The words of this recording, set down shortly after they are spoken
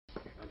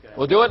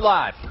We'll do it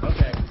live.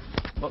 Okay.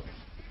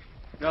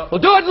 No.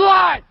 We'll do it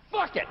live.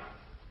 Fuck it.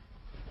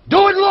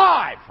 Do it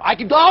live.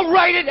 I'll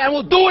write it and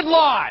we'll do it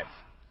live.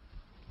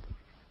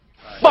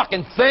 Right.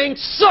 Fucking thing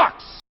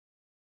sucks.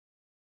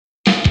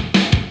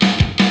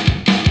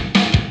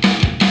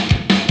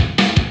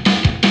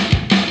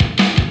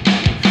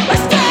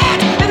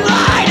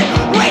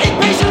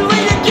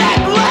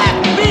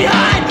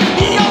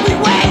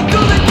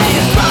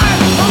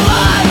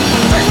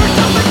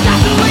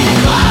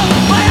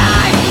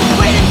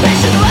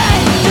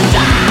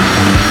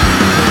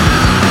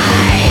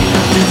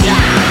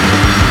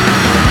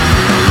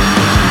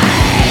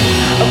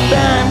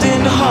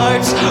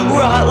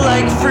 Rot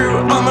like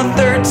fruit on the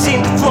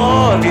 13th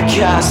floor of your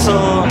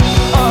castle.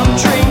 I'm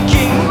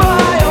drinking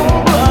my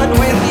own blood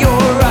with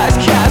your eyes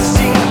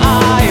casting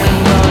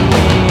iron on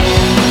me.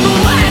 The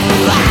life we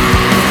live,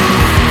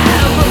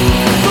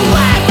 the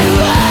life we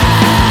live,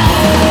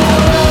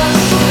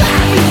 the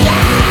life we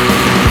give,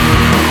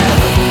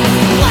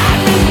 the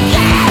life we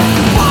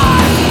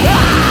give.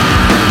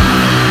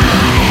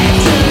 I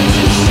turn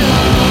to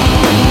stone,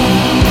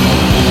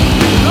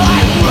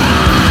 like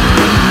rock.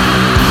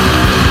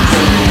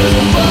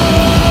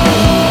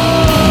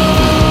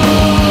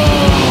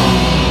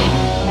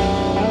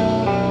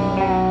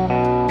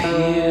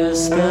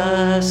 Pierce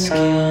the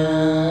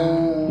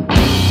skin,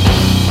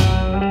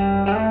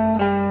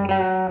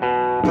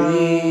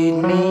 bleed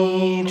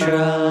me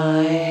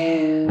dry,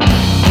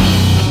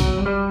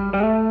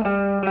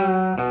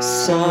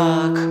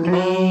 suck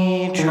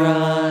me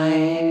dry.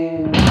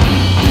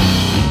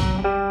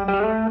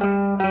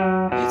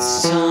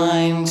 It's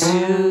time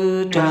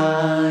to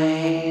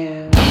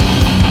die.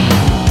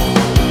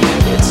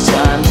 It's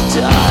time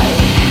to die.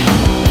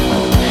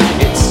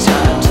 It's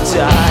time to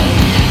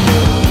die.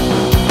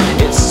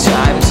 It's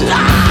time to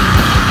die.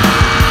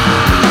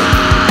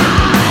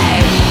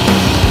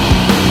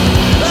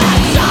 It's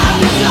time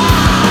to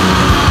die.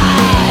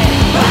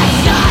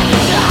 It's time to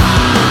die.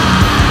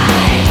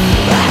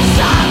 It's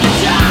time to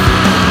die.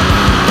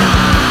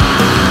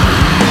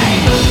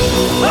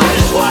 I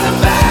just wanna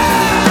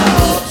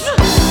melt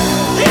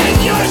in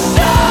your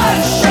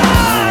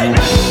sunshine.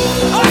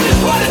 I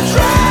just wanna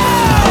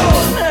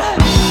drown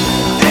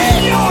in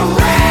your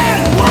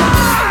red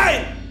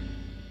wine.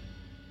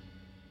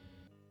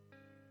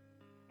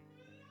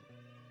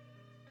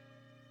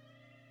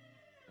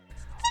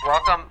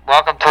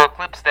 Welcome to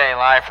Eclipse Day,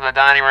 live from the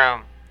dining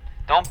room.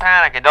 Don't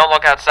panic and don't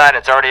look outside,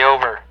 it's already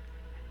over.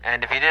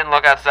 And if you didn't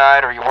look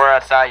outside or you were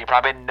outside, you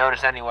probably didn't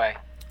notice anyway.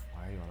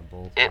 Why are you on a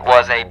bull? It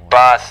was a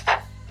bust.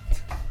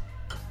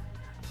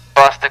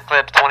 Bust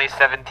Eclipse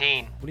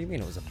 2017. What do you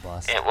mean it was a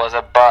bust? It was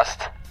a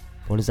bust.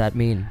 What does that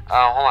mean?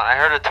 Hold on, I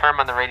heard a term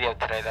on the radio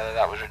today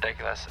that was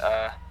ridiculous.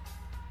 The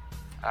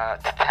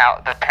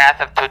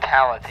path of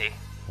totality.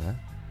 Yeah,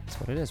 that's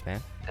what it is,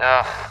 man.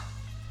 Ugh.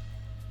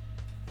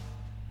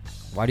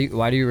 Why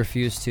do you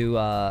refuse to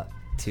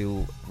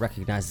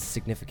recognize the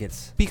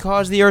significance?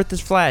 Because the Earth is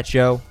flat,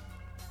 Joe.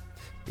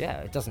 Yeah,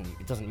 it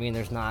doesn't mean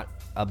there's not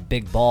a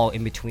big ball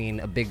in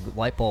between a big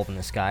light bulb in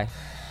the sky.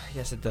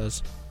 Yes, it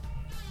does.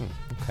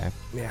 Okay.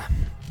 Yeah.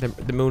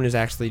 The moon is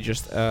actually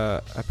just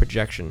a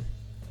projection.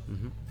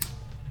 Mm-hmm.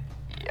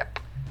 Yep.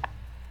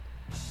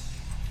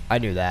 I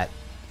knew that.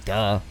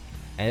 Duh.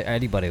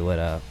 Anybody with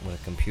a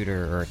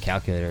computer or a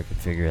calculator could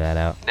figure that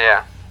out.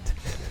 Yeah.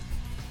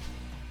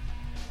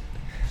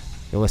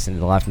 You're listening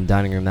to Live from the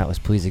Dining Room. That was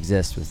Please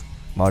Exist with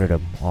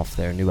Martyrdom off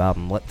their new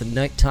album, Let the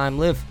Nighttime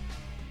Live.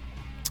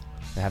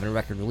 They're having a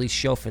record release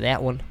show for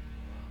that one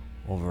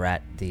over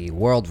at the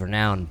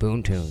world-renowned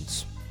Boon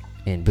Tunes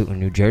in Boonton,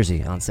 New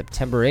Jersey on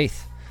September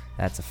 8th.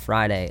 That's a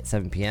Friday at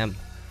 7 p.m.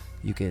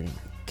 You can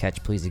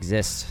catch Please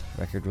Exist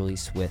record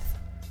release with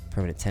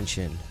Permanent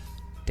Tension,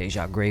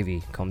 Deja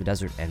Gravy, Comb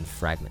Desert, and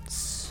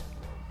Fragments.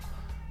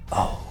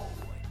 Oh,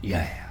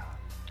 yeah.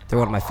 They're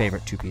one of my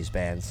favorite two-piece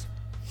bands.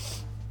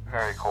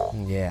 Very cool.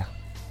 Yeah.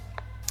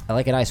 I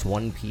like a nice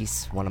one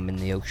piece when I'm in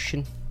the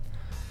ocean.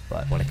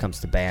 But when it comes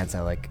to bands, I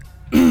like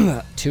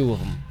two of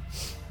them.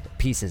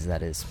 Pieces,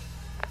 that is.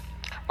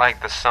 Like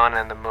the sun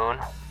and the moon?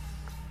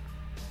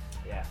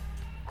 Yeah.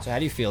 So how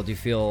do you feel? Do you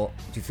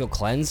feel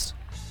cleansed?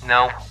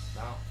 No.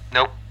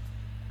 Nope.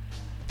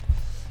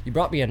 You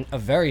brought me a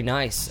very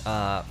nice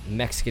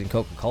Mexican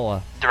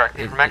Coca-Cola.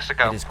 Directly from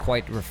Mexico. It is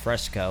quite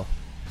refresco.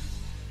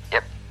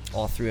 Yep.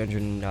 All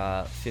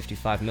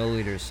 355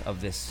 milliliters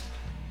of this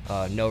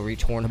no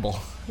returnable.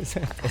 Is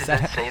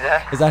that say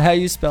that? Is that how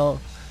you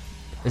spell?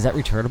 Is that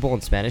returnable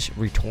in Spanish?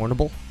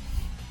 Returnable?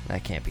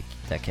 That can't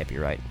be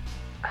right.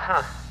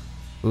 Huh.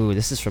 Ooh,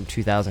 this is from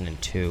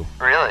 2002.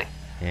 Really?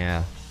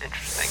 Yeah.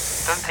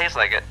 Interesting. Doesn't taste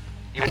like it.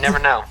 You would never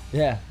know.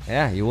 Yeah,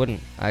 you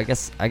wouldn't. I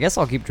guess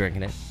I'll keep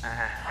drinking it.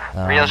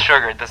 Real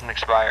sugar, it doesn't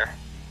expire.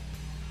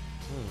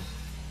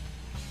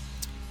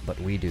 But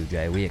we do,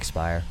 Jay. We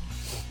expire.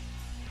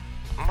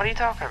 What are you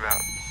talking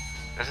about?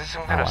 Is this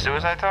some kind of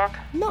suicide talk?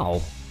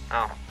 No.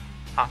 Oh.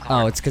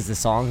 Oh, it's because the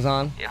song's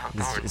on? Yeah,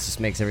 It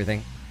just makes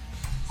everything...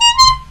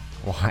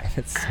 Why?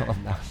 That's so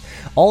obnoxious.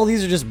 All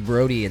these are just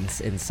Brody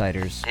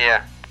insiders.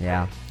 Yeah.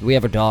 Yeah. We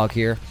have a dog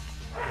here.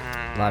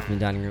 live from the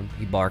dining room.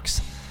 He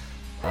barks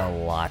a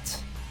lot.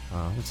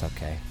 It's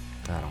okay.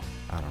 I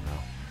don't know.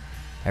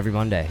 Every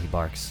Monday he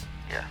barks.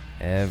 Yeah.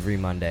 Every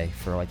Monday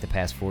for like the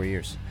past 4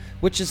 years,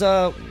 which is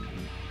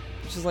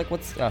like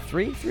what's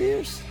 3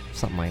 years,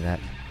 something like that.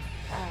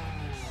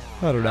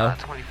 I don't know.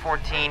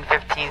 2014,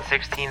 15,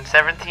 16,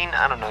 17.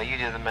 I don't know. You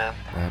do the math.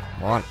 Right.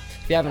 Well,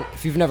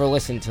 if you've never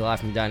listened to Live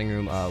from the Dining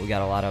Room,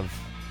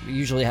 we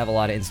usually have a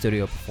lot of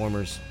in-studio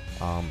performers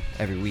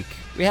every week.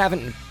 We haven't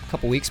in a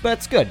couple weeks, but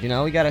it's good. You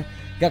know, we gotta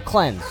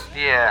cleanse.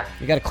 Yeah.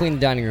 We gotta clean the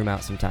dining room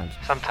out sometimes.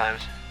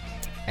 Sometimes.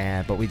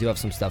 But we do have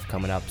some stuff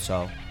coming up,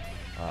 so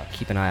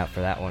keep an eye out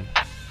for that one.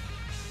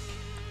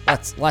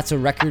 Lots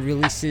of record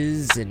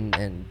releases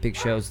and big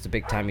shows. It's a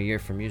big time of year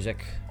for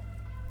music.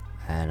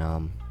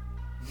 And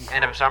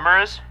End of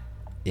summer is?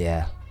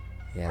 yeah,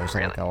 there's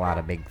like Really? a lot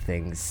of big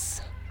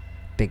things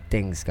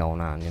going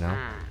on, you know,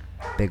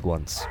 big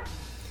ones.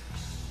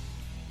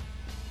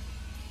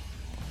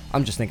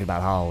 I'm just thinking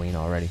about Halloween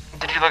already.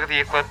 Did you look at the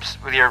eclipse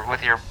with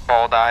your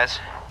bald eyes?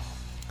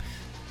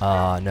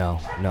 No,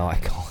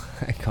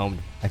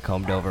 I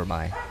combed over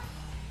my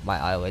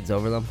eyelids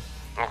over them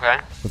Okay.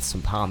 with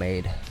some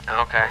pomade.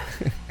 Okay.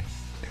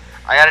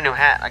 I got a new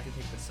hat. I can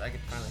take this. I can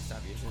finally stop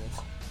using this.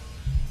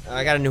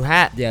 I got a new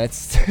hat. Yeah,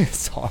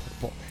 it's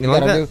horrible. You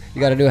like that?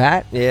 You got a new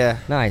hat? Yeah.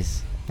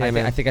 Nice. Yeah,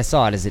 man. I think I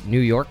saw it. Is it New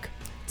York?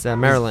 It's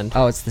Maryland.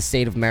 Oh, it's the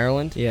state of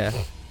Maryland. Yeah.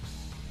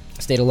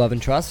 State of Love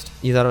and Trust.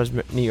 You thought it was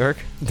New York?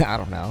 I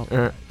don't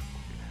know.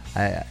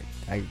 I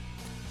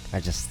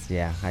just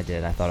I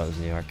did. I thought it was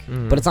New York,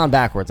 but it's on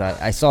backwards.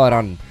 I saw it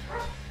on.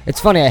 It's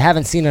funny. I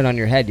haven't seen it on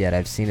your head yet.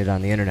 I've seen it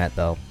on the internet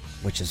though,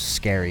 which is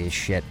scary as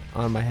shit.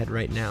 On my head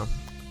right now.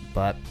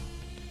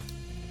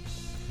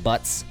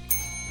 Butts.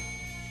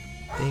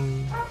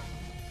 Ding.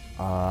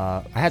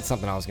 I had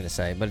something I was gonna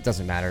say, but it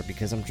doesn't matter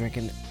because I'm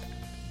drinking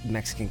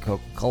Mexican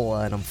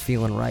Coca-Cola and I'm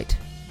feeling right.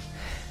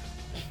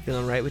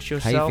 Feeling right with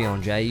yourself? How you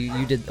feeling, Jay?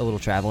 You did a little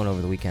traveling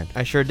over the weekend.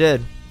 I sure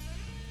did.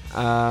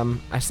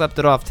 I slept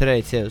it off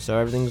today too, so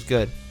everything's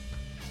good.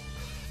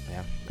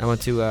 Yeah. I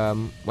went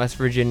to West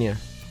Virginia.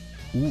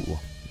 Ooh.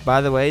 By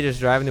the way, just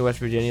driving to West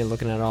Virginia,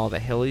 looking at all the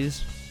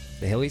hillies.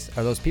 The Hillies?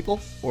 Are those people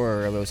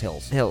or are those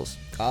hills? Hills.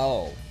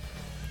 Oh.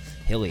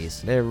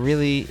 Hillies. They're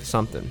really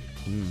something.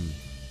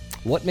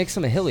 What makes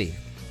them a hilly?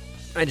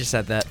 I just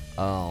said that.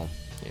 Oh.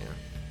 Yeah.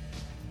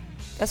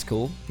 That's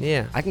cool.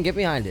 Yeah. I can get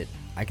behind it.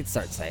 I could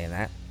start saying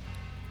that.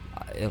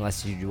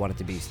 Unless you want it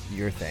to be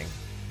your thing.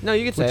 No,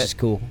 you can say Which it. is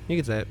cool. You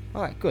can say it.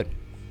 Alright, good.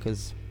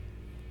 Because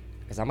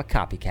I'm a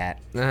copycat.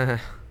 Don't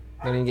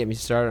even get me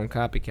started on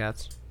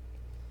copycats.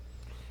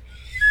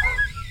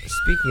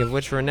 Speaking of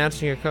which, we're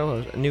announcing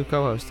a new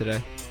co-host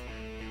today.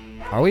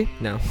 Are we?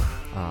 No.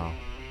 Oh.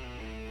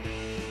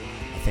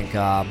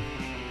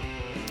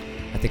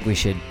 I think we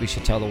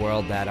should tell the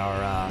world that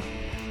our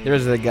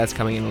There's a guest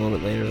coming in a little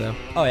bit later, though.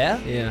 Oh yeah?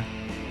 Yeah.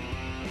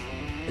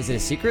 Is it a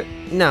secret?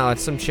 No,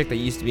 it's some chick that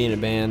used to be in a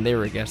band. They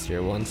were a guest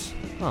here once.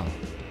 Oh.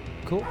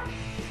 Cool.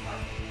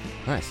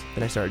 Nice.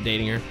 Then I started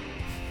dating her.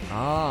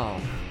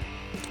 Oh.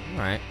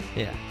 Alright.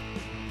 Yeah.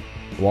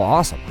 Well,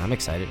 awesome. I'm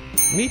excited.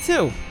 Me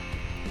too.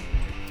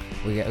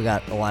 We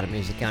got a lot of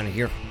music down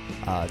here.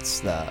 It's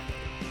the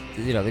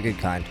good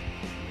kind.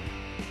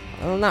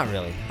 Well, not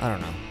really. I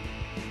don't know.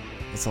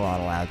 It's a lot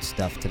of loud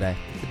stuff today.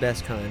 The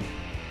best kind.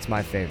 It's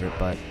my favorite,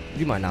 but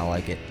you might not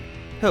like it.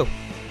 Who?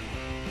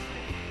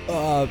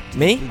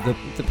 Me?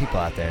 The people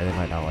out there, they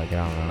might not like it.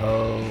 I don't know.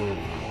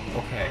 Oh.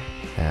 Okay.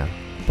 Yeah.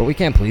 But we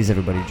can't please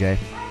everybody, Jay.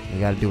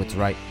 We gotta do what's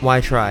right. Why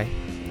try?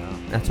 No.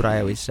 That's what I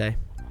always say.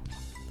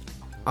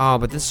 Oh,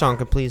 but this song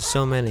could please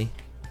so many.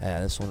 Yeah,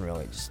 this one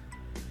really just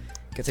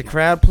It's a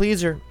crowd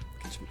pleaser.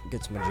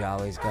 gets my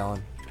jollies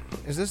going.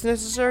 Is this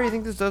necessary? You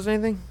think this does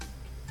anything?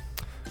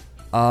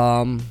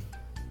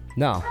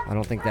 No, I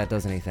don't think that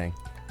does anything.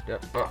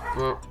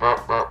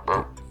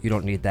 You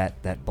don't need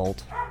that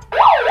bolt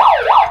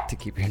to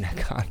keep your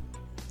neck on.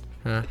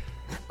 Huh?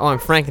 Oh, I'm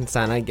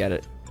Frankenstein. I get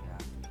it.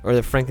 Or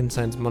the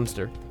Frankenstein's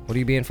monster. What are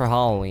you being for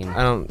Halloween?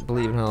 I don't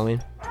believe in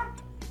Halloween.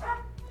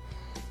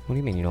 What do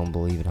you mean you don't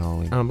believe in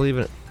Halloween? I don't believe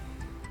in it.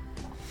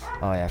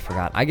 Oh yeah, I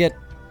forgot. I get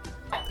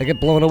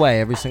blown away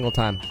every single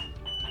time.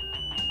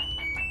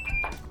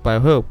 By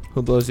who?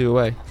 Who blows you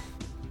away?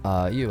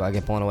 I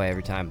get blown away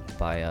every time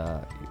by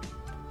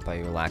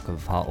your lack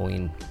of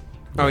Halloween.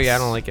 Oh yeah, I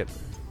don't like it.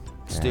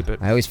 Yeah, Stupid.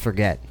 I always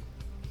forget.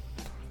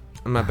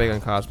 I'm not big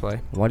on cosplay.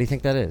 Why do you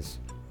think that is?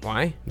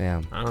 Why?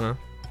 Yeah. I don't know.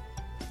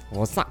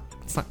 Well, it's not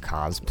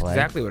cosplay.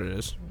 Exactly what it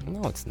is.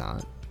 No, it's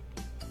not.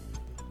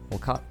 Well,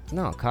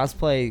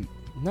 cosplay.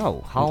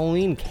 No,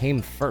 Halloween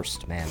came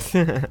first, man.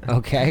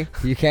 Okay,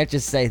 you can't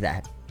just say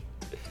that.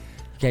 You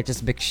can't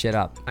just mix shit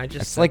up.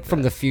 It's said like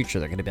from that. the future.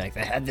 They're gonna be like,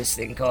 they had this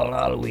thing called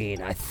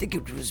Halloween. I think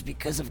it was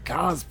because of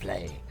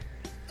cosplay.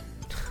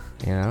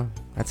 You know,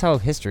 that's how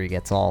history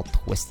gets all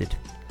twisted.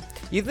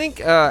 You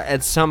think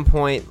at some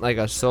point, like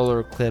a solar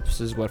eclipse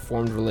is what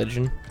formed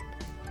religion?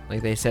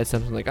 Like they said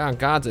something like, "Oh,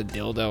 God's a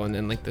dildo," and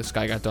then like the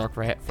sky got dark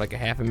for like a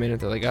half a minute.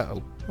 They're like,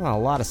 "Oh, Well, a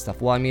lot of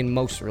stuff. Well, I mean,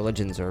 most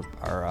religions are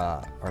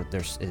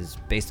is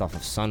based off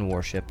of sun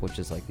worship, which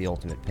is like the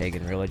ultimate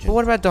pagan religion. but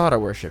what about daughter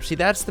worship? See,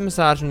 that's the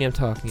misogyny I'm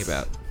talking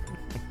about."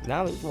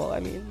 Now, well, I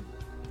mean,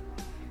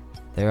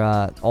 they're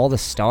all the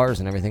stars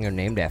and everything are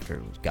named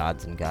after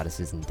gods and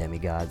goddesses and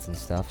demigods and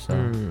stuff. So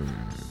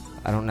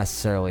I don't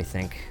necessarily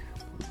think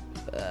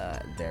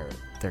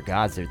they're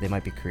gods. They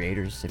might be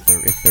creators if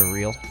they're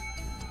real.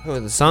 Oh,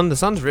 the sun. The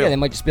sun's real. Yeah, they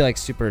might just be like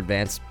super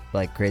advanced,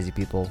 like crazy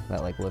people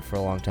that like live for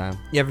a long time.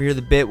 You ever hear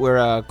the bit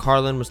where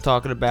Carlin was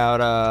talking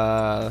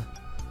about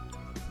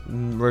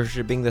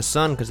worshiping the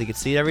sun because he could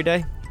see it every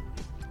day?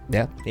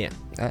 Yeah, Yeah.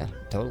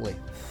 totally.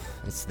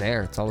 It's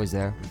there. It's always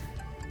there.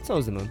 It's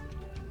always the moon.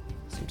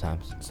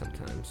 Sometimes.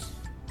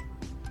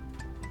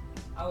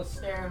 I was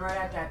staring right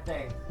at that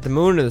thing. The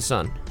moon or the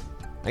sun?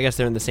 I guess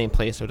they're in the same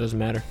place, so it doesn't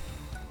matter.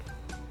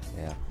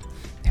 Yeah,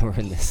 they were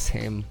in the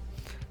same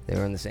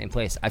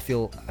place. I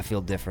feel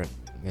different.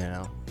 You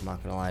know, I'm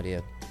not gonna lie to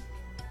you.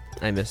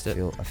 I missed it.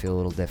 I feel a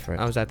little different.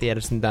 I was at the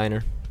Edison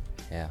Diner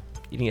Yeah.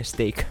 eating a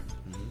steak.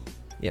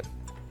 Yep.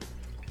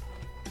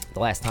 The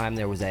last time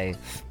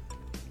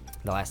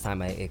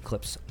a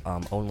Eclipse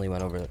only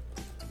went over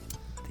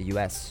the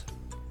U.S.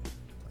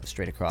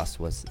 straight across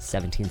was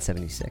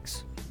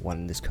 1776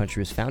 when this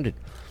country was founded.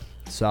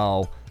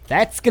 So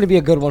that's gonna be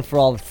a good one for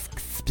all the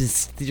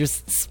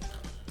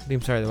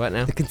I'm sorry, the what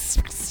now?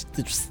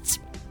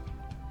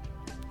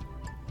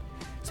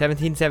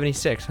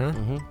 1776, huh?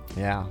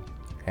 Yeah.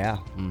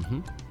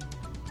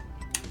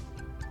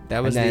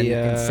 That was and then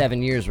the. in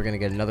 7 years we're gonna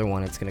get another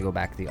one. It's gonna go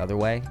back the other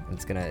way. And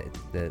it's gonna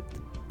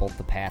both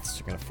the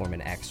paths are gonna form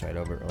an X right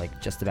over, like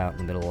just about in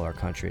the middle of our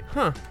country.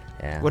 Huh.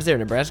 Yeah. What's there,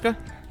 Nebraska?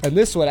 And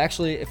this one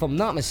actually, if I'm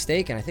not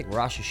mistaken, I think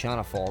Rosh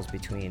Hashanah falls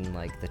between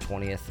like the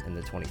 20th and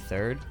the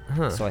 23rd.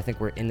 Huh. So I think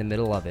we're in the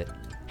middle of it.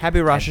 Happy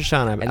Rosh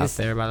Hashanah and out this-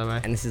 there, by the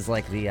way. And this is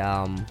like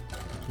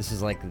this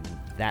is like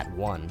that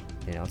one.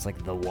 You know, it's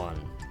like the one.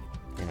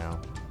 You know,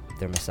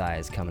 their Messiah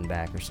is coming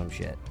back or some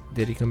shit.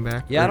 Did he come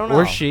back? Yeah, I don't know.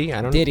 Or she?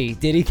 I don't know.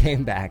 Diddy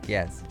came back.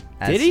 Yes.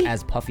 Did he?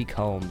 As Puffy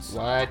Combs.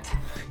 What?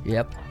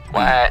 Yep.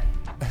 What?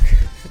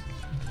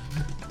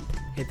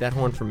 Hit that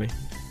horn for me.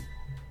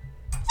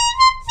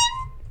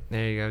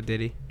 There you go,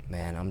 Diddy.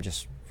 Man, I'm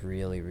just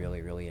really,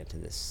 really, really into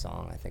this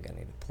song. I think I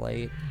need to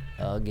play it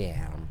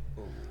again.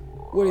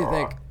 What do you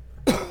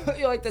think?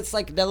 You like that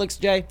psychedelics,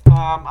 Jay?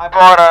 I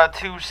bought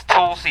 2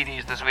 Tool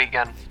CDs this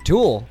weekend.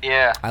 Tool.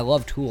 Yeah. I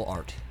love Tool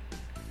art.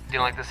 Do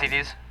you like the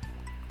CDs?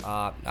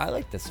 I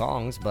like the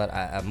songs, but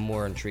I'm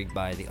more intrigued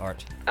by the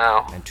art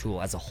Oh. and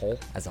Tool as a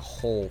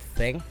whole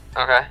thing.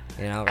 Okay.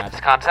 You know, This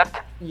concept?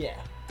 yeah.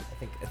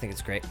 I think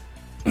it's great.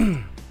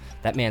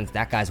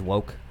 that guy's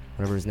woke,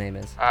 whatever his name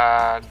is.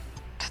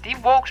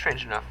 Steve Woke,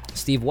 strange enough.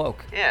 Steve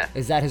Woke. Yeah.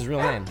 Is that his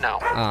real name? No.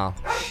 Oh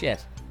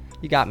shit.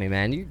 You got me,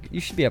 man. You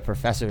should be a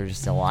professor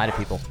just to lie to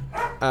people.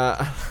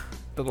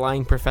 The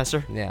Lying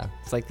Professor. Yeah.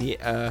 It's like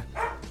the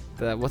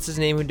what's his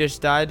name who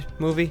just died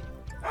movie?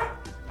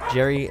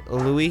 Jerry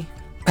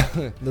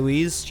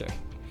Louise. Sure.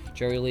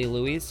 Jerry Lee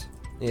Louise.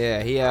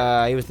 Yeah,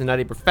 he was the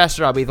Nutty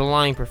Professor. I'll be the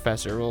Lying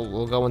Professor.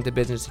 We'll go into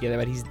business together,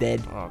 but he's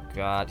dead. Oh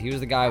god, he was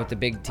the guy with the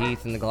big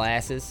teeth and the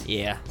glasses.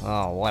 Yeah.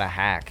 Oh, what a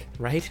hack.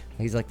 Right?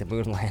 He's like the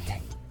moon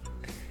landing.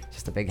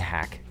 Just a big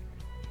hack.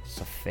 Just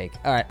a fake.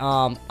 All right.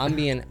 I'm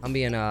being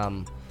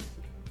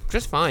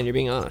Just fine. You're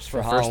being honest.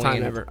 For For first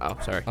time Halloween. ever. Oh,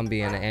 sorry. I'm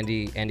being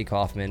Andy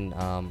Kaufman,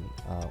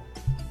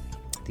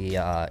 the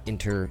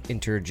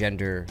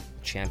intergender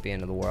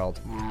champion of the world,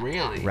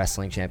 Really?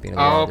 wrestling champion of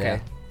the Oh, world.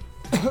 okay.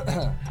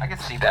 I can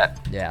see that.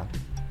 Yeah.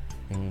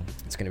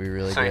 It's gonna be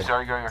really So you good.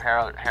 started growing your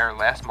hair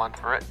last month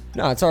for it?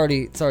 No, it's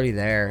already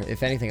there.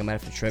 If anything, I might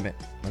have to trim it.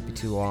 Might be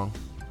too long.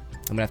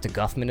 I'm gonna have to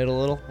Guffman it a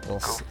little.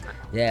 Guffman.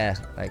 Yeah,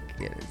 like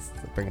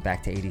bring it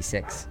back to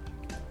 '86.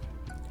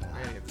 I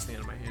have to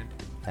stand on my hand.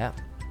 Yeah.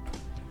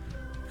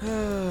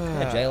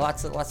 Yeah, Jay,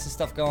 lots of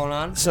stuff going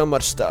on. So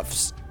much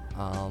stuffs.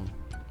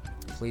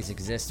 Please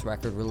Exist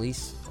record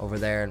release over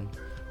there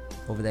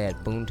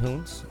at Boon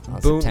Tunes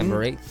on Boon-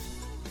 September 8th.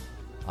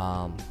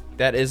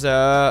 That is,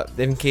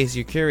 in case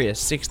you're curious,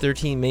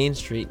 613 Main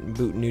Street in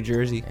Boonton, New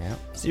Jersey.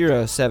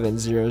 Yeah.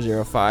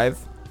 07005.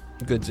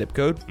 Good zip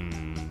code.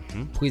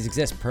 Please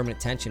Exist,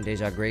 Permanent Tension,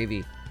 Deja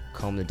Gravy,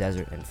 Comb the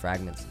Desert, and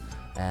Fragments.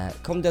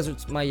 Comb the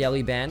Desert's my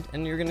yelly band,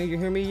 and you're gonna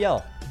hear me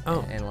yell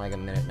in like a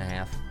minute and a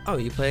half. Oh,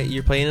 you're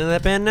playing in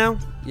that band now?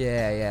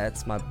 Yeah,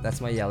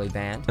 that's my yelly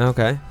band,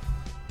 Okay.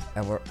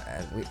 and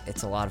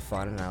it's a lot of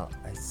fun, and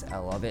I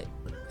love it,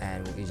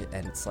 and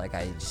it's like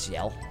I just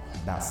yell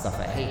about stuff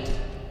I hate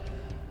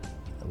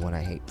when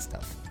I hate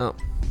stuff. Oh.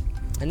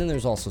 And then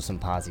there's also some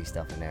posy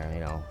stuff in there, you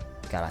know.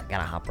 Gotta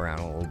hop around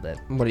a little bit.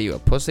 What are you, a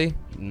pussy?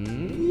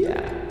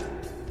 Yeah.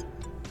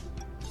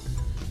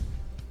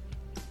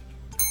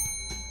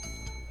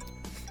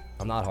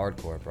 I'm not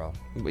hardcore, bro.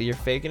 But you're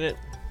faking it?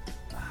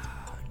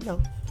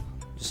 No.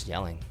 Just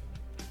yelling.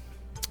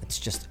 It's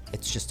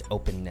just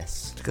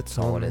openness. It's a good That's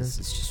all song, it man. is.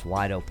 It's just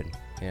wide open,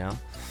 you know?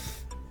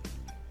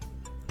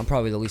 I'm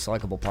probably the least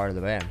likable part of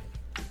the band.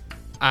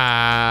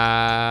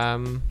 Yeah.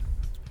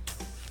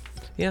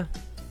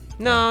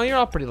 No, you're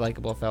all pretty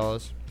likable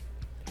fellows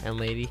and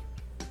lady.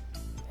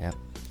 Yep.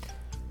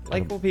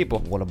 Likable people.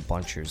 What a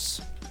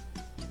bunchers.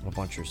 What a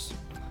bunchers.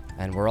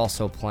 And we're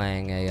also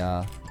playing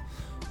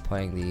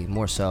the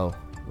More So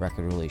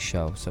record release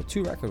show. So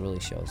 2 record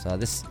release shows.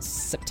 This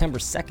September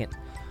 2nd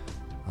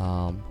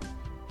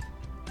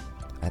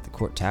at the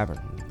Court Tavern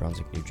in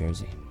Brunswick, New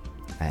Jersey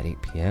at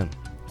 8 p.m.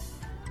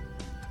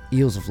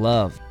 Eels of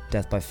Love,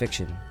 Death by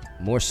Fiction,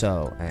 More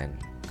So, and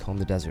Comb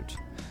the Desert.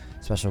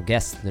 Special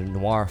guest, the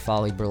Noir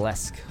Folly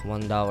Burlesque,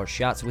 $1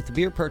 shots with the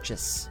beer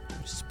purchase,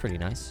 which is pretty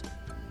nice.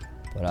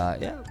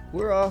 But yeah,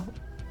 we're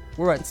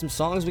writing some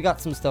songs. We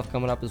got some stuff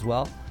coming up as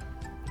well,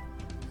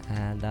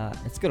 and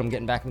it's good. I'm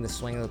getting back into the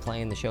swing of the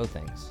playing the show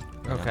things.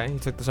 Okay, you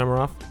took the summer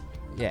off?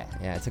 Yeah,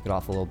 I took it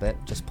off a little bit.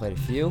 Just played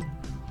a few.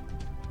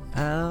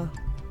 Now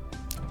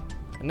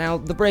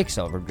the break's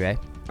over, Dre.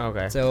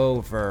 Okay. It's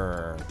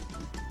over.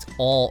 It's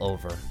all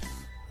over.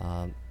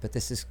 But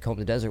this is Comb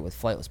the Desert with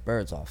Flightless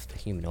Birds off the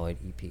Humanoid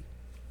EP.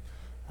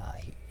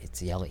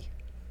 It's Yelly.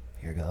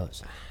 Here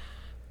goes.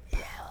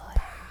 Yelly.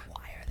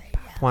 Why are they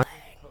yelling? Why-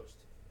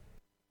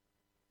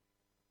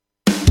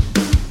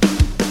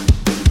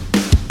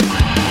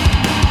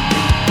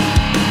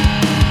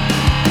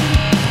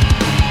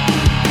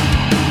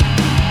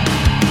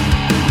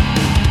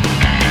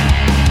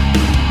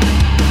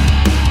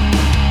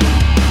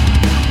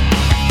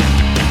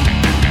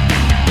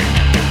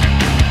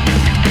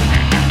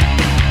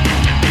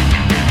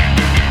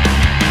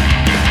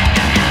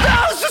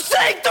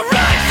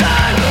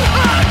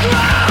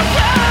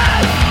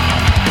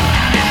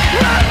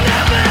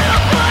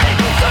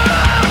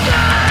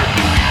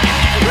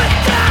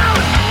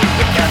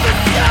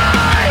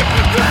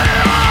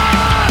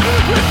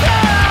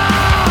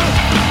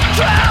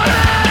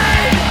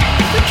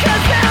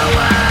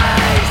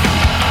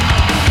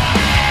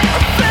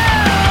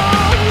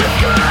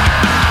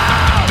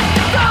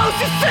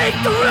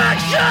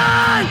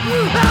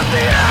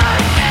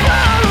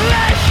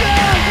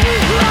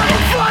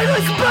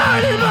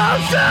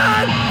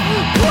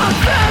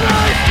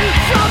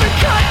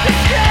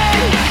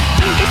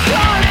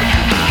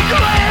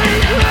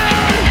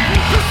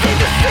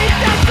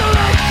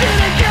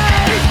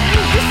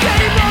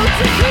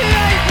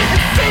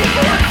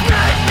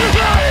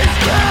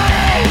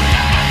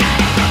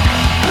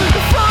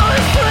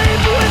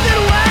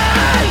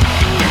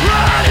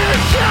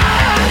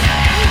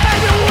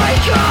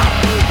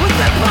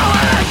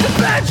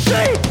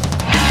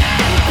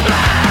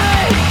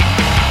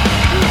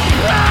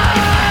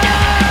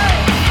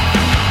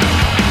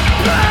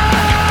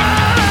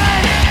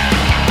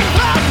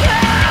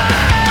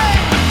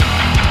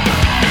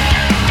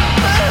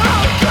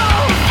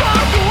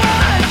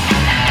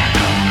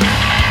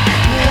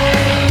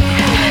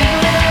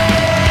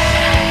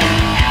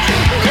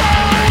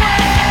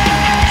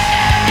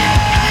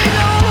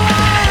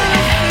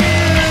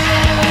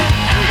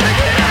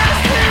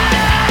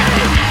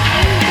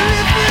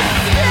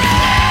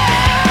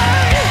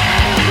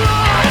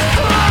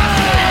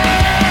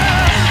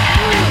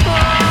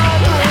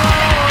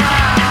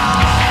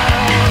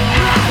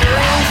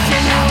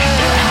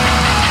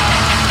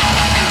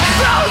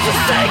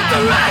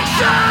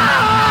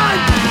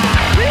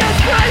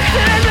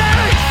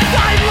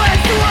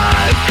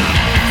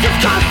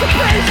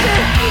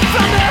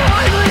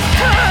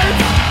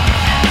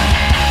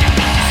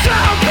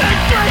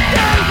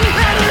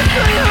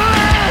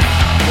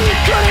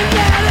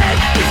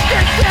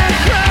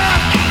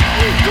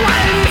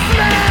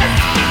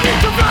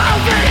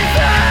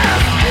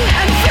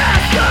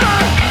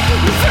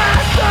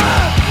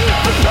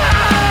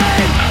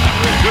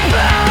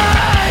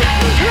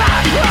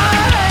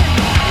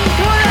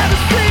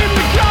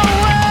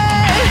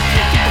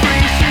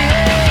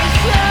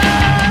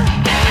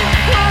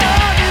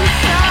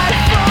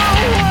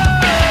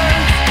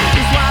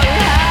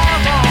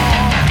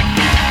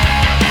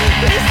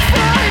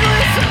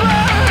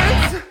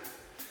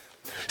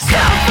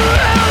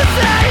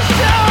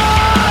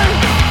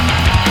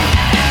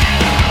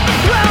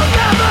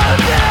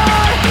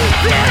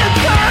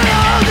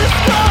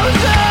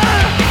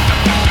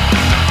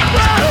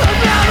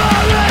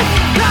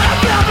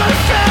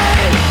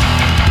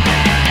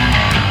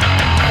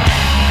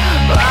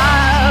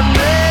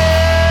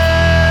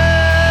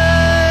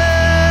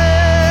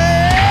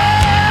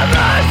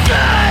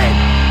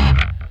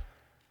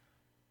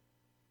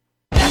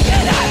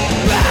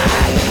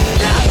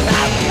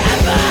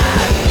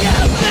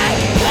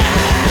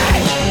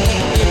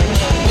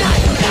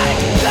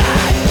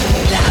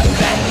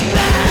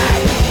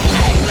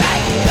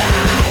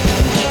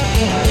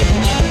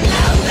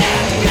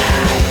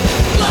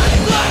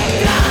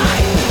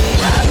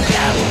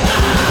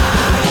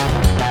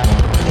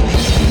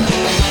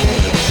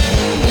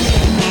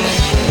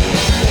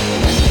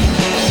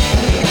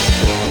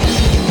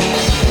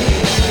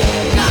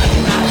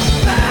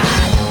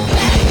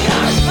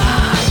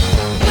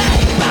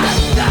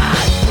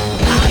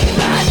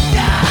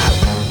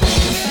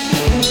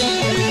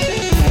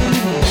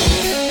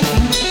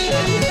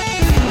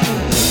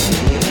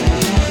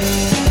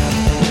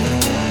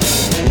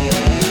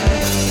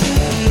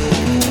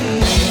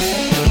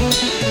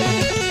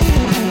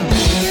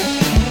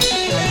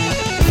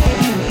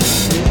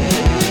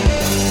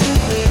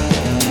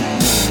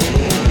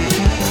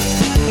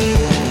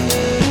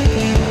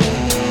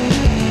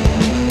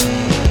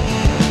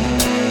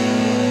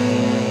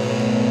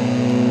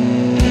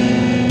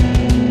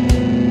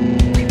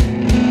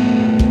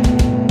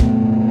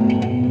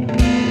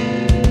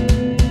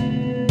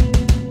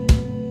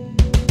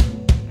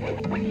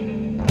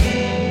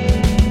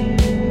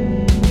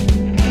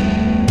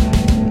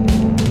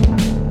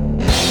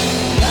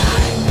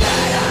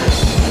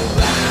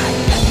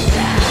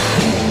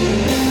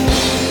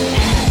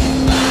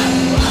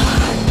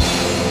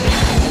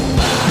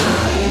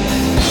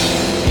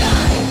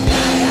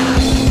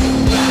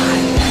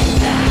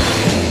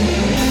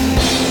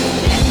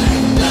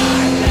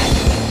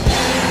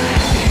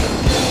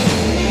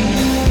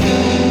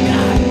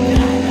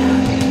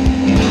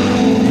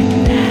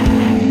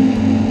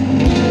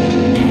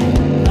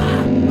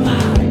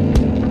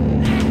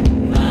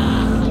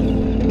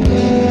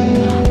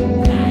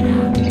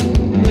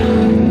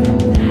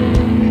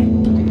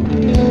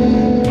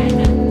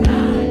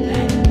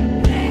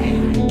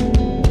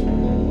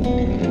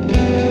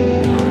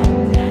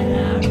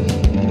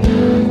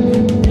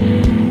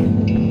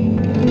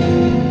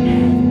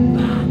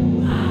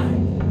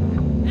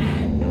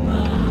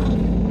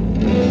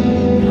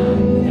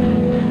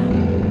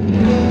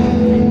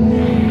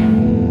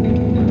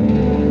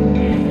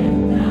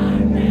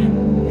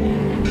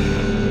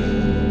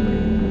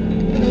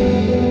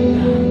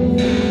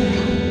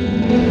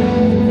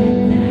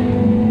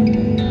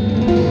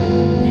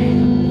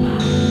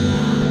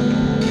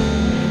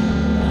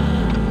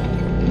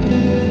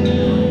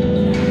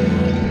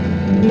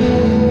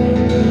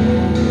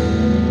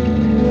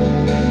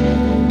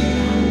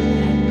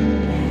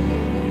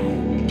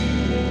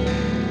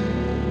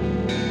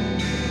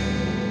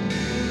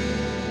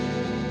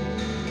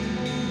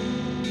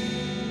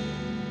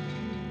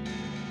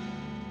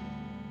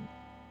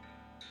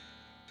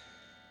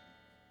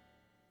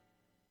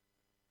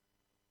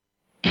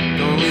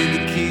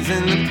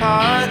 in the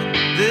pot.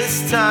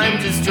 This time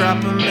just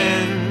drop 'em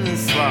in the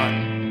slot.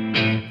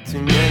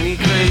 Too many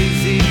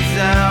crazies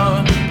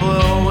out,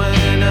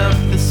 blowing up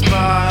the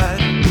spot.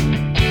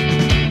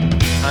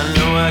 I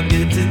know I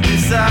get to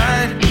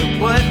decide at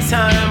what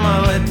time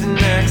I'll let the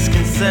next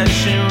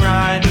concession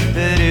ride.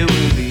 That it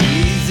will be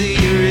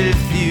easier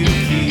if you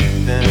keep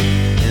them,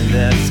 and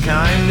that's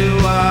kinda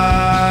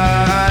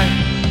why.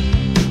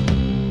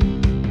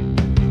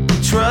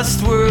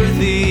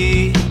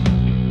 Trustworthy,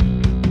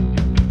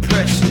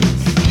 precious.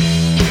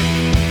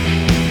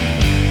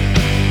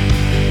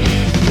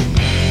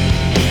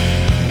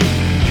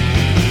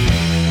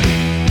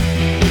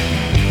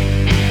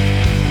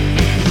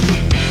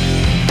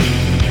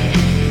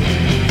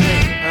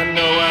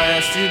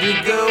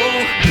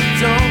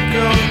 Don't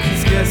go,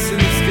 'cause guess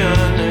who's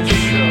gonna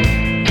show?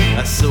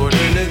 I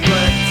sorta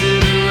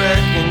neglected her,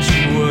 reckon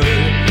she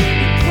would.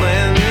 We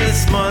planned this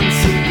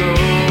months ago.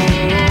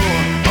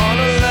 On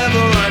a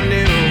level I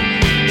knew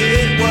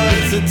it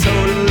was a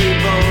totally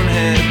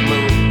bonehead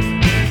move.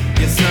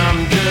 Guess I'm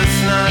just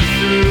not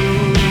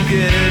through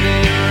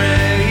getting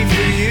ready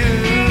for you.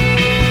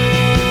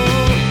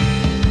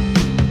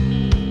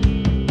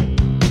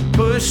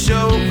 Push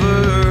over,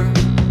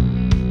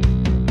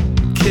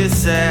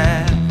 kiss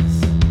ass.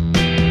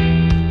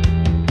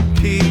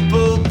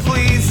 People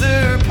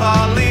pleaser,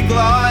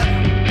 polyglot.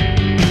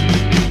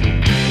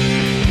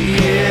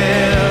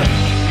 Yeah,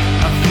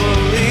 I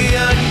fully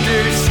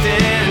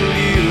understand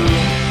you.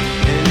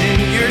 And in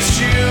your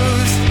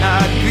shoes,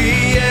 I'd be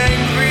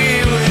angry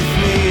with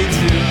me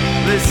too.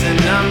 Listen,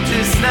 I'm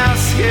just now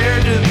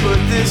scared to put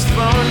this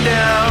phone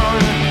down.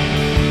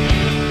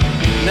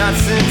 Not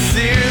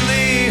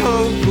sincerely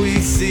hope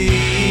we see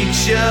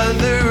each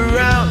other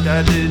around.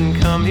 I didn't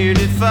come here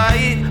to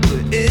fight,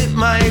 but it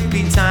might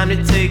be time to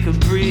take a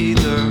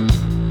breather.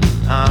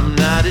 I'm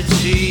not a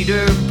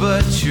cheater,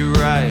 but you're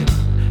right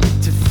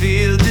to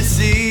feel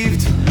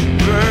deceived.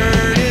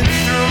 Burning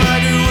through my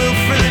new will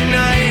for the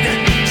night,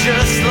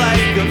 just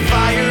like a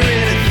fire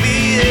in a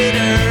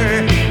theater.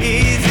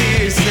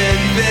 Easier said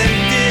than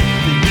did,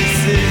 the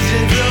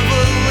decisions of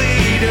a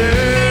leader.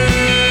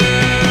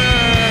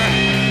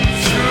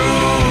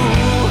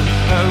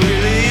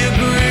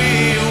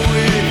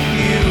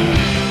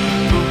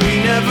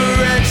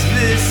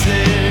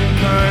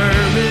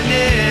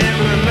 Permanent.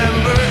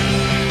 Remember,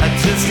 I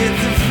just get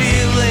the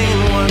feeling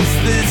once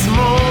this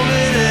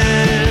moment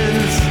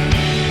ends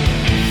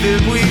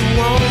that we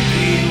won't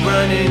be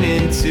running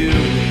into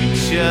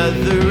each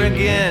other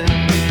again.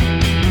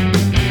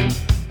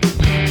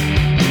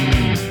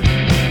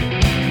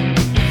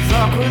 It's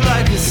awkward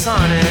like a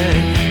sonnet.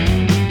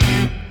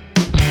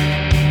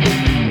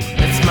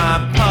 That's my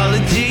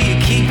apology.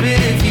 Keep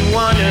it if you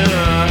wanna.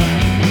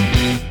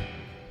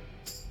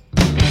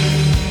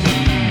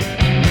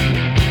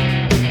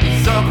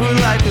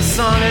 Like a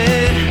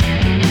sonnet.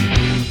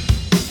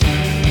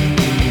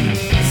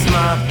 It's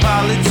my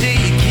apology.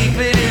 Keep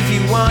it if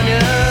you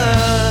wanna.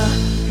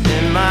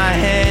 And my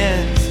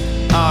hands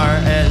are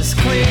as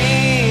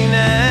clean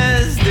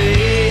as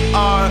they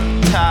are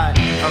tight.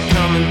 I'll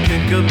come and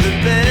pick up the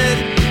bed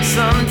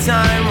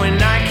sometime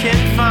when I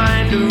can't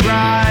find a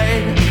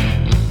ride.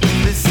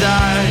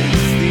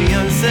 Besides the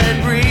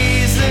unsaid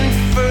reason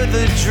for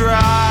the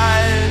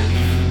drive.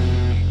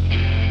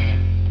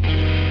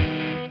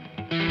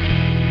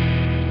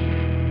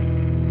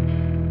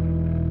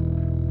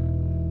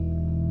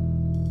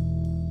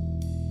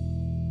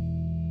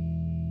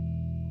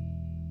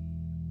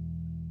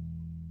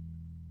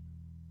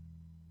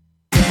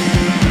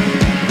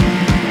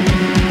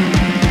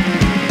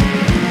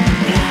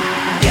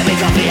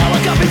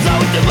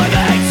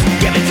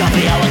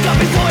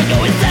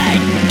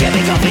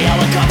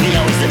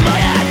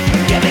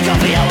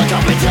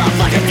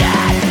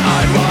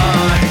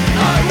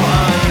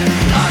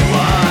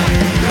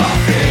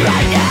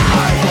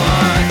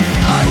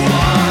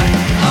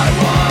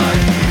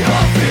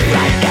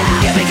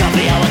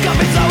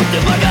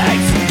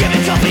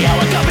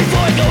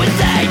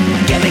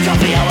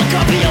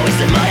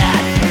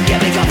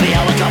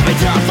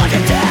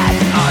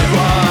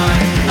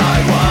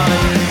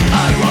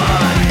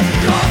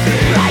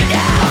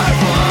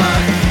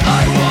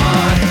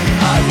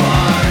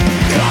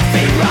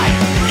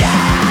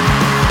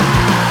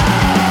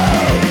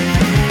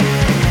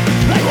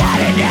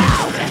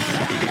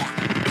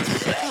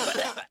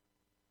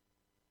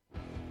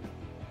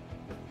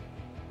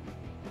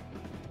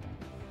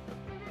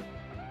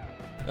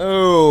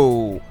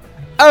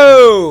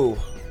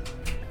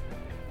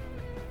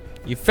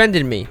 You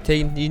offended me.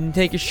 You didn't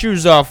take your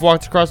shoes off,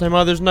 walked across my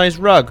mother's nice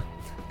rug.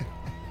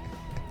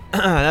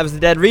 That was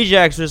the Dead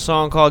Rejects with a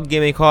song called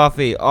Gimme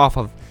Coffee off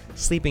of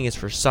Sleeping is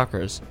for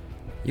Suckers.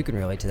 You can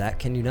relate to that,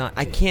 can you not?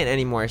 I can't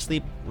anymore. I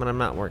sleep when I'm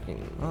not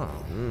working. Oh.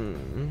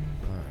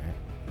 Alright.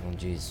 Well,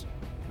 jeez.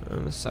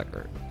 I'm a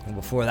sucker. And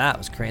before that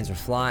was Cranes Are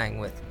Flying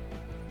with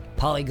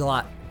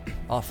Polyglot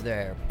off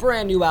their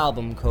brand new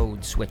album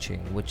Code Switching,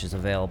 which is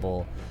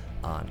available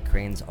on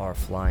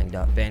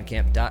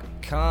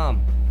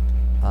cranesareflying.bandcamp.com.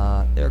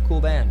 They're a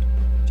cool band.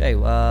 Jay,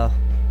 why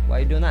are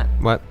you doing that?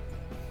 What?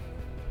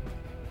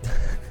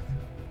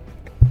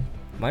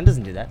 Mine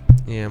doesn't do that.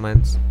 Yeah,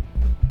 mine's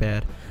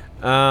bad.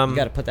 You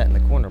gotta put that in the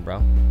corner,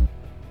 bro.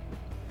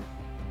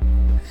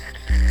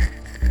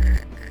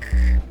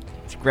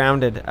 It's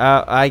grounded.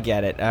 Oh, I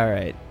get it. All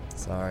right.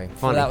 Sorry. Funny.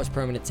 Before that was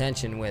Permanent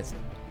Tension with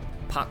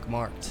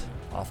Pockmarked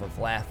off of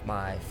Laugh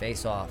My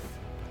Face Off.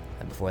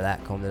 And before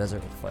that, Comb the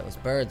Desert with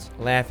Flightless Birds.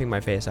 Laughing my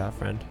face off,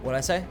 friend. What'd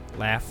I say?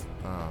 Laugh.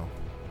 Oh.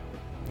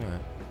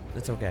 Alright.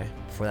 It's okay.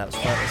 Before that was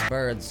Flightless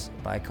Birds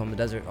by Comb the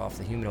Desert off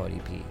the Humanoid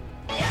EP.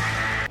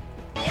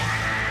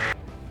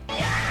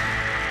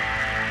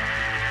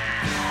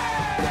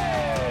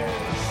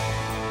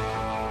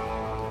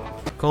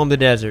 Comb the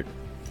desert.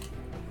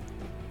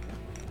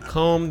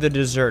 Comb the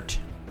dessert.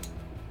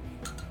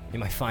 You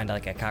might find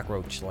like a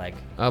cockroach leg.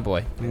 Oh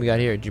boy. What we got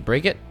here? Did you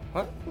break it?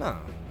 What? No.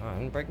 I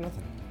didn't break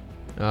nothing.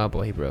 Oh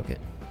boy, he broke it.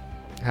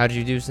 How did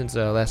you do since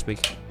last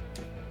week?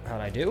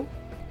 How'd I do?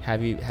 How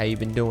you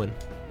been doing?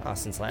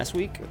 Since last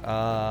week?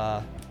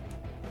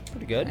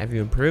 Pretty good. Have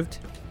you improved?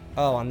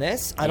 Oh, on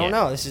this? I don't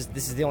Yeah. know. This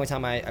is the only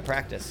time I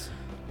practice.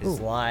 Is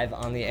live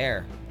on the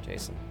air,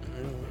 Jason.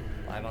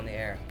 Live on the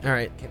air. All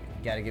right. You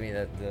gotta give me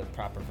the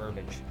proper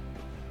verbiage.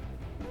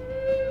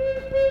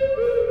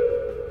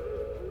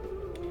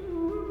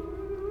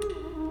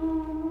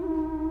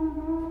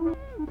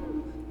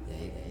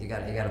 Yeah, you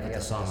gotta put the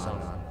song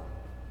on.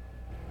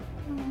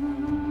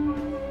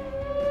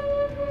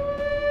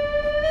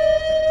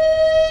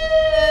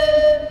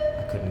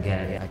 I couldn't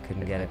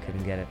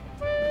get it.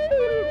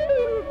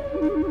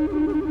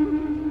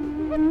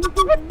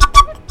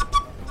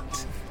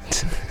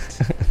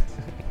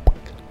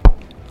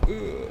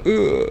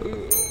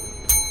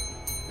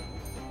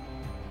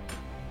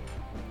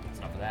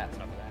 Enough of that.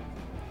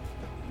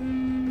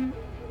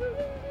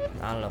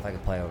 I don't know if I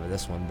could play over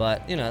this one,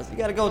 but you know, you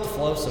gotta go with the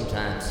flow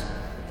sometimes.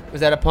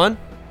 Was that a pun?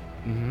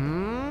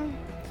 Mm-hmm.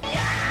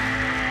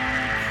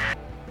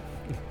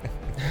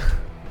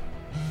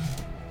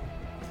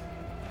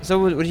 So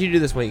what did you do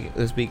this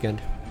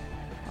weekend?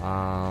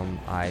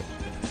 I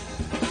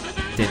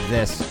did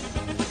this.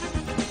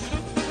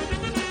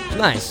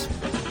 Nice.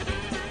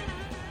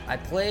 I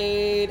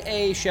played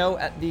a show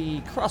at the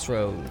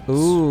Crossroads.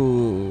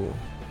 Ooh.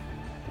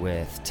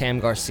 With Tam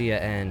Garcia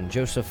and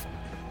Joseph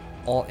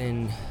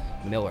Alton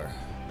Miller.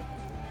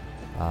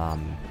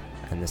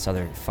 And this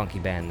other funky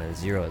band, the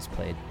Zeros,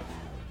 played.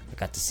 I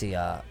got to see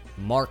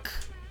Mark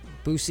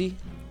Boosie,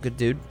 Good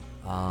dude.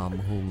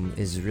 whom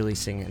is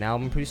releasing an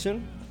album pretty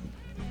soon.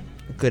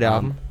 Good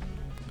album.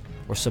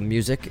 Or some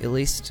music, at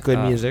least. Good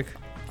music.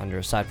 Under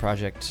a side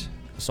project,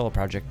 a solo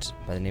project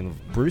by the name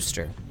of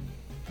Brewster.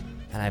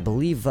 And I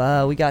believe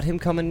we got him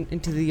coming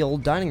into the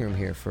old dining room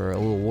here for a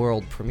little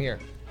world premiere.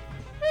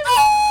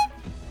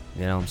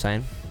 You know what I'm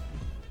saying?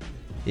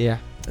 Yeah.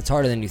 It's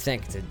harder than you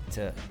think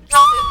to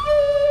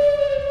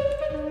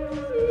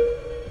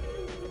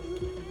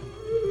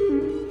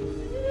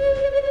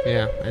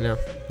Yeah, I know.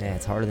 Yeah,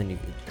 it's harder than you.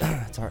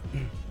 It's hard.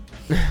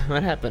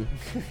 What happened?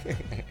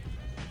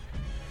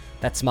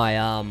 That's my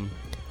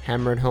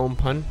Hammered home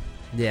pun?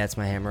 Yeah, it's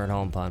my hammer at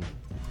home pun.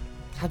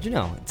 How'd you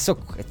know? It's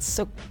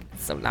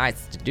so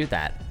nice to do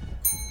that.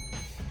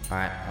 All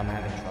right, I'm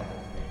having trouble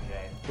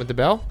today. With the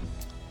bell?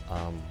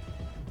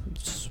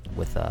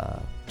 With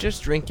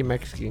Just drink your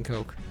Mexican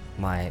Coke.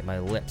 my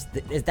lips.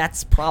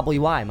 That's probably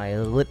why my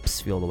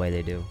lips feel the way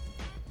they do.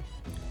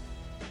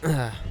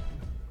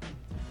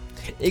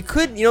 It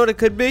could, you know what it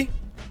could be?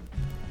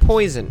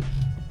 Poison.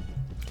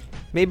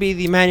 Maybe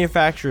the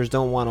manufacturers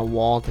don't want a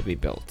wall to be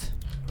built.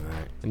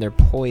 Right. And they're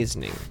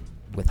poisoning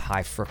With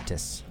high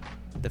fructus.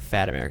 the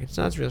fat Americans.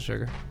 No, that's real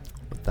sugar.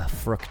 With the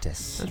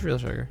fructus. That's real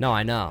sugar. No,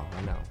 I know.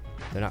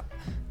 They're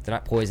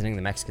not poisoning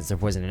the Mexicans. They're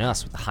poisoning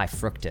us with the high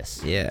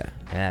fructus. Yeah.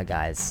 Yeah,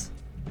 guys.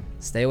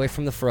 Stay away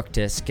from the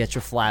fructus. Get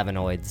your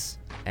flavonoids.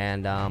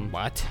 And,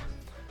 What?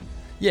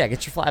 yeah,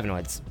 get your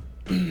flavonoids.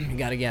 You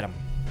gotta get them.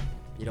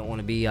 You don't want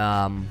to be,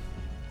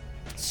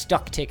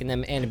 stuck taking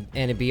them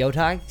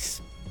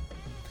antibiotics.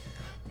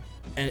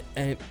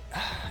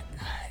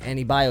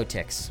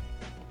 Antibiotics.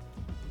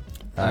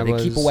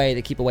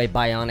 They keep away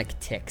bionic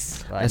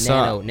ticks. I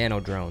saw- Nano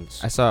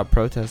drones. I saw a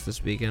protest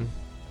this weekend.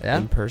 Yeah?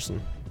 In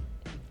person.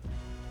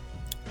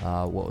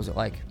 What was it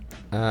like?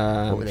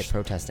 What were they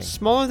protesting?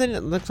 Smaller than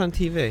it looks on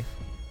TV.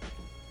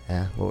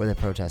 Yeah, what were they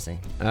protesting?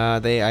 I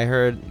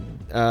heard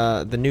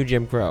the new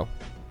Jim Crow.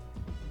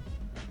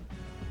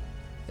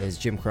 Is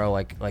Jim Crow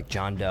like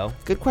John Doe?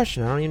 Good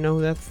question. I don't even know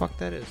who the fuck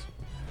that is.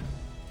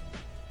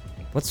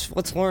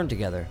 Let's learn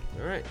together.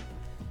 All right.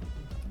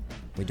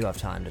 We do have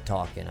time to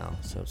talk, you know.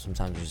 So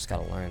sometimes you just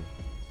gotta learn.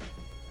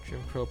 Jim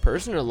Crow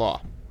person or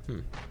law?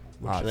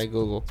 What should I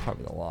Google? It's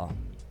probably the law.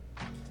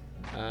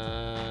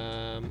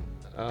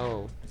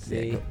 Oh.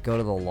 See. Yeah, go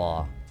to the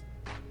law,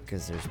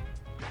 because there's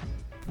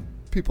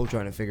people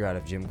trying to figure out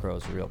if Jim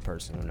Crow's a real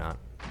person or not.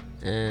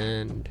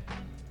 And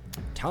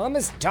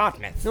Thomas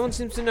Dartmouth. no one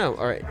seems to know.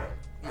 All right.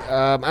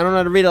 I don't know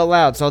how to read out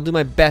loud, so I'll do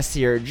my best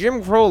here.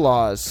 Jim Crow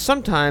laws,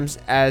 sometimes,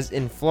 as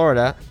in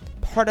Florida,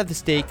 part of the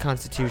state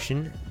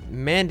constitution,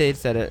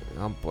 mandates that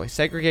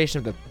segregation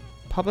of the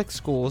public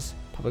schools,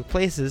 public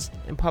places,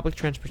 and public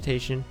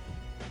transportation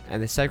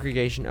and the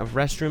segregation of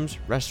restrooms,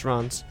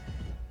 restaurants,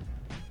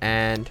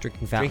 and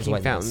Drinking fountains. Drinking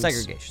white men. fountains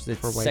Segregation. It's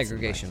for whites and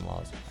segregation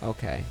laws.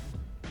 Okay.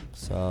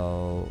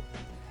 So,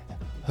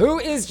 who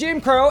is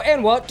Jim Crow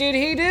and what did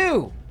he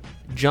do?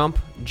 Jump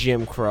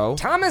Jim Crow.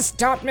 Thomas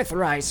Dartmouth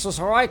Rice was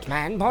a white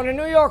man born in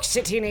New York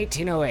City in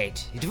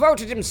 1808. He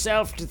devoted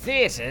himself to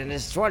theater in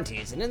his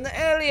 20s, and in the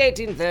early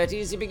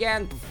 1830s he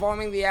began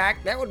performing the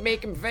act that would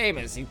make him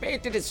famous. He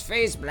painted his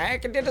face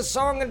black and did a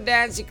song and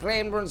dance he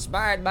claimed were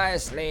inspired by a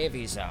slave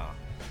he saw.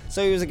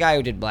 So he was a guy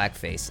who did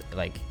blackface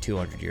like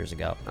 200 years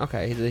ago.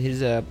 Okay,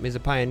 he's a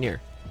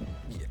pioneer.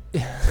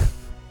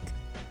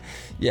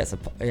 Yes,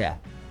 yeah.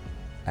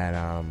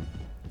 And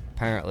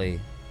apparently,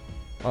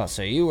 oh,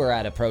 so you were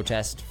at a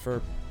protest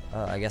for,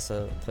 I guess,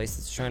 a place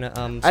that's trying to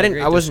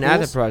I wasn't at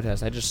the schools?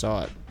 protest. I just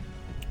saw it.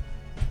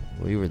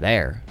 Well, you were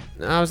there.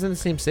 I was in the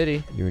same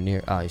city. You were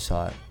near. Oh, you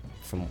saw it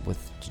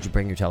Did you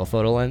bring your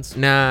telephoto lens?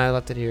 Nah, I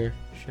left it here.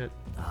 Shit.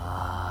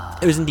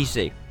 It was in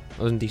DC.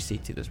 I was in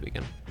DC too this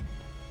weekend.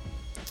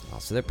 Oh,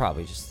 so they're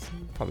probably just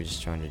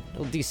trying to.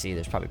 Well, DC,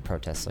 there's probably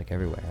protests like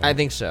everywhere. I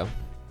think so.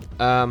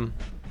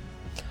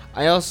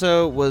 I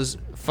also was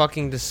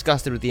fucking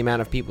disgusted with the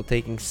amount of people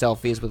taking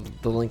selfies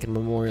with the Lincoln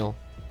Memorial.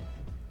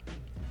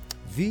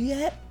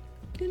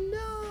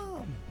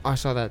 Vietnam. I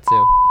saw that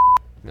too.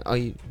 Oh,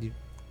 you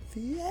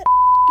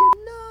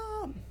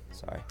Vietnam.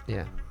 Sorry.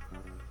 yeah.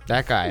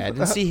 That guy. I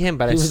didn't see him,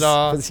 but I Was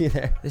saw he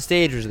there? the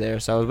stage was there,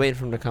 so I was waiting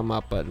for him to come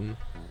up, but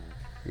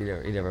He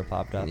never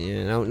popped up.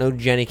 yeah, no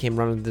Jenny came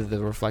running to the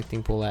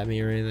reflecting pool at me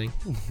or anything.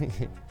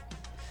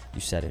 You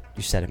said it.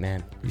 You said it,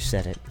 man. You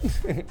said it.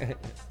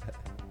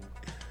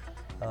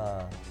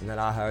 And then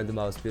I heard the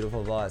most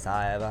beautiful voice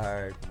I ever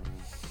heard.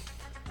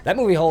 That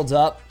movie holds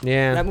up.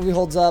 Yeah. That movie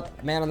holds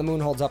up. Man on the Moon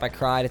holds up. I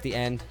cried at the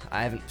end.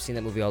 I haven't seen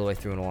that movie all the way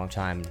through in a long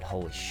time.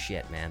 Holy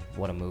shit, man.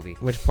 What a movie.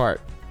 Which part?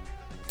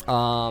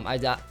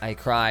 I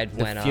cried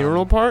The when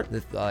funeral part?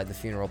 The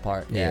funeral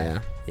part. Yeah.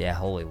 Yeah,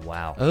 holy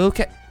wow.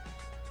 Okay.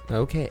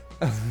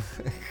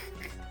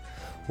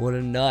 What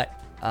a nut.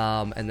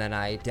 And then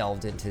I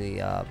delved into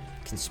the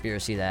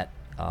conspiracy that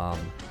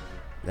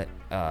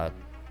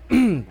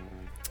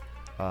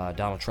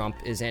Donald Trump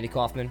is Andy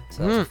Kaufman.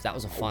 So that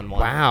was a fun one.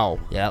 Wow.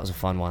 Yeah, that was a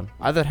fun one.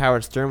 I thought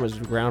Howard Stern was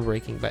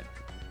groundbreaking, but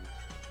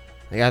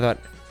I thought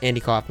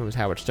Andy Kaufman was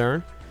Howard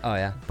Stern, Oh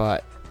yeah.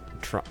 but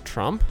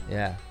Trump?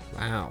 Yeah.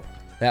 Wow.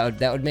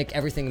 That would make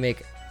everything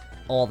make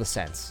all the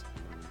sense.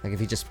 Like if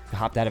he just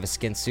hopped out of a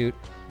skin suit,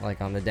 like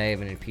on the day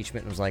of an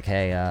impeachment, and was like,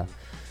 "Hey,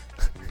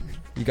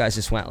 you guys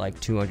just went like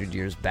 200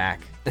 years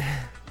back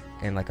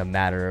in like a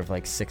matter of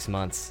like 6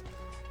 months."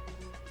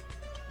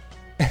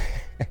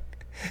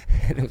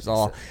 And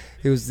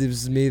it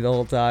was me the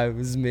whole time. It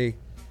was me. It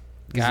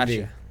was Gotcha.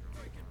 me.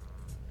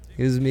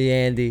 It was me,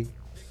 Andy.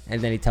 And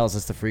then he tells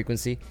us the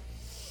frequency.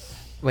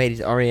 Wait,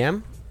 he's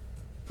REM?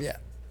 Yeah.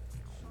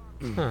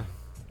 Huh.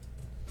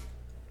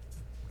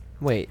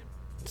 Wait.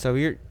 So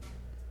you're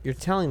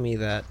telling me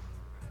that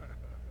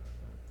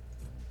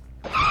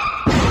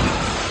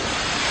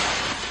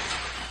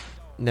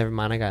Never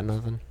mind, I got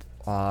nothing.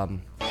 To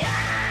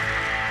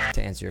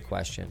answer your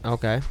question.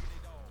 Okay.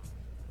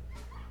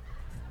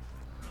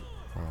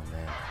 Oh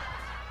man.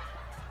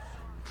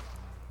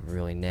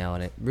 Really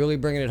nailing it. Really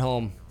bringing it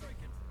home.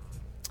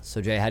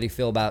 So Jay, how do you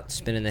feel about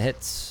spinning the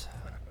hits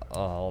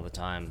all the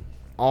time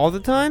All the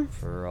time?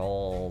 for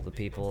all the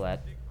people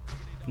that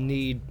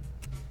need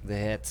the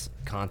hits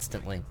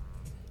constantly?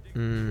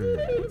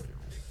 There's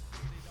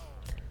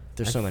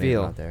so I many of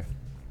feel- them out there.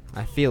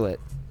 I feel it.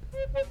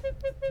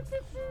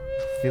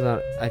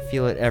 I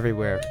feel it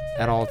everywhere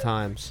at all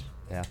times.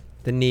 Yeah.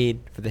 The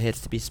need for the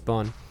hits to be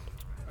spun.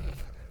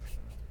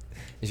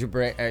 Is your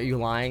brain? Are you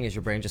lying? Is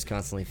your brain just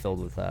constantly filled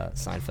with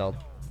Seinfeld?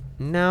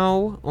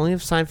 No, only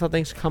if Seinfeld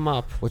things come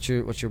up. What's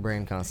your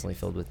brain constantly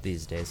filled with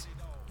these days?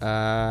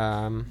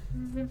 Let's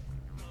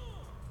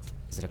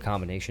Is it a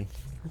combination?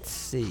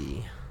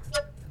 see.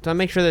 So I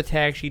make sure the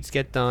tag sheets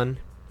get done.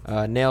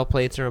 Nail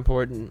plates are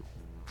important.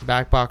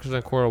 Back boxes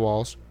and quarter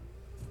walls.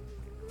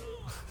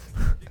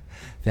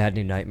 Have you had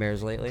any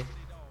nightmares lately?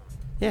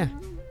 Yeah.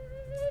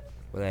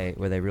 Were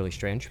they really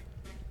strange?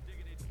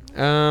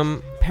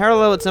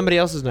 Parallel with somebody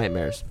else's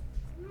nightmares.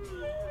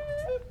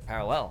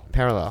 Parallel.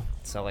 Parallel.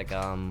 So like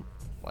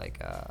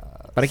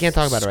But I can't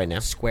talk about it right now.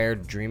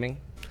 Squared dreaming,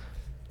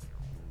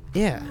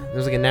 Yeah.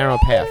 There's like a narrow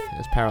path.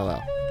 It's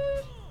parallel.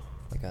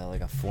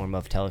 like a form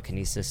of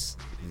telekinesis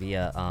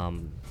via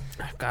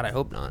God, I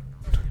hope not.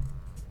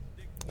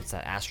 what's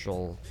that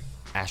astral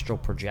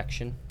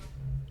projection?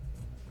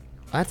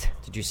 What?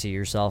 Did you see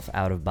yourself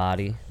out of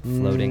body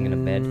floating in a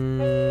bed?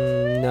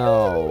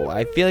 No.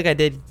 I feel like I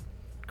did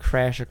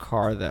crash a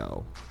car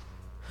though.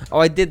 Oh,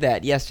 I did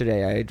that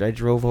yesterday. I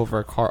drove over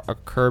a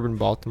curb in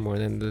Baltimore,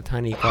 and then the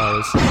tiny car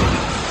was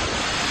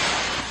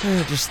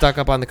just stuck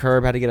up on the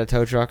curb. Had to get a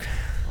tow truck.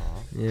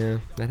 Yeah,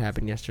 that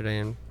happened yesterday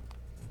in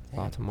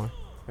Baltimore,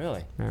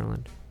 Really?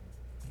 Maryland.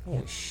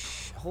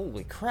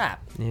 Holy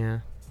crap! Yeah.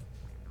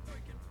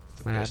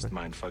 What Best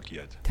happened? mindfuck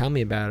yet. Tell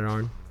me about it,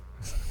 Arn.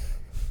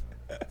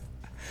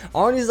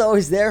 Arnie's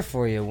always there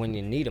for you when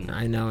you need him.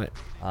 I know it.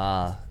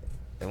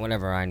 And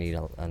whenever I need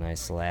a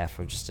nice laugh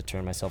or just to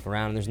turn myself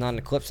around and there's not an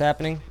eclipse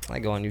happening, I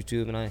go on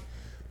YouTube and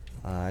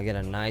I get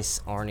a nice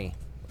Arnie.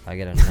 I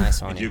get a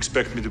nice Arnie. You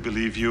expect me to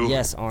believe you?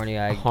 Yes,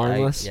 Arnie.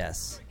 Harmless?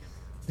 Yes.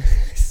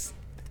 He's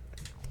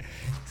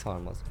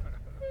harmless.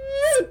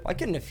 Why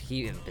couldn't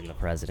he have been the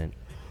president?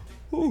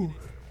 Ooh,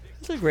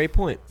 that's a great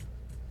point.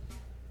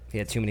 He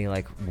had too many he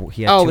had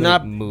too many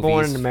not movies.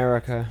 Born in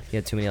America. He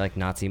had too many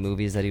Nazi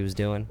movies that he was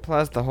doing.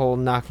 Plus, the whole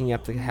knocking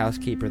up the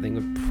housekeeper thing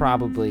would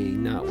probably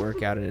not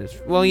work out in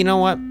his. Well, you know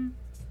what?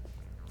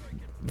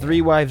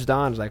 3 wives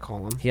Don, as I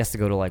call him. He has to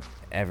go to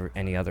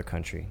any other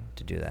country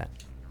to do that.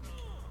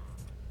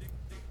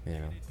 You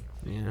know,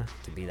 Yeah.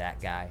 to be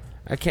that guy.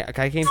 I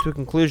came to a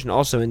conclusion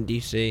also in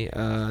D.C.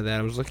 That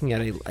I was looking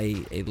at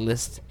a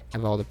list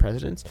of all the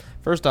presidents.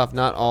 First off,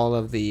 not all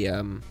of the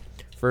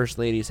first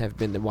ladies have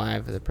been the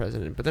wife of the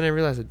president. But then I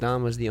realized that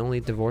Don was the only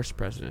divorced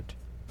president.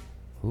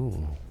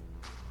 Ooh.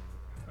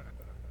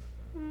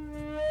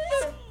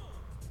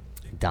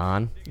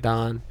 Don.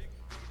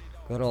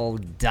 Good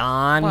old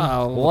Don.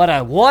 Wow. What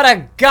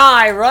a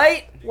guy,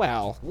 right?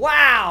 Well.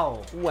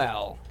 Wow.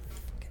 Well.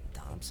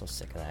 Don, I'm so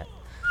sick of that.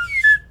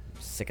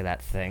 Sick of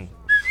that thing.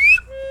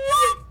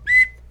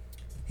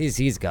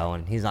 He's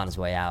going. He's on his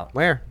way out.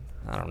 Where?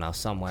 I don't know,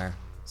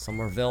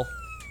 somewhereville.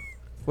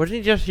 Wasn't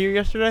he just here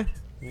yesterday?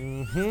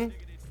 Mm-hmm.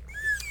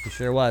 He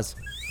sure was.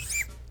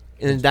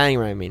 In the dining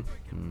room, I mean.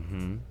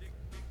 Mm-hmm.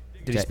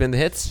 Did he spin the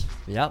hits?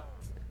 Yep.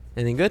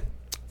 Anything good?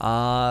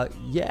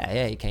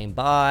 Yeah, he came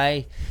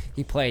by.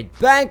 He played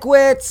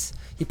Banquets.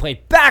 He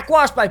played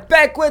Backwash by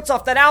Banquets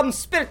off that album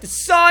Spit at the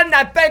Sun,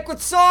 that Banquet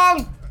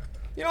song.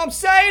 You know what I'm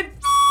saying?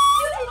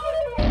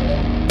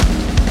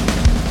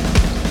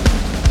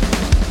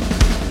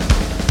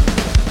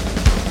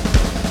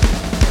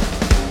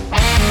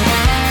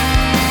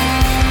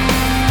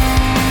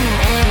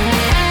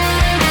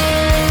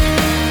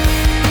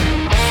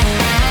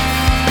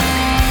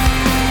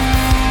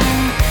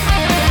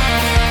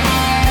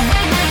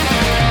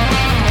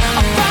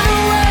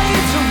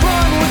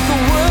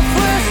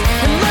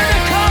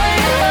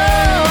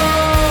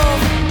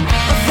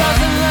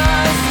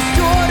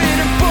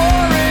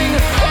 Boring,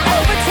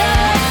 oh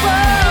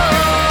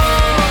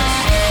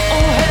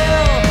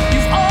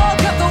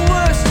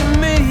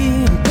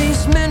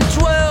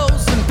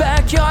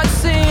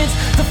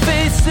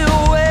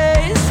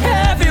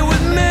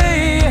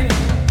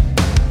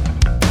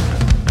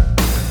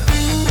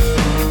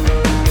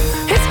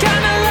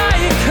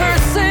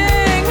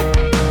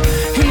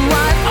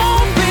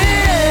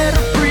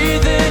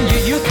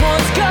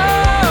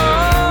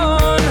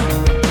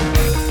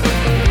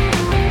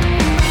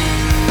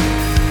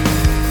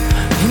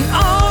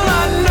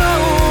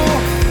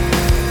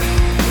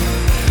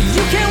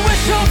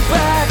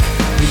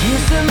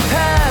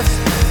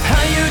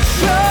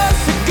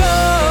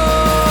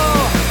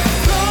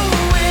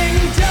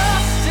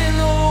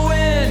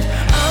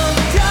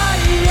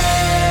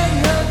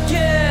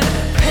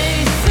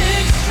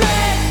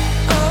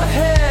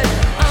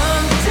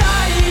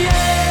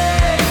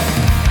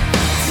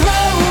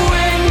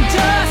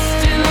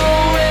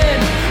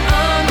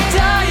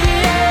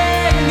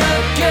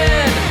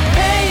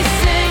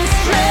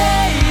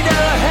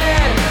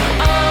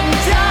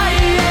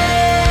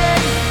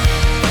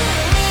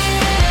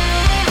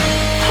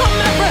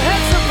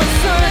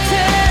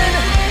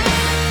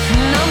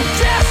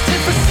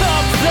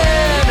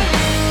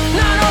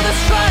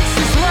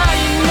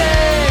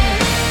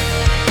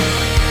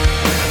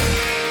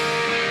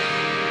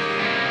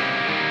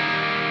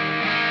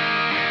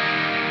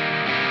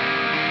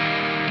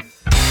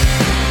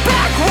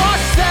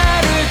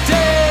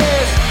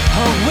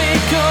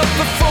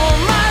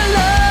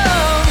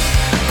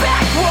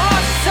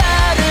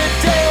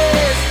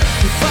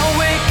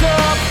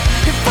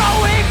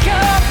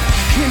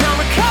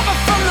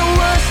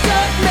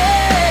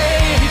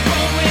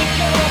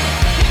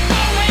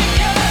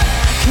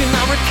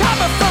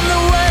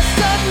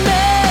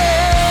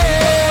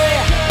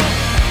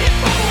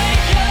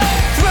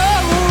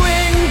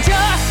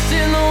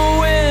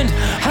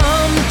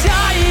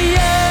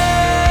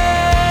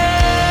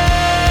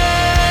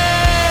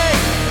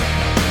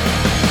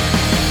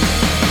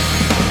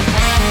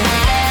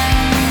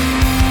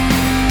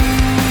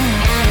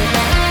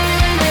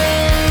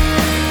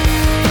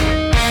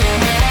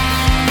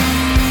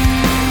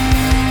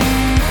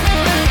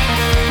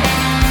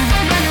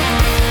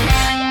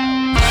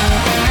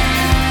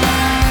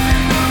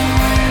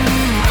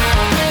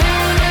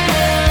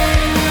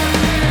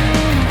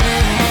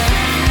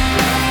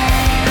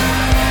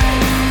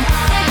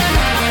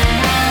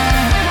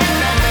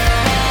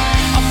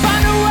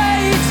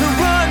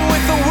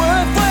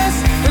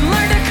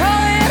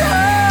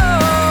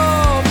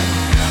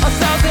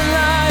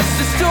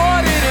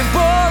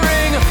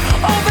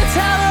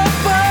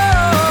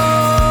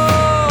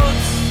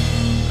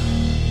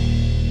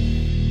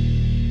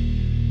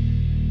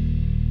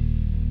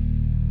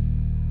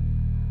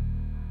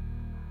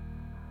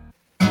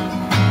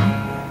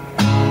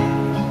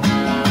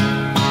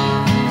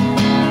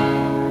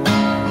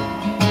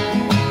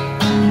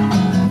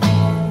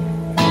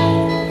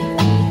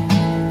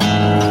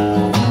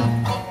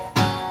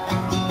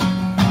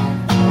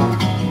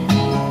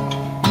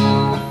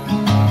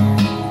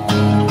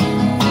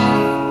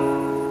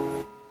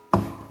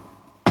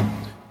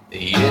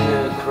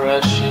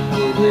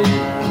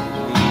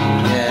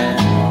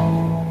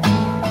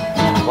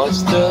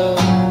toss the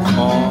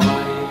coin.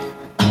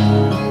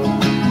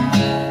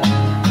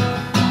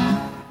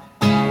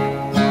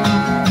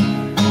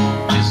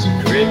 Just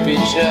grip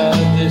each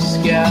other's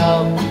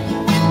scalp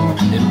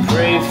and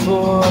pray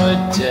for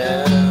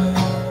death.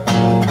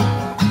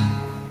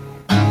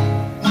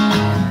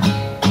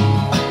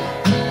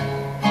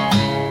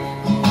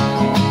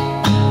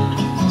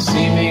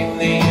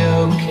 Seemingly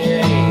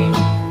okay,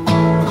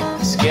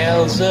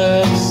 scales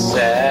of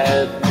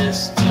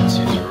sadness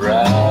to the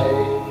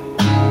right.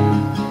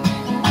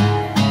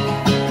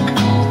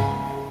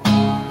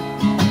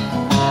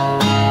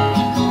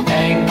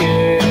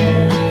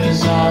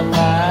 Anchors on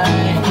my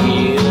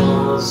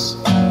heels,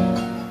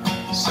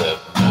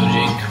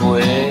 submerging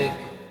quick.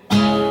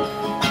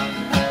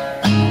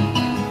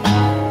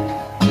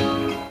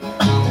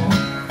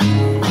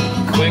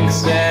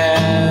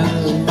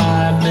 Quicksand's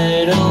my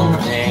middle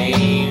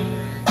name.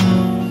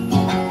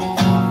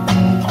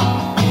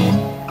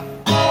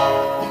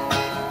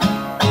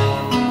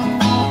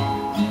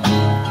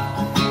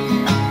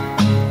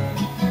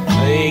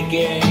 Play a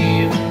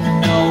game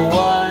no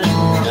one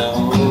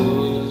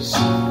knows,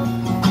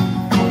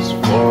 just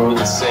for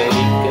the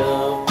sake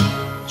of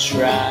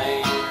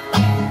trying.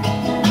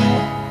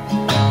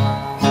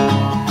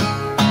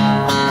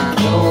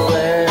 No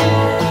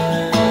end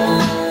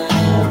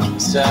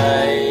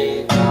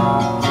sight.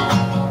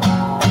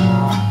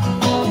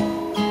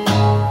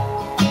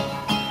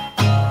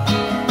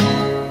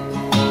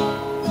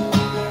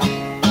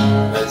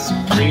 Let's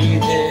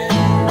breathe in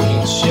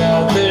each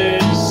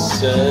other's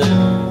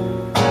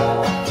sun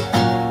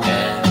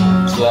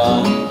and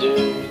plunder.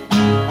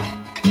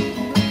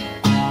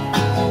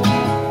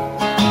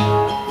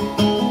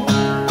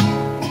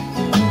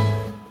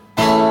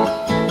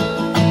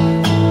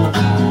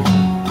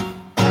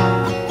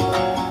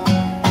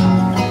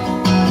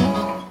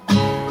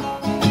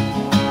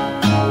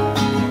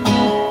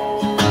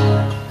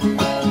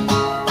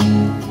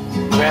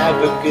 Grab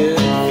a good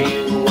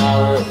view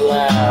while it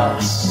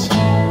lasts.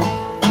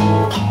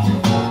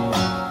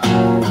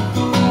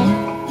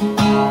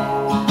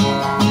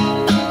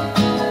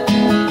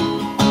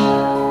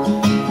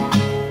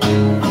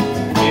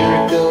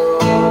 Miracle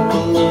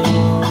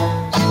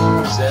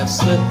balloons, that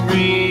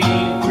slippery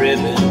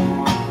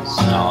ribbons,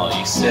 all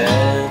you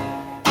said.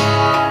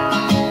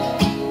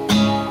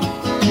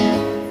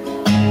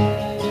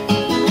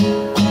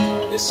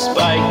 Is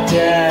spiked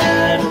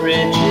and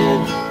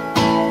rigid,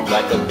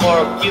 like a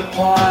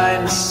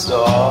porcupine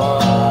saw.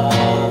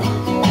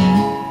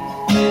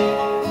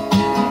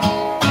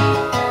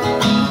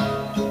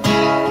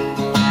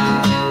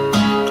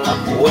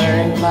 I'm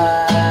wearing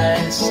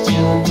my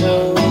steel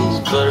toes,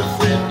 but a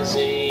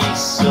flimsy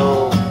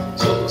soul,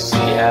 so we'll see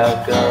how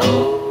it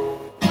goes.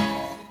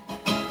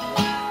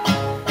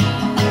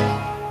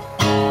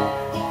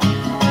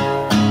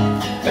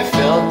 I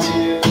fell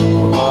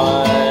too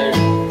hard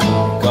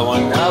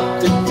going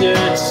up the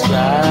dirt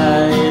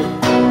slide.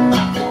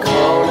 I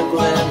caught a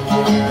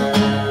glimmer.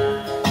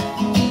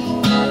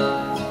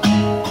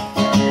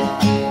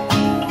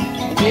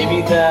 Maybe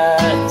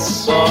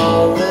that's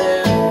all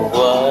it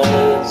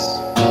was.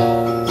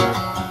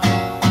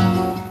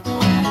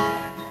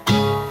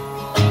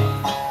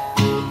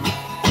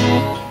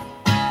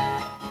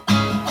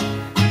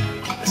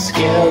 The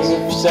scales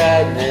of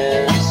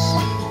sadness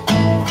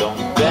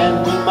don't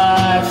bend in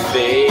my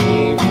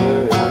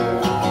favor.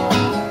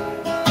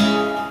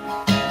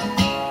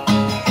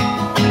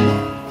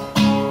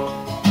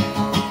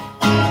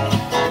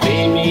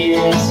 Maybe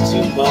it's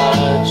too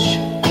much.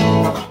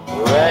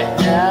 Right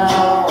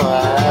now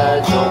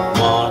I don't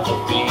wanna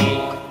be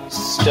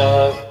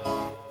stuck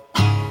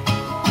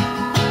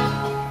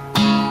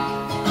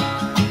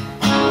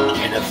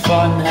in a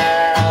fun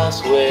house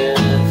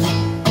with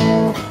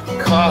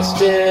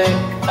caustic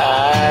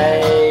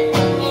eye.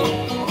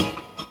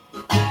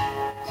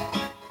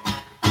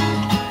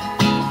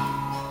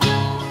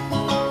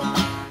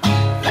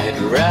 I'd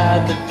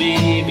rather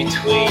be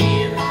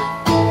between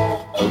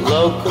a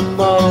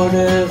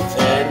locomotive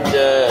and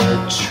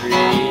a tree.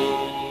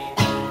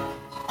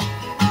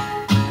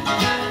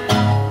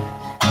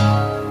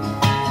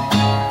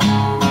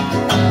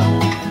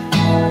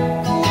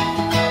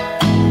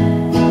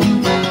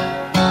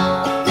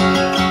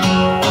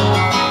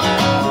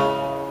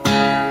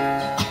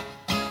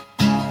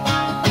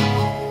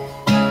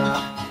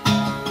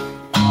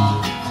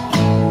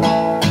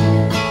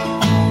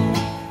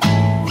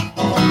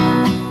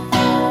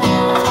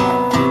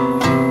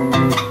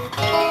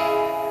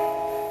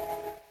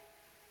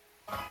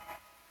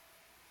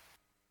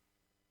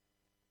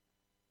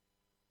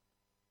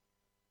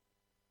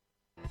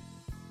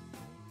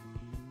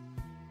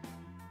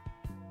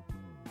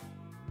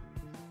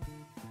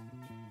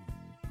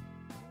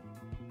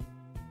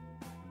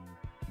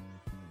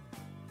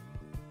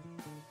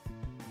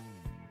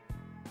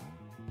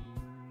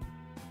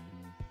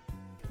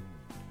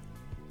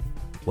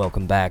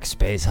 Welcome back,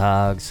 Space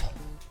Hogs.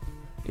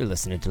 You're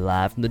listening to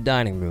Live from the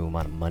Dining Room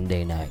on a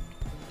Monday night.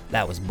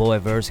 That was Boy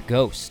vs.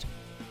 Ghost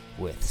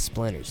with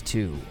Splinters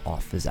 2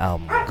 off his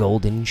album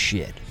Golden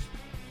Shit.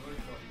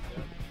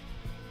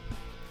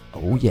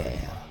 Oh yeah.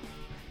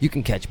 You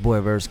can catch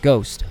Boy vs.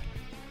 Ghost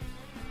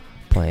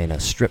playing a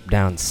stripped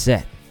down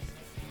set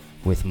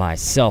with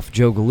myself,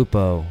 Joe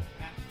Gallupo,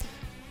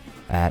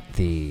 at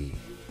the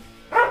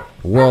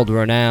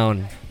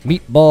world-renowned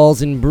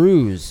Meatballs and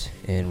Brews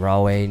in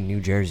Rahway, New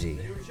Jersey,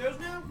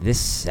 this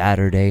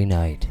Saturday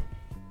night.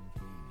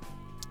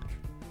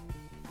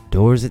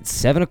 Doors at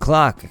 7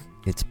 o'clock.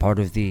 It's part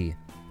of the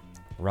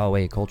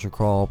Rahway Culture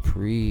Crawl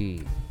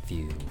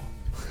preview.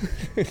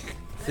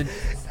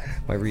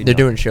 They're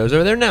doing shows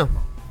over there now.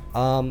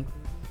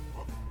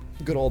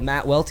 Good old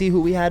Matt Welty,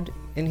 who we had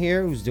in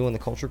here, who's doing the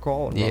Culture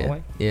Crawl in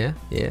Rahway. Yeah.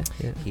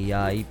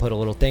 He put a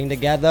little thing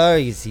together.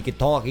 He could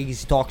talk. He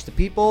talks to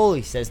people.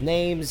 He says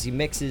names. He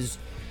mixes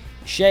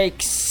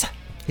shakes.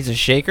 He's a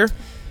shaker.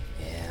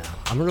 Yeah,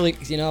 I'm really,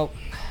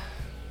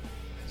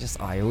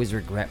 I always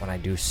regret when I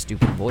do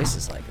stupid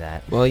voices like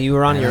that. Well, you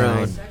were on And your then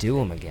I own. do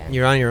them again.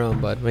 You're on your own,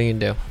 bud. What are you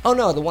gonna do? Oh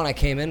no, the one I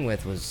came in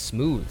with was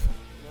smooth.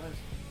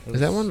 Is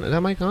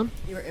that mic on?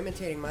 You were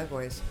imitating my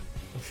voice.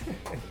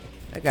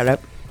 I got it.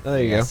 Oh,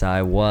 there you Yes,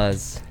 I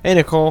was. go. Hey,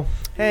 Nicole.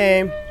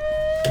 Hey.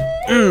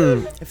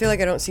 I feel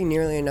like I don't see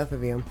nearly enough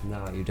of you.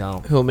 No, you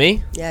don't. Who,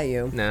 me? Yeah,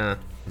 you. Nah.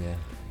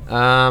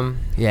 Yeah.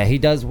 Yeah, he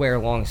does wear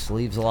long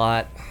sleeves a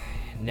lot.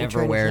 Never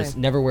trying to wears say?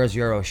 never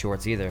Euro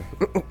shorts either.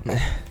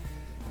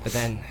 But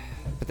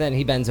then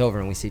he bends over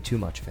and we see too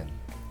much of him.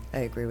 I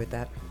agree with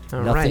that.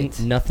 All nothing right.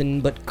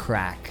 nothing but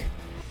crack.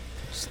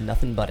 Just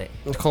nothing but it.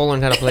 Nicole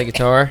learned how to play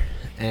guitar,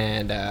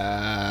 and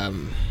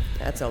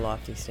That's a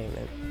lofty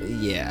statement.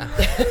 yeah.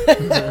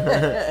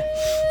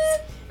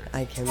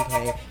 I can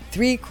play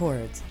 3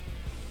 chords.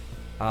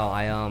 Oh,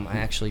 I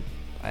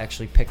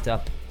actually picked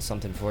up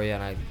something for you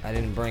and I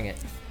didn't bring it.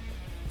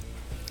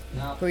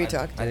 No, Who are you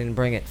talking to? I didn't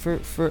bring it. For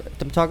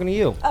I'm talking to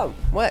you. Oh,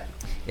 what?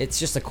 It's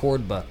just a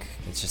chord book.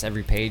 It's just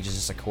every page is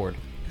just a chord.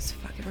 That's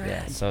fucking rad.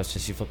 Yeah, so it's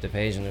just you flip the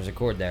page and there's a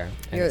chord there. And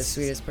You're the it's-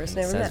 sweetest person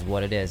I it ever says met.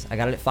 what it is. I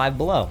got it at Five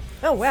Below.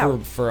 Oh, wow.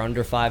 For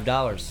under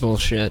 $5.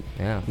 Bullshit.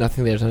 Yeah.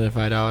 Nothing there's under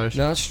 $5.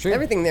 No, it's true.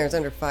 Everything there is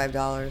under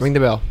 $5. Ring the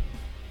bell.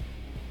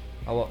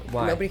 Oh,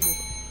 why? Nobody can.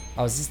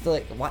 Oh, is this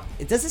the what?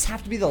 Does this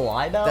have to be the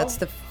lie bell? That's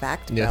the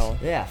fact Yes. bell.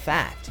 yeah,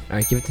 fact. All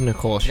right, give it to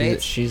Nicole.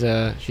 Today's- She's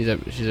a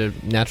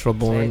natural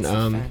born it's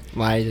a fact.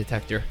 lie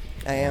detector.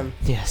 I am.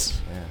 Yes.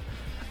 Yeah.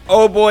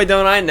 Oh boy,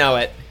 don't I know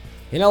it.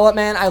 You know what,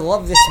 man? I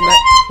love this.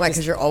 Why?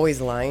 Because you're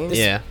always lying?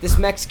 Yeah. This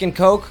Mexican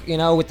Coke,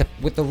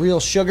 with the real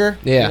sugar.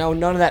 Yeah.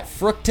 None of that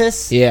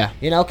fructose. Yeah.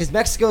 Because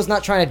Mexico's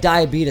not trying to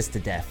diabetes to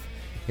death.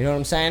 You know what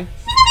I'm saying?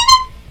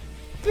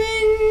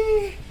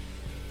 Bing.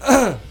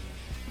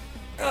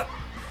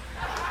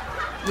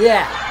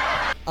 Yeah.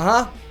 Uh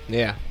huh.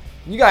 Yeah.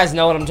 You guys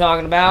know what I'm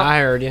talking about. I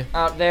heard you.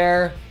 Out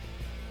there.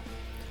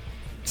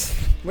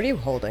 What are you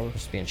holding?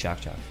 Just being shock.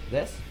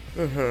 This?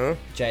 Mm-hmm.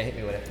 Jay, hit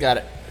me with it. Got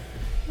it.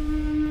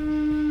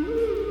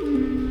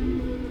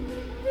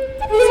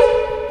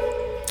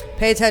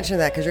 Pay attention to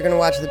that because you're going to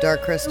watch The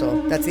Dark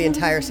Crystal. That's the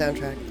entire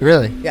soundtrack.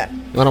 Really? Yeah.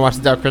 You want to watch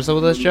the Dark Crystal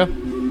with us, Joe?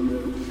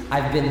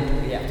 I've been.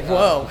 Yeah.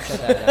 Whoa.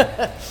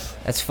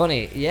 That's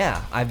funny.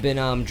 Yeah, I've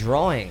been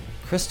drawing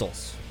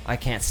crystals. I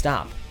can't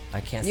stop.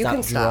 I can't You stop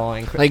can stop.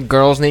 drawing. Like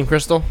girls named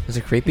Crystal? Is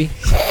it creepy?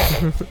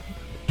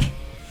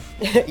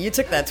 You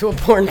took that to a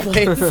porn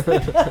place.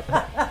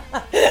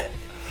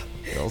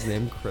 Girl's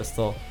named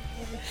Crystal.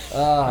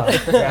 Oh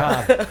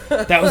God,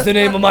 that was the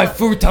name of my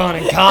futon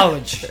in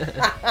college.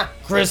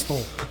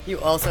 Crystal. You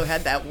also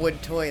had that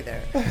wood toy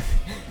there.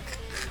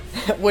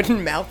 That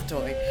wooden mouth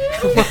toy.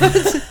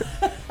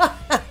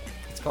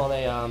 It's called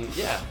a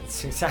yeah.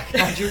 It's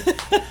exactly.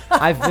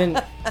 I've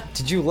been.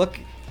 Did you look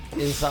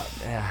inside?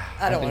 Yeah,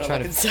 I don't want to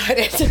look inside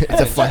it.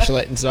 It's a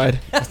flashlight inside.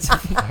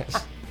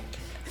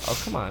 Oh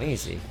come on,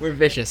 easy. We're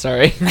vicious,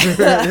 sorry.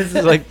 This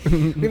is like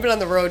We've been on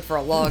the road for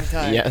a long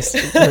time. yes.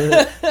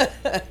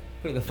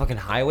 Who, the fucking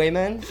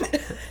Highwaymen?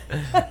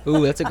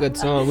 Ooh, that's a good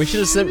song. We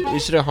should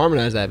have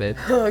harmonized that, babe.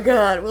 Oh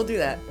God, we'll do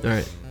that. All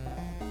right.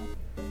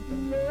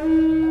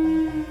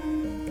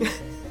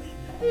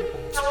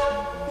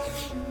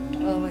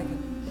 Oh my God.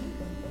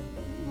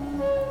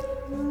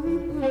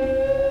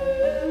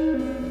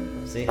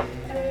 See.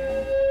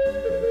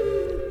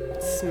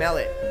 Smell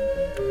it.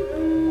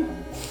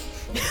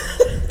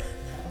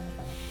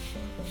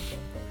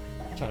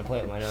 I'm trying to play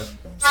it with my nose.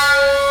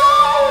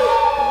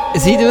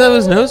 Is he doing that with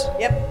his nose?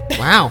 Yep.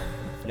 Wow.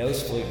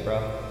 Nose flute,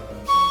 bro.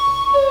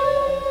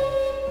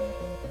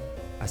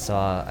 I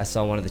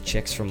saw one of the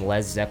chicks from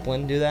Led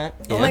Zeppelin do that.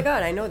 Oh my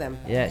God, I know them.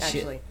 Yeah,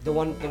 actually. the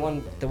one.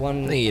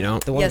 No, you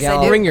don't. The one Yes, I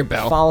gal do. Ring your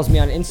bell. follows me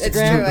on Instagram. It's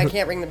true. I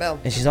can't ring the bell.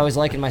 And she's always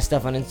liking my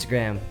stuff on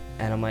Instagram,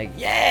 and I'm like,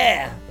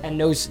 yeah. And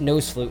nose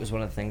flute was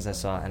one of the things I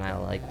saw, and I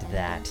liked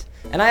that.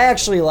 And I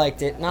actually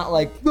liked it, not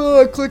like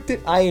oh I clicked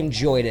it. I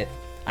enjoyed it.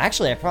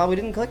 Actually, I probably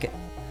didn't click it.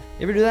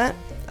 You ever do that?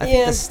 I think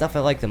Yeah. the stuff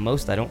I like the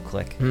most, I don't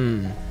click. You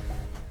know,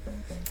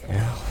 you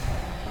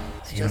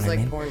know Just what I like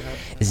mean?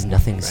 Pornhub. Is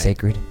nothing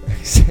sacred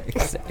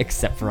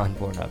except for on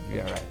Pornhub.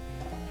 Yeah, right.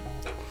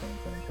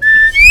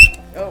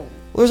 Oh. Well,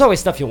 there's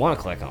always stuff you want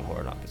to click on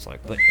Pornhub. It's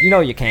like, but you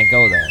know you can't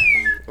go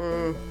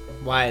there.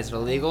 Why is it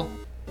illegal?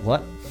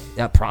 What?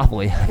 Yeah,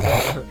 probably.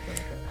 I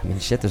mean,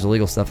 shit, there's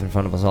illegal stuff in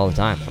front of us all the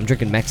time. I'm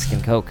drinking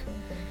Mexican Coke.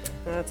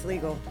 That's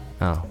legal.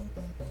 Oh.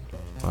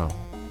 Oh.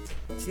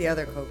 It's the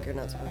other Coke you're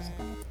not supposed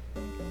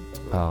to.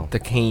 Oh. The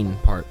cane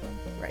part.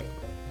 Right.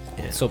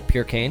 So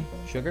pure cane?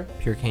 Sugar?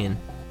 Pure cane.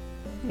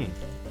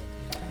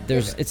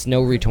 It's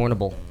no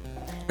returnable.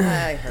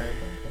 I heard.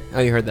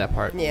 Oh, you heard that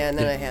part. Yeah, and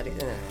then I had it.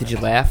 Did you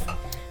laugh?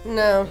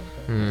 No.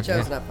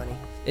 Joe's not funny.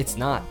 It's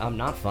not. I'm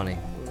not funny.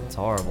 It's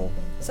horrible.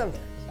 Sometimes.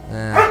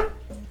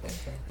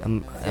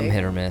 I'm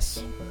hit or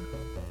miss.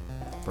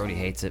 Brody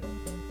hates it.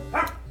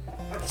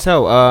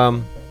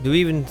 So, do we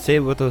even say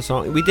what the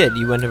song? We did.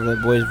 You went over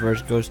the boys'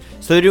 verse goes.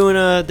 So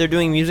they're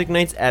doing music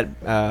nights at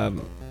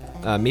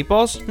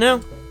Meatballs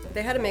now.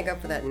 They had to make up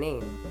for that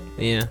name.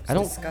 Yeah.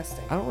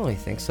 Disgusting. I don't really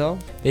think so.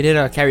 They did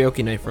a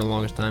karaoke night for the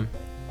longest time.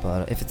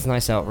 But if it's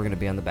nice out, we're gonna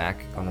be on the back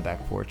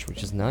porch,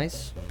 which is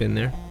nice. Been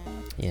there.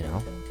 You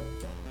know.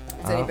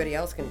 Is anybody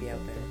else gonna be out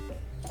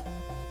there?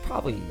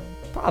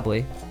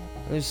 Probably.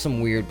 There's some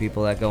weird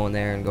people that go in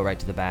there and go right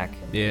to the back.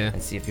 Yeah.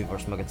 And see if people are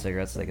smoking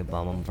cigarettes so they can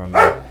bum them from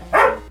there.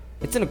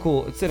 It's in a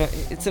cool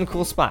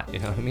spot. You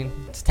know what I mean?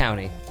 It's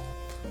towny.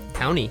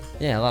 Towny.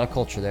 Yeah, a lot of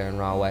culture there in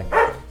Rahway.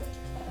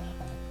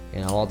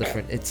 You know, all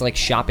different. It's like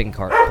shopping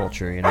cart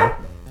culture. You know.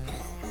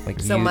 Like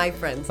So my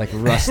friends. Like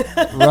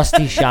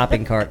rusty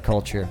shopping cart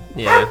culture.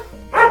 Yeah.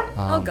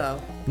 I'll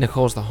go.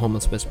 Nicole's the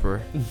homeless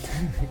whisperer.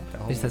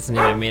 At least that's the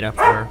name I made up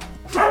for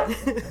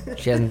her.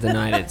 She hasn't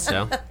denied it,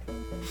 so.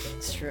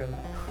 It's true.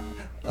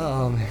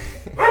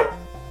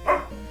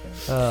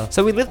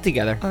 So we live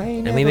together,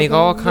 and we make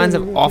all kinds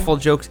of awful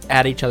jokes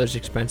at each other's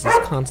expenses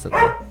constantly.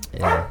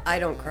 Yeah. I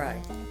don't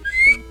cry.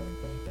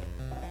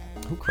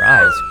 Who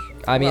cries?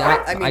 I mean,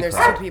 Well, I there's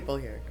cried. two people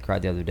here.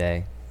 Cried the other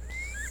day.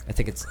 I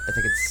think it's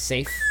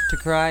safe to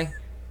cry.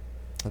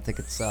 I think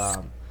it's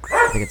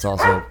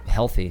also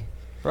healthy.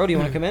 Bro, do you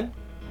want to come in?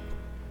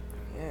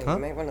 Yeah, Huh? you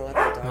might want to let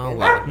that dog I'll in.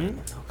 let him.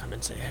 I'll come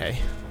and say hey.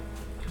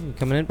 You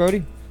coming in,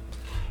 Brody?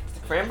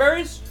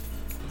 Cranberries?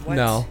 What?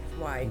 No.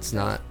 Why? It's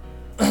not.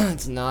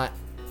 It's not.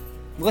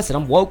 Listen,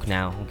 I'm woke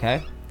now,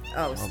 okay?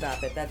 Oh,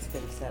 stop it. That's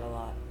been said a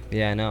lot.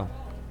 Yeah, I know.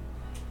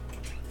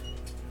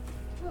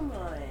 Come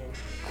on.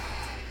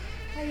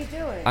 How you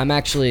doing? I'm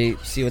actually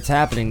see what's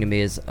happening to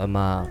me is I'm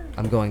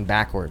going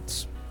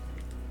backwards.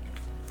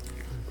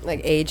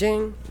 Like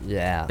aging?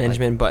 Yeah.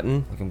 Benjamin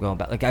Button. Like I'm going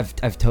back. Like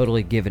I've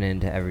totally given in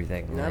to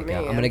everything. Not Like, me,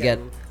 I'm I'm gonna get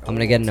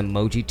getting an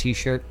emoji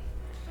T-shirt.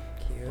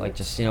 Cute. Like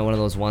just one of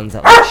those ones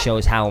that like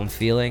shows how I'm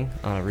feeling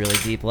on a really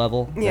deep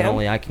level that Yeah.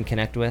 only I can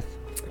connect with.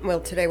 Well,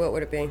 today what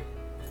would it be?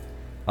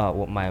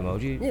 What my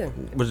emoji? Yeah.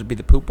 Would it be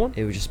the poop one?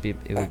 It would just be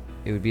it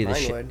would be the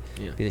Mine shit would.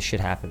 Yeah. be the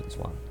shit happens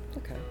one.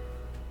 Okay.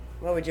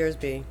 What would yours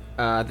be?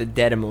 The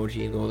dead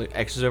emoji, the little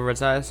X's over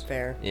its eyes.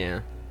 Fair.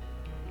 Yeah.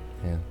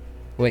 Yeah.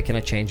 Wait, can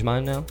I change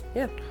mine now?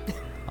 Yeah.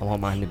 I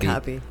want mine to be.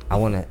 Copy. I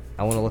wanna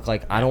look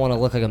like I don't want to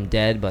look like I'm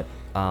dead, but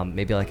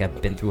maybe like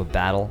I've been through a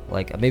battle.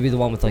 Like maybe the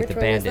one with like Which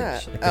the one was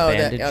bandage. that? Like the Oh,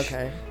 bandage.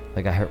 okay.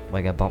 Like I hurt,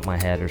 like I bumped my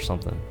head or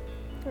something.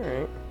 All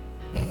right.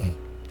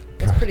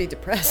 That's pretty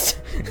depressed.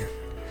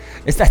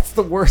 That's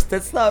the worst.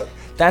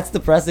 That's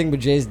depressing, but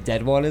Jay's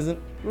dead one isn't.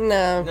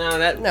 No. No,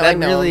 that I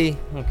know. really.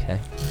 Okay.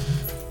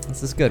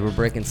 This is good. We're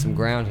breaking some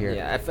ground here.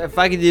 Yeah, if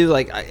I could do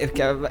like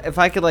if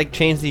I could like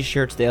change these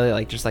shirts daily,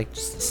 like just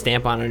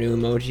stamp on a new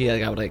emoji,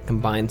 like I would like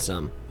combine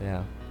some,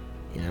 Yeah.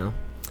 you know,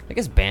 I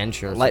guess band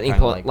shirts. are lightning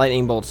kinda bolt, like,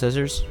 lightning bolt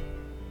scissors.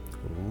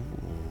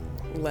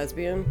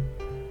 Lesbian?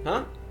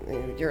 Huh?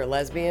 You're a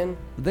lesbian?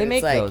 They It's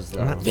make like, those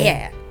though.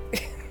 Yeah.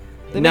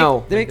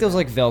 No. They make those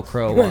like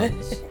Velcro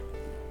ones.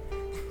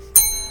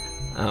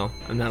 Oh,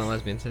 I'm not a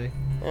lesbian today.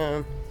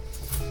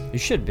 You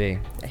should be.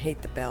 I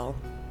hate the bell.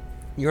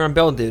 You're on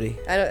bell duty.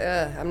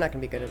 I'm not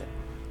gonna be good at it.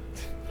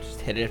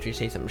 Just hit it after you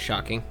say something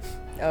shocking.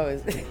 Oh,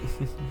 is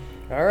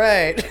all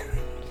right.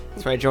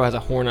 That's right. Joe has a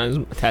horn on his,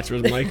 attached to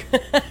his mic.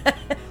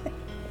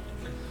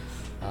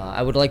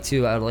 I would like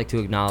to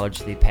acknowledge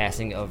the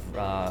passing of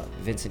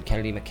Vincent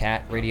Kennedy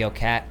McCat, Radio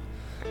Cat,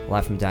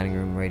 live from Dining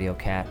Room Radio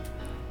Cat,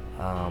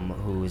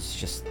 who is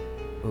just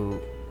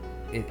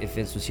if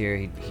Vince was here,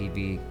 he'd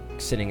be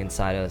sitting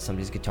inside of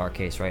somebody's guitar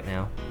case right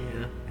now.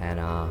 Yeah.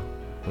 And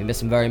we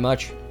miss him very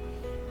much,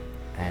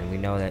 and we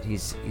know that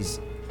he's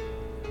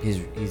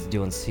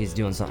doing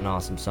something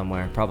awesome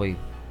somewhere. Probably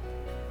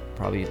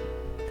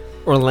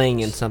Or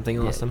laying in something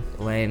awesome.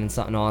 laying in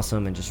something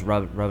awesome and just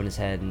rubbing his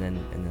head and then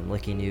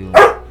licking you,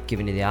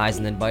 giving you the eyes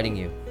and then biting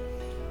you.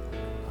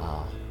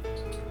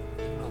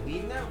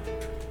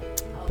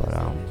 But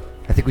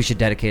I think we should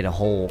dedicate a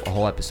whole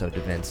episode to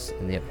Vince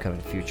in the upcoming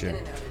future.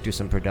 Do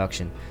some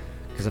production,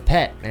 because a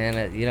pet, man.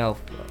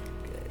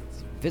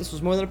 Vince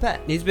was more than a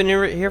pet. He's been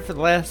here for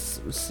the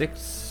last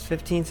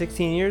 15,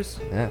 16 years.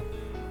 Yeah.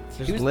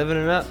 Just He was- living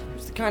it up. He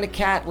was the kind of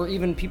cat where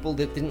even people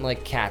that didn't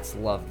like cats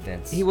loved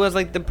Vince. He was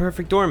like the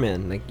perfect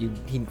doorman. Like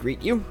he'd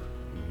greet you,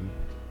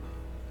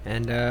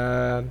 and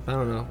I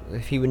don't know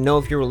if he would know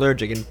if you're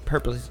allergic and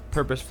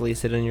purposefully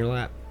sit on your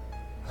lap.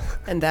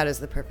 And that is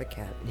the perfect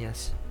cat.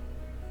 Yes,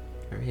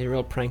 he's a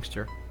real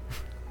prankster.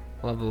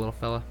 Love the little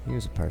fella. He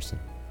was a person.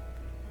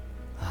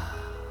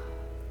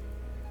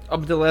 Up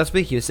until last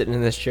week, he was sitting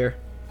in this chair.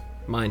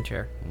 Mine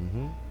chair.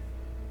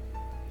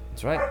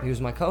 That's right. He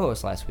was my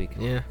co-host last week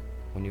Yeah.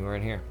 when you were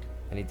in here,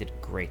 and he did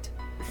great.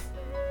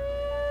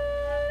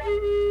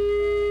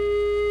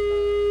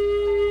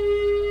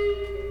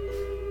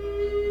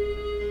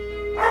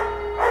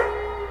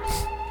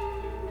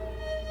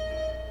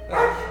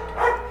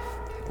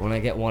 When I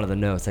get one of the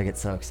notes, I get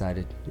so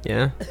excited.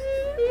 Yeah.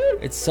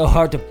 It's so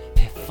hard to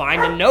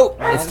find a note,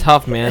 man. It's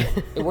tough, man.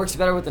 It works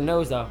better with the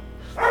nose, though.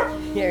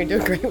 Yeah, you're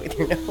doing great with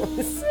your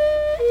nose.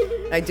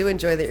 I do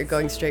enjoy that you're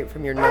going straight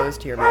from your nose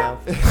to your mouth.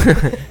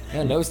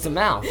 Yeah, nose to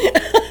mouth.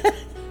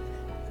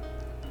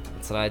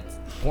 That's what I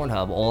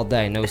Pornhub all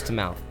day, nose to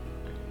mouth.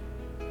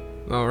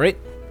 All right.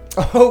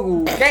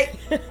 Okay.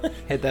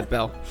 Hit that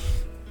bell.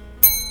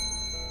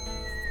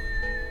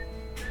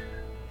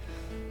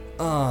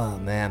 Oh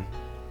man,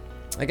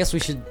 I guess we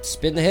should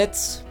spin the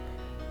hits.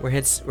 We're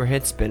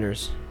hit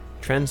spinners,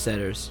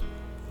 trendsetters.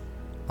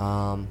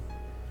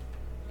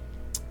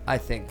 I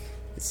think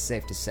it's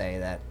safe to say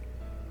that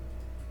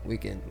we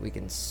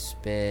can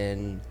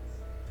spin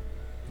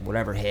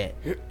whatever hit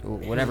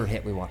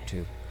we want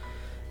to.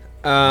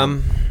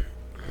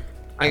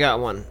 I got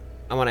one.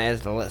 I want to add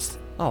to the list.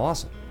 Oh,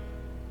 awesome,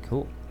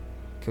 cool.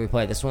 Can we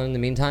play this one in the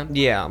meantime?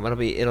 Yeah,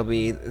 it'll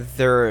be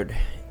third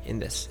in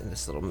this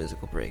little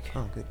musical break.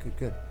 Oh,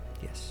 good.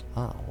 Yes.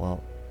 Oh,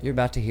 well, you're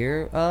about to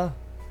hear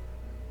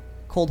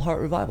Cold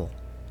Heart Revival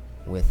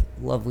with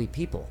Lovely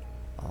People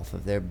off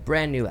of their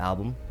brand new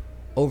album,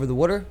 Over the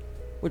Water,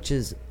 which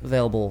is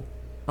available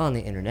on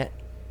the internet.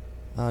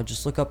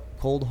 Just look up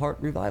Cold Heart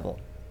Revival,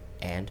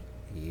 and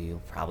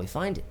you'll probably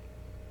find it.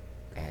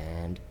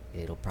 And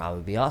it'll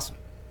probably be awesome.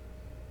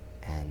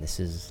 And this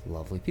is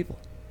Lovely People.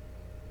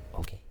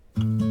 Okay.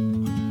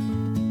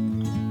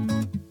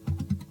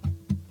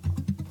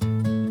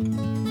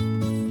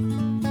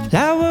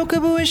 I woke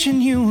up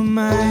wishing you were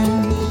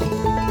mine.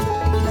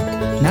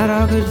 Not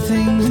all good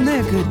things in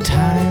their good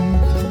time.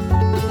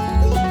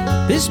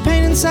 This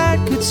pain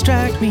inside could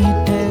strike me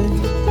dead.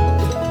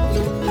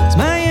 'Cause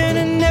my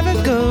yearning never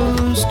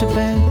goes to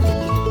bed.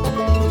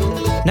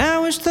 Now I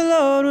wish the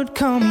Lord would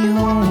call me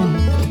home.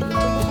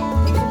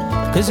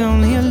 'Cause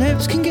only your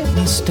lips can get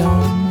me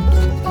stoned.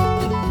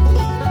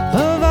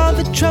 Of all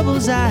the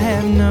troubles I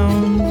have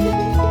known,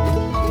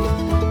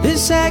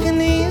 this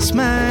agony is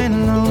mine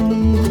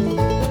alone.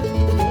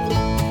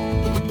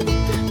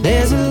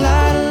 There's a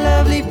lot of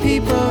lovely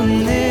people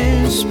in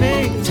this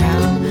big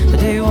town, but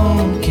they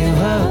won't give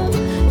up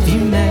if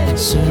you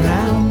mess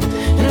around.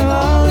 And of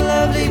all the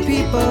lovely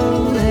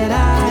people that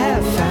I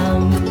have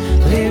found,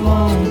 they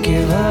won't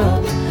give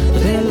up,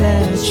 but they'll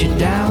let you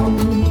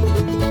down.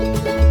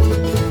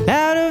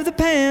 Out of the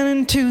pan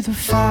into the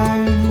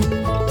fire,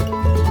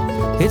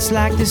 it's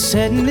like the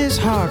setting is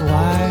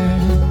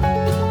hardwired.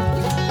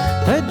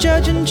 A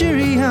judge and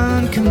jury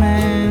on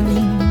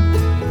command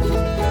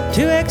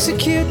to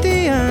execute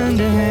the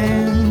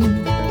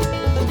underhand.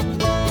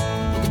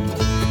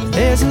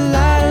 There's a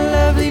lot of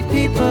lovely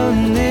people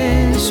in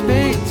this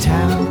big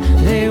town.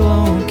 They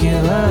won't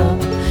give up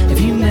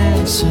if you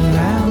mess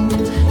around.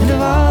 And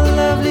of all the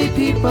lovely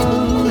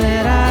people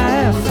that I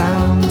have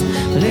found,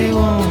 they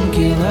won't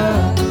give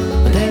up,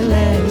 but they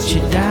let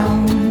you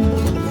down.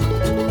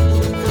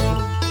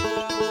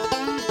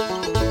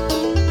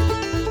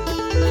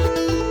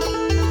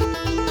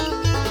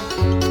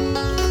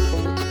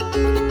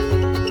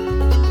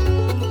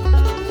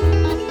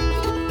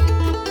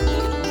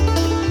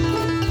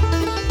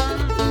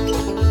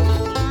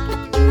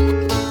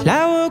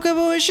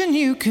 Wishing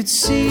you could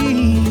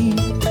see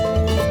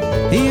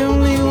the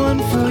only one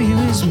for you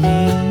is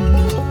me.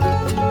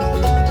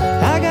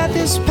 I got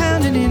this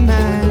pounding in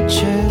my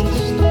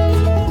chest,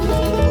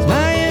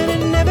 my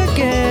end never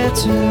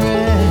gets a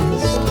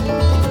rest.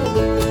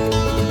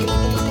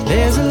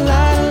 There's a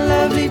lot of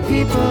lovely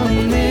people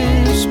in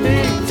this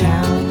big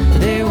town,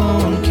 they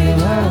won't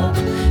give up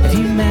if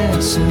you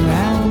mess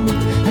around.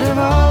 And of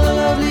all the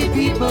lovely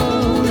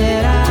people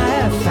that I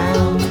have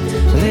found,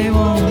 they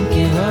won't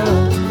give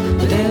up,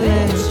 they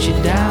let you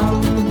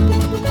down.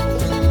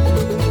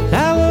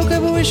 I woke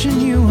up wishing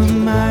you were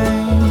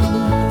mine,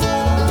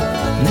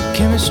 and the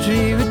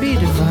chemistry would be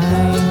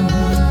divine.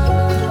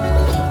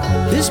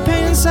 This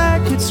pain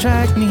inside could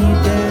strike me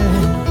dead,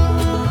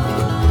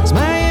 'cause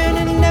my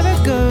yearning never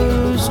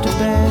goes to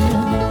bed.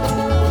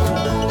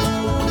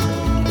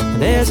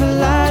 There's a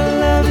lot of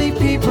lovely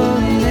people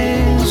in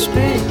this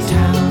big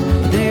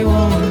town, they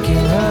won't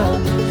give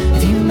up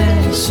if you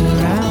mess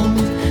around.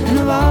 And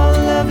of all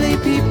the lovely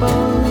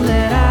people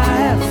that I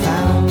have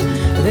found,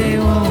 they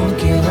won't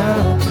give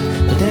up,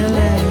 but they'll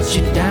let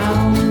you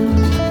down.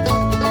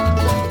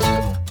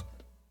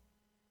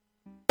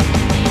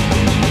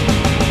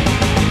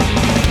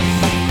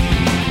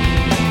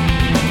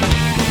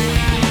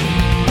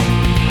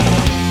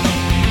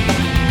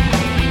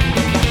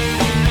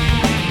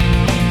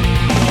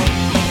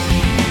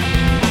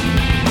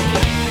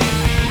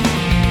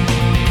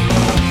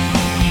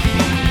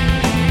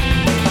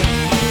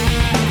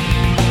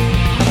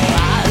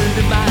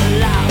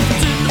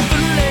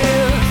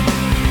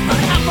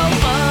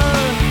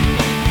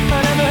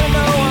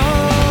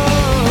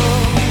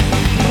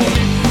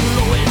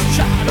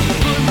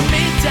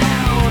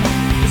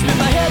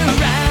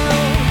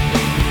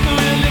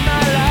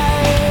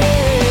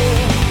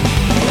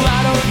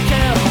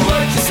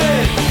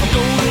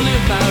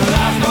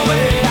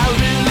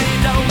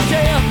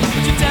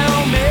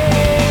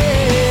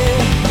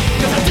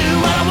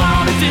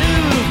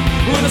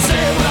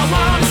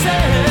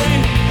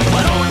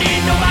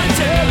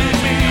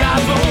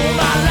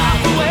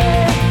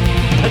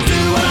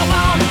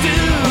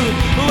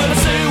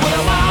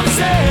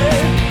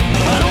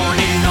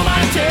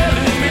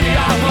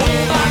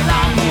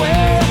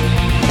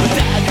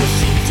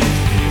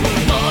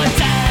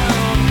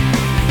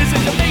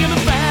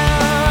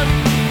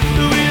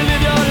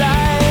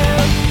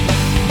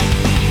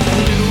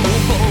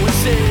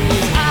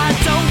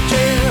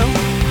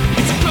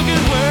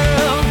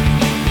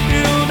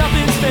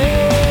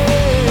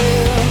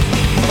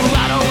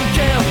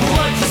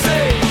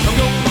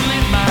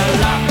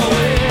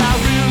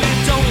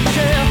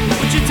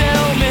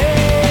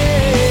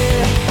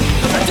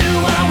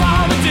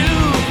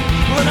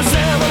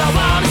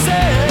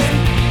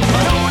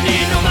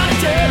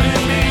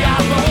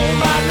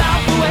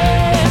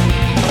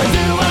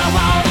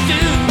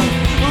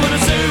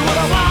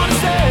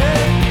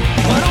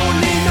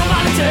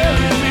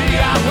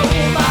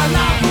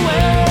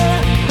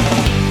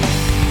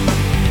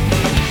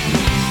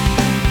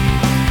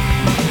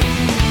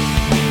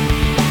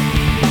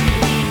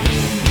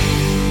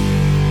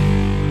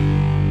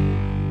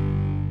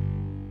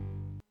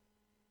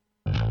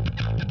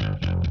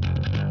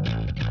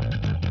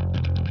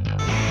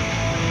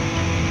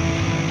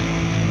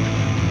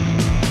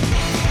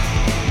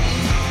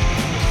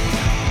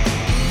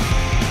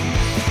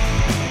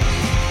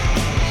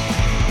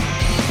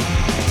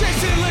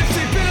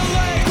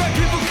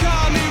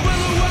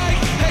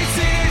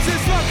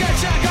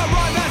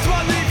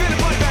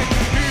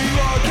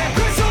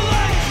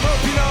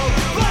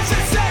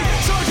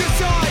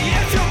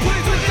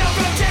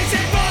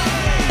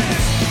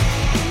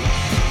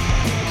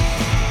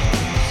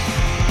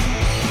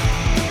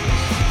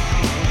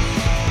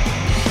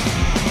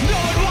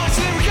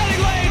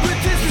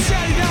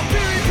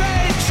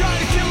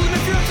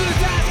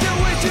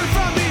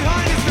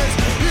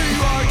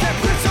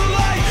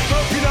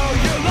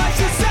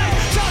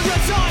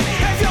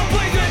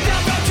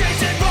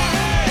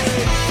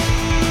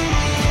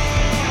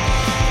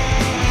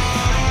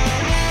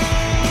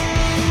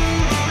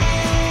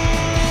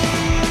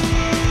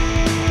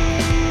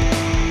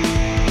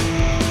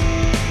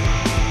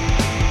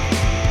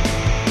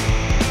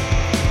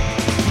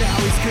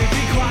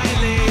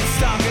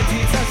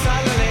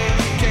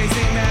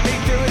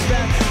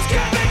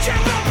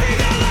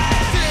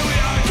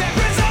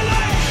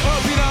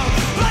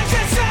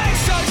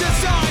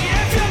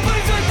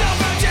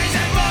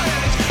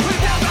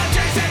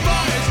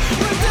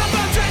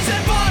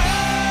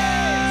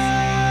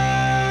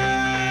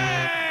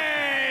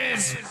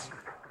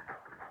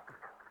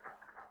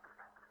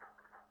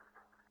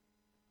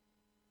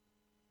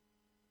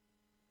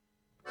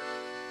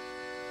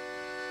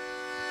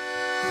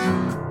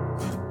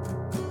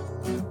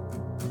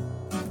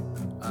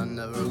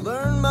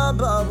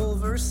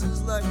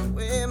 verses like the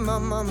way my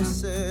mama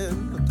said.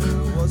 But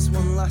there was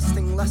one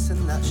lasting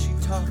lesson that she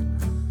taught.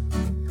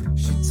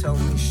 She'd tell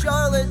me,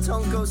 Charlotte,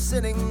 don't go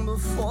sitting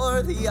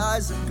before the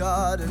eyes of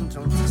God, and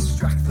don't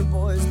distract the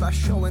boys by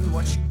showing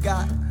what you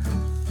got.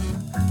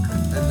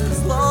 And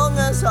as long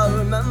as I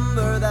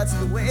remember, that's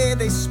the way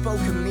they spoke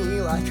of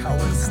me, like I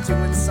was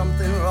doing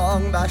something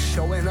wrong by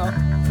showing up.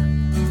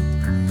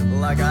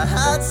 Like I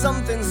had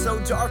something so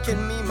dark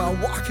in me, my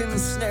walking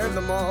snared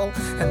them all,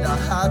 and I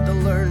had to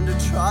learn to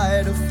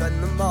try to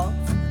fend them off.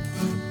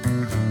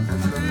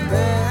 And the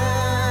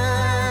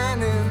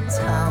men in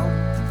town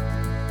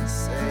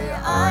say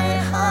I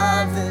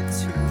have it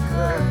too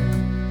good,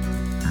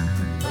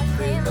 but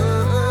they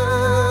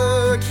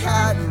look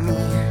at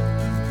me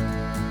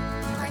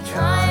like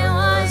I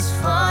was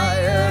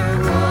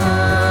firewood.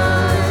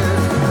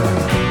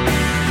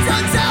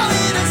 Don't tell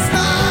me to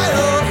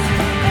smile,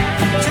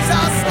 'cause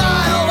I'll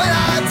smile when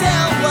I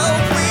damn well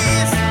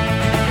please.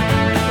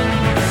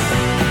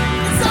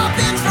 It's all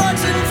been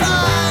fortune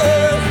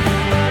fire,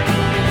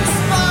 as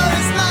far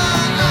as my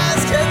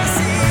eyes can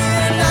see,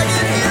 and I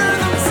can hear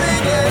them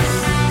singing,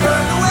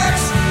 burn the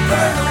witch,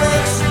 burn the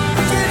witch.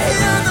 I can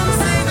hear them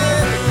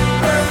singing,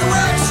 burn the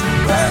witch,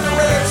 burn the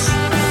witch.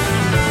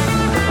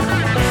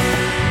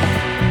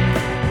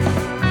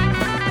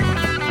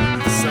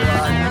 So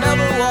I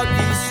never walk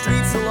these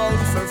streets alone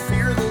for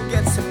fear they'll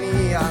get to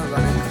me. I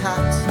run in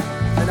packs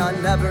and I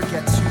never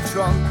get too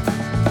drunk.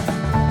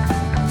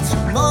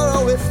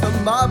 Tomorrow if the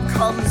mob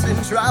comes and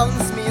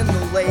drowns me in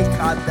the lake,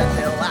 I bet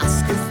they'll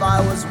ask if I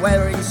was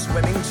wearing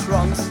swimming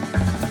trunks.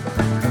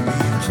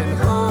 You can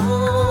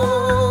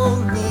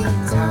hold me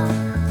down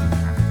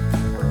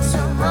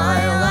till my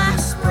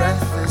last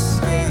breath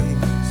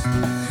escapes,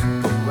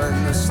 but when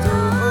the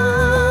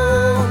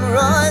stone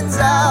runs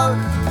out,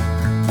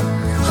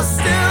 I'll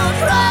still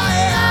cry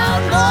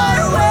out my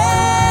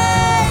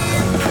way.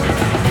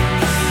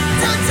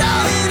 Don't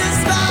tell me to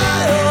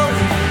smile,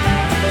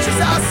 'cause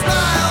I'll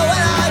smile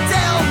when I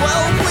damn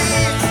well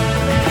please.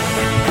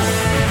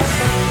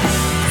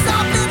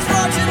 Something's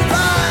fortune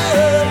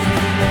fire,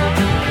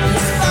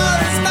 as far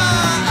as my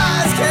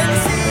eyes can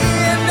see,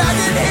 and I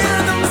can hear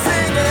them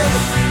singing,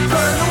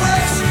 burn the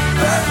witch,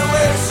 burn the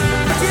witch.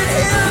 I can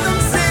hear them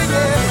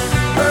singing,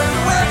 burn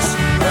the witch,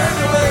 burn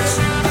the witch.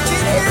 I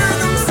can hear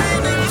them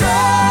singing,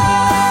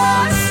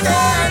 don't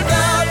stand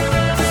up,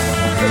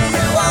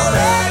 you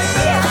already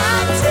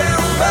have too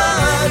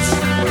much.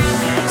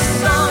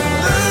 'Cause I'm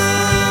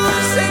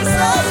losing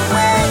some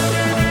weight,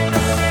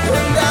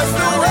 and that's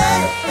the way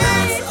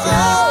it's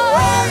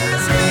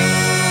always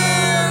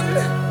been.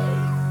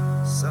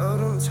 So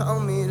don't tell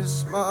me to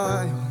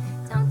smile,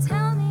 Don't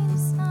tell me to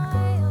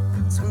smile.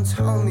 don't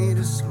tell me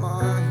to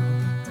smile,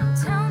 Don't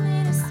tell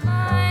me to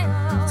smile.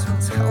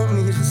 don't tell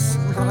me to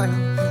smile,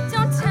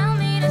 Don't tell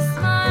me to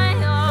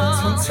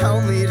smile. don't tell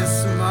me to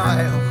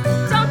smile.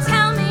 Don't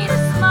tell me to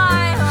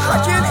smile. I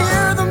can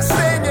hear them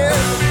singing,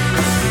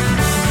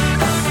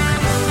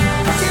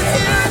 I can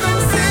hear them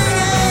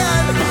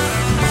singing,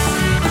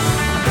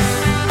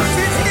 I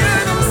can hear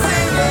them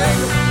singing,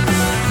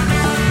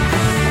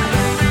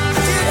 I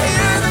can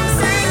hear them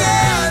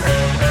singing.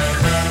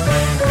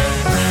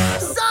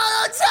 So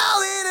don't tell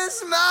me to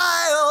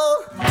smile.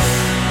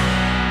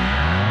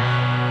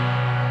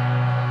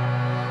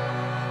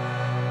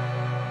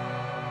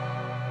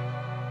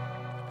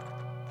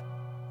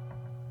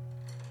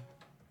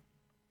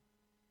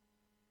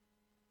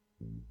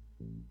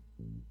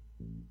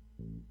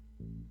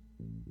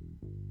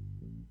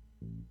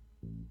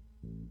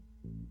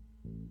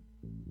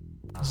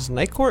 Is this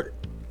Night Court?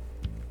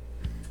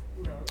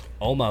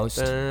 Almost.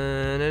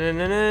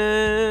 Da-na-na-na.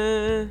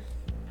 I'm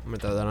gonna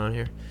throw that on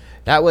here.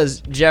 That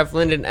was Jeff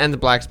Linden and the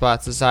Black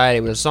Spot Society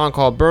with a song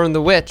called "Burn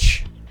the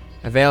Witch,"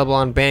 available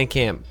on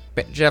Bandcamp.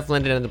 Jeff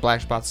Linden and the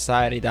Black Spot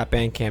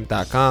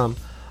Society.bandcamp.com.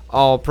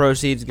 All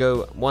proceeds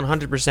go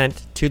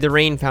 100% to the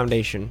Rain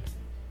Foundation.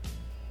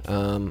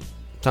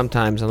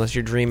 Sometimes, unless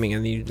you're dreaming,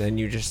 and then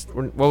you just,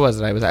 what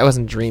was it? I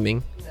wasn't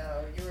dreaming.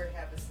 No, you were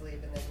half asleep,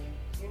 and then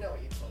you know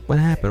what you told me. What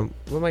happened?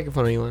 What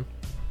microphone are you on?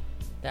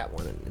 That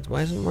one.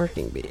 Why isn't it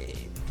working, babe?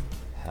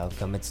 How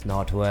come it's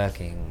not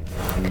working?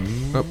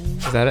 Oh,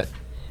 is that it?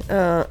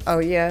 Oh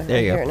yeah.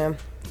 There you I go. hear it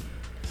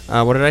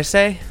now. What did I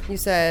say? You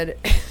said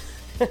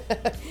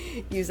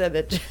you said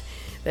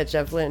that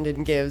Jeff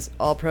Linden gives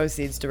all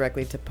proceeds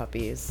directly to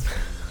puppies.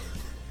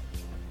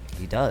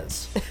 He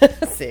does.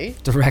 See?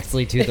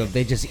 Directly to them.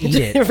 They just eat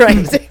it.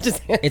 Right. They just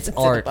hand It's it to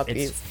the art.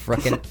 puppies. It's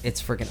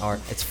frickin' art.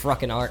 It's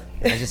frickin' art.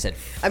 I just said.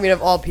 I mean,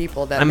 of all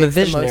people, that I'm a makes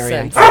the most visionary, I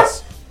sense.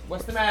 guess.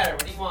 What's the matter?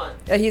 What do you want?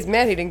 He's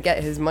mad he didn't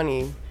get his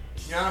money.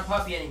 You're not a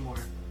puppy anymore.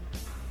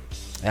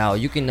 Now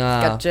you can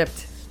Got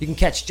gypped. you can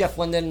catch Jeff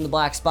Linden and the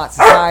Black Spot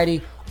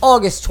Society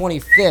August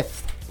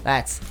 25th.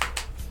 That's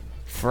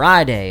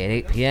Friday at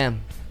 8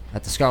 p.m.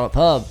 at the Scarlet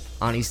Pub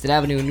on Easton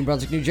Avenue in New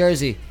Brunswick, New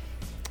Jersey.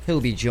 He'll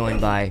be joined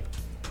by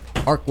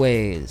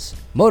Arcways,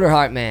 Motor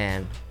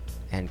Heartman,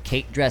 and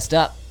Kate Dressed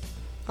Up.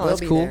 Oh, We'll that's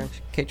be cool. there.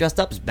 Kate Dressed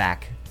Up is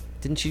back.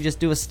 Didn't she just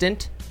do a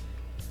stint?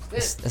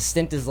 A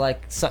stint is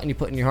like something you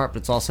put in your heart, but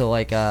it's also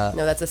like No,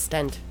 that's a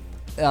stent.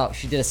 oh,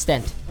 she did a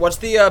stent. What's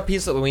the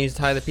piece of, when you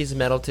tie the piece of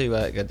metal to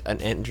an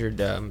injured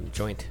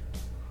joint?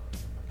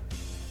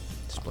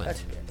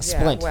 Splint. A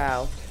splint.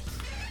 Wow.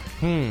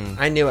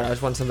 I knew it. I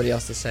just want somebody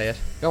else to say it.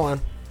 Go on.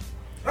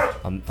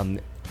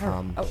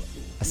 Oh,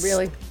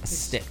 really? A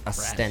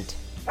stent.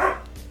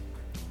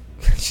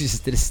 She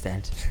just did a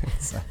stent.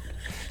 So-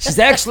 she's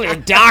actually a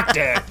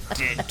doctor.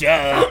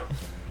 Duh.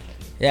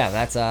 Yeah,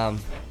 that's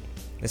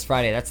this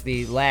Friday. That's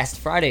the last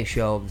Friday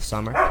show of the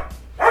summer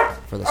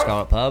for the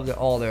Scarlet Pub.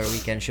 All their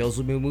weekend shows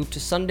will be moved to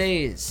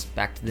Sundays,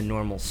 back to the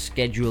normal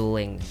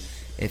scheduling.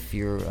 If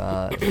you're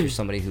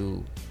somebody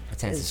who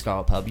attends the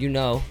Scarlet Pub, you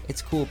know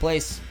it's a cool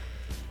place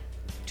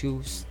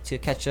to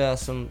catch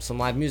some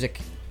live music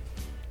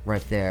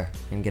right there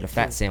and get a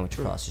fat sandwich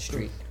across the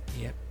street.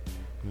 Yep.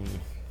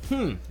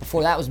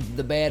 Before that was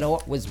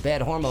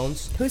Bad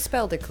Hormones. Who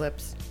spelled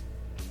eclipse?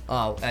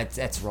 Oh,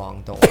 that's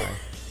wrong. Don't worry.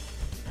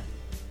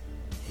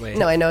 Wait.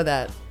 No, I know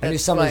that. I knew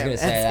That's somebody was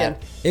why gonna say I'm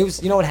that. It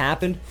was, you know what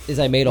happened is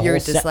I made a You're whole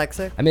set.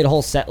 dyslexic? I made a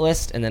whole set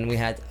list, and then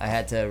I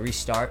had to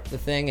restart the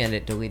thing, and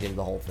it deleted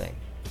the whole thing.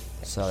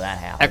 So that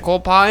happened.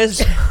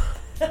 Equipies?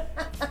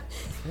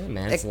 Yeah,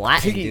 man, it's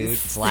Latin, Jeez. dude.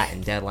 It's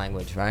Latin, dead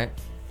language, right?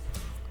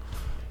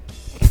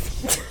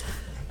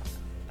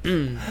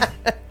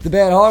 The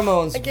Bad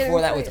Hormones. I can't Before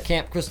even that say was it.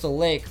 Camp Crystal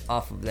Lake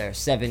off of their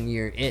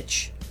 7-year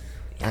itch.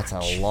 That's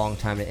a long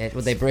time to itch.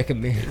 Would they break a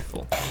mirror?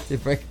 They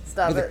break.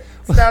 Stop would it.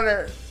 Stop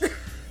it.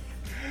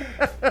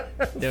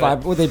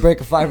 Would they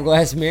break a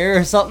fiberglass mirror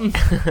or something?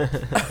 Before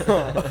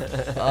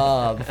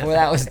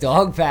that was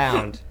Dog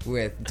Pound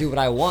with Do What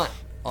I Want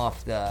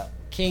off the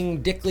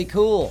King Dickley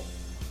Cool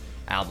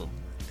album.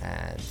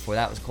 And before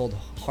that was called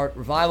Heart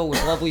Revival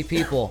with Lovely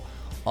People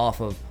off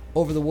of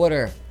Over the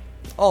Water.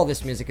 All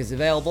this music is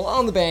available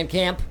on the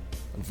Bandcamp.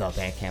 The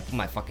Bandcamp,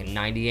 my fucking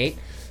 98.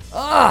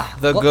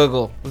 The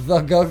Google. The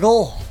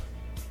Google.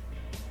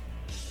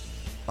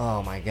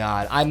 Oh my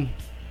god. I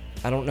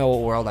don't know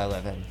what world I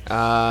live in.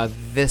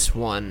 This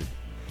one.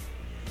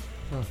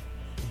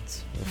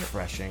 It's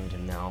refreshing to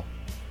know.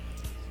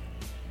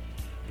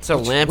 So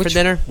lamb for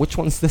dinner? Which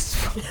one's this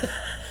one?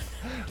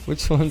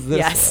 Which one's this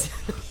Yes.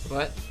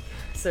 What?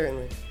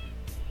 Certainly. one?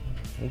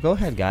 Well, go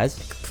ahead, guys.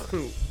 Go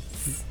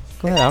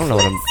ahead. I don't know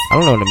what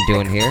I'm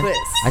doing here. Eclipse.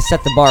 I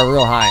set the bar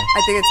real high.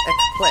 I think it's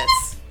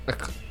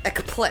eclipse.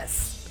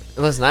 Eclipse.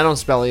 Listen, I don't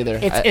spell either.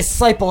 It's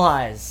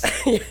discipleize.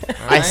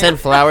 I sent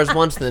flowers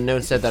once, and the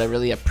note said that I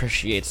really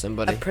appreciate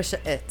somebody.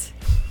 Appreciate it.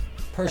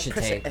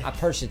 Percitate. I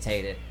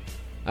percitate it.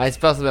 I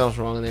spelled something else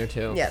wrong in there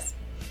too. Yes.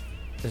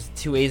 There's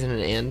 2 A's and an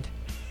and.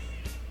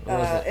 What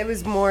was it? It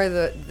was more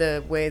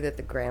the way that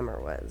the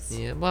grammar was.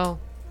 Yeah. Well,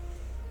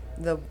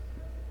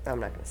 I'm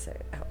not gonna say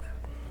it out loud.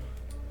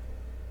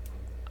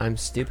 I'm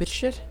stupid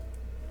shit.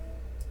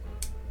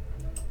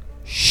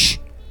 Shh.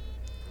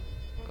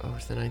 Oh,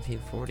 it's the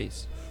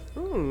 1940s.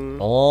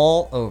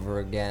 All over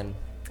again.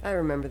 I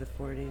remember the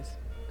 40s.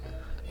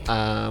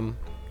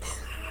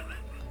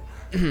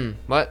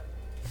 What?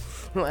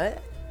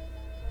 What?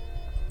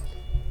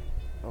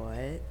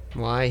 What?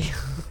 Why?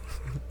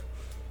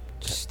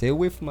 Just stay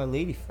away from my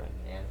lady friend,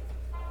 man.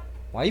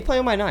 Why are you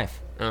playing with my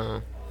knife?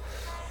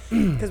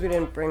 Because we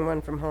didn't bring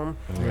one from home.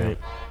 Right.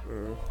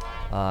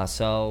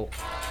 So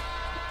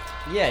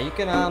yeah, you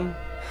can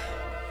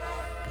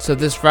So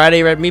this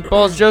Friday, Red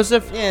Meatballs,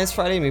 Joseph? yeah, it's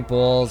Friday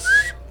Meatballs.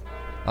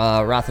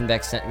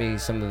 Rothenbeck sent me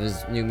some of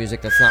his new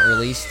music that's not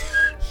released.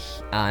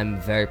 I'm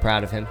very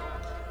proud of him.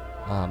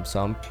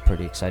 So I'm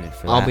pretty excited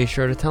for that. I'll be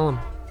sure to tell him.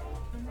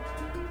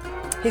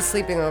 He's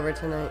sleeping over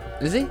tonight.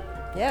 Is he?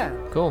 Yeah.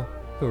 Cool.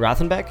 Who,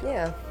 Rothenbeck?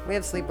 Yeah. We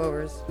have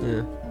sleepovers.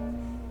 Yeah.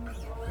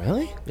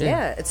 Really?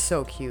 Yeah, it's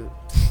so cute.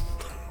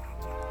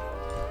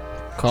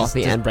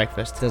 Coffee Just- and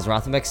breakfast. Does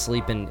Rothenbeck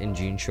sleep in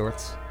jean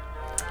shorts?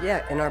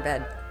 Yeah, in our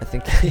bed. I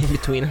think In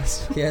between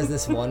us. he has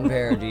this one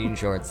pair of jean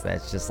shorts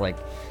that's just like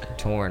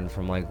torn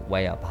from like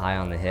way up high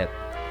on the hip.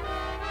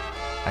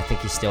 I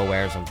think he still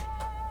wears them.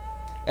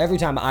 Every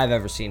time I've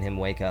ever seen him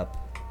wake up,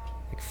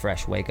 like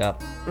fresh wake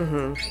up.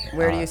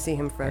 Where do you see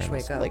him fresh and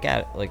wake up?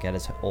 Like at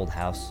his old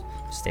house.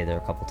 Stayed there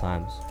a couple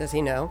times. Does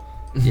he know?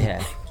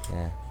 Yeah,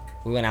 yeah.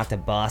 We went out to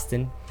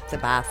Boston. We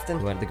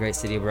Sebastian. went to the great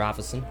city of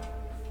Boston,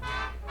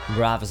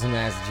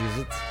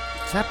 Massachusetts.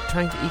 Stop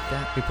trying to eat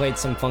that. We played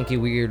some funky,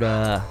 weird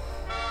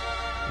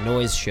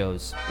noise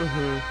shows.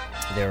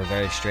 They were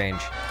very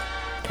strange.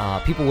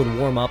 People would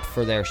warm up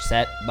for their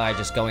set by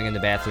just going in the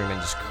bathroom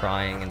and just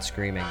crying and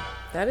screaming.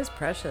 That is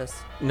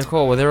precious.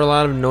 Nicole, were there a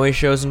lot of noise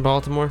shows in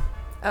Baltimore?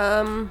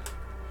 Not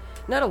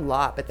a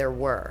lot, but there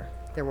were.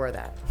 There were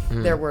that.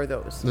 There were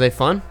those. Were they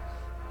fun?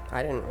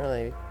 I didn't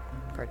really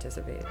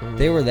participate.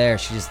 They were there,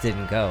 she just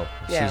didn't go.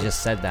 Yeah. She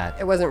just said that.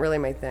 It wasn't really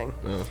my thing.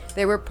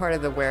 They were part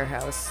of the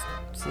warehouse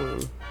scene.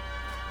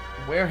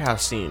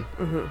 Warehouse scene.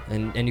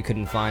 And you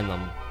couldn't find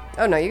them.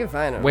 Oh no, you can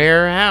find them.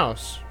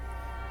 Warehouse.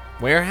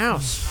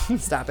 Warehouse.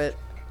 Stop it.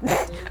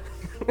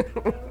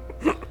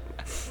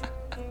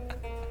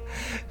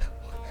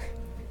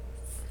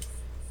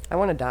 I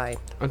want to die.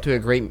 I went to a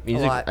great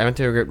music. lot. I went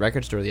to a great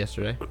record store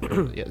yesterday.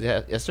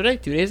 Yeah, yesterday?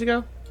 2 days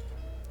ago?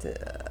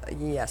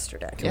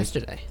 Yesterday.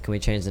 Yesterday. Can we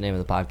change the name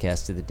of the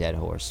podcast to the Dead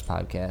Horse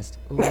Podcast?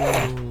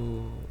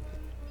 Ooh.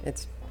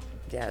 It's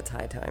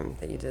high time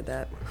that you did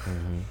that.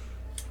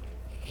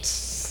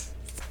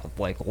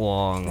 Like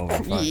long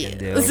over fucking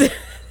Yes. dude.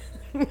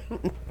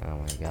 Oh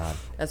my god.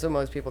 That's what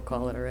most people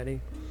call it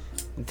already.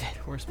 Dead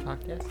Horse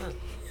Podcast? Huh.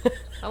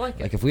 I like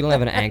it. Like if we don't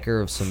have an anchor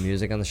of some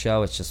music on the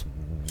show, it's just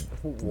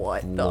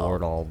What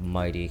Lord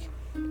Almighty.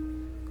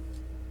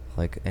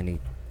 Like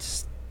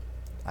just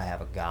I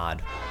have a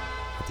god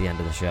at the end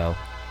of the show.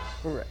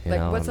 Right. You Like,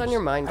 know, what's I'm on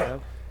your just- mind,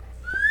 Joe?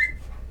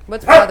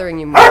 What's bothering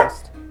you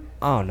most?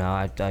 Oh no,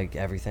 I like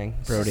everything.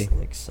 It's Brody.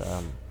 just,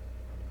 like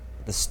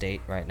the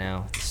state right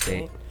now. The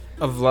state.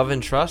 Of love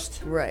and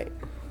trust? Right.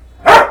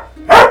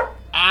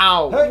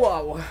 Ow!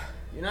 Whoa.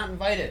 You're not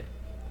invited.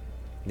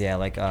 Yeah,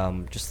 like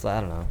just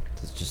I don't know.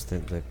 It's just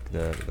the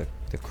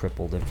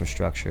crippled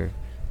infrastructure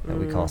that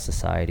we call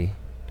society.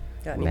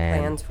 Got any Man.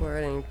 plans for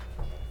it?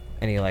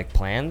 Any like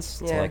plans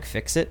to Yeah. like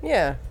fix it?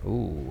 Yeah.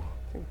 Ooh.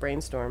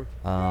 Brainstorm.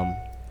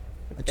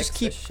 Just Fix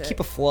this shit. keep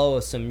a flow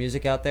of some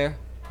music out there.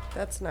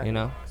 That's not. You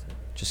know,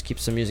 just keep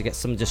some music,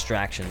 some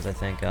distractions. I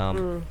think.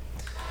 It's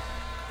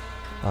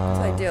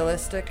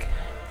idealistic.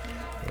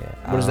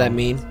 Yeah, What does that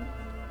mean?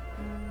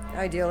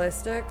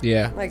 Idealistic?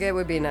 Yeah. Like, it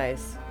would be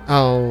nice.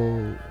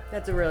 Oh.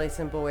 That's a really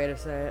simple way to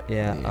say it.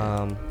 Yeah.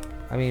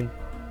 I mean,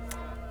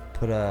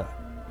 you know,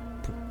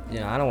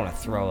 I don't want to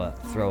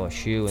throw a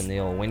shoe in the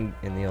old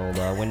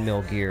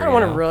windmill gear. I don't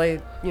want to really,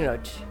 change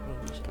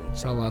anything.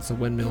 Saw lots of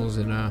windmills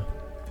in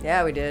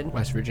Yeah, we did.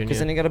 West Virginia. Because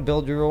then you got to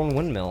build your own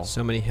windmill.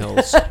 So many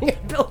hills. You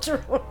built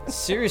your own.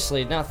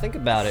 Seriously, now think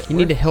about it. You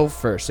need a hill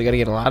first. So you got to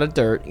get a lot of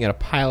dirt. You got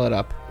to pile it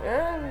up,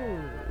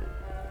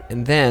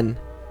 and then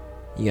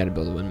you got to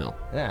build a windmill.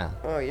 Yeah.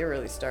 Oh, you're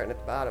really starting at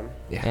the bottom.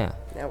 Yeah.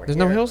 Now we're There's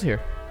here. no hills here.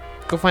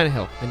 Go find a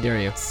hill. I dare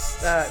you.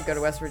 Go to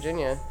West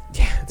Virginia.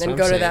 Yeah. That's Then what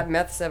go I'm to saying. that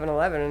meth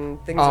 7-Eleven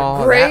and things Oh,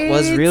 are great. that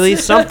was really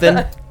something.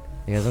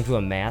 You guys went to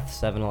a math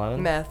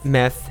 7-Eleven? Meth.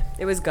 Meth.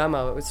 It was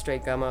gummo. It was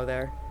straight gummo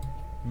there.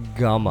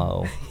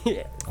 Gummo.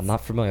 Yeah. I'm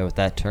not familiar with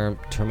that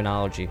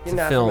terminology. You're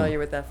not film. familiar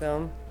with that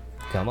film?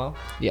 Gummo?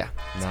 Yeah.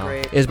 No.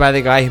 Great. It was by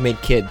the guy who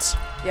made Kids.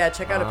 Yeah,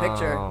 check out a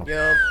picture. Oh.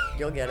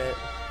 You'll get it.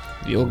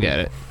 You'll get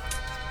it.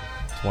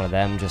 It's one of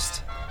them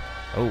just.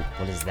 Oh,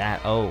 what is that?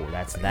 Oh,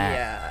 that's that.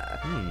 Yeah.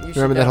 You should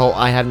Remember that know. whole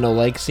I Have No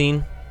Leg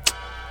scene?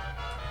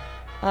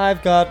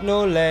 I've got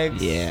no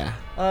legs. Yeah.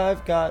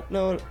 I've got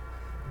no.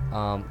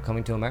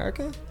 Coming to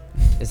America?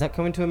 Is that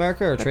Coming to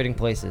America or Trading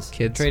Places?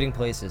 Kids. Trading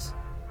Places.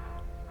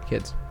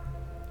 Kids.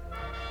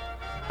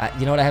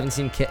 You know what? I haven't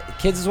seen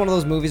Kids is one of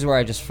those movies where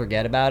I just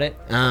forget about it.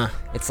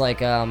 It's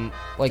like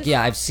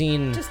yeah, I've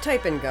seen. Just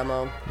type in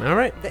gummo. All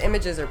right. The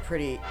images are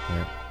pretty.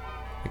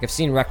 Like I've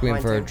seen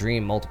Requiem for a Haunting.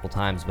 Dream multiple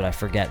times, but I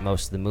forget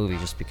most of the movie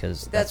just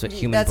because that's what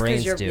human 'cause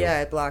brains do. Yeah,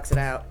 it blocks it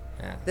out.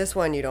 Yeah. This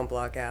one you don't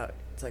block out.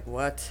 It's like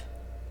what?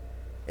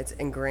 It's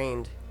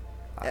ingrained.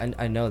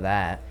 I know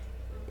that.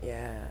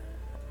 Yeah.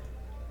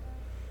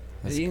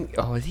 Is he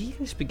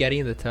eating spaghetti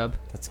in the tub?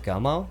 That's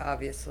Gummo.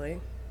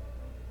 Obviously.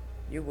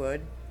 You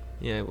would.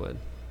 Yeah, I would.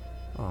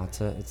 Oh,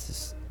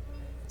 it's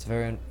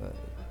very.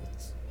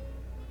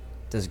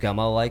 Does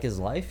Gummo like his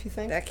life? You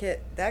think? That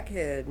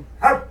kid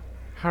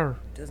Her.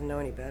 doesn't know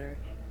any better.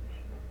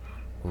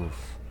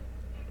 Oof.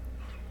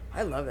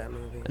 I love that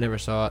movie. I never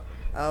saw it.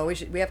 Oh,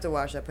 we have to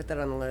watch that. Put that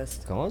on the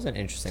list. Gummo's an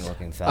interesting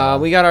looking fella.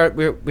 We got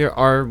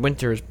our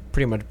winter is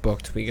pretty much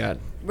booked. We got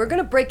We're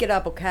gonna break it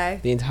up, okay?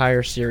 the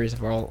entire series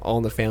of All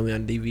in the Family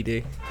on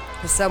DVD.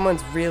 Because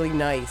someone's really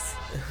nice.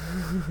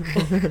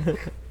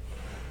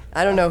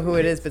 I don't know who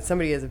it is, but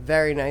somebody is a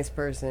very nice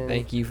person.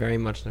 Thank you very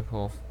much,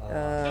 Nicole.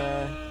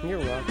 You're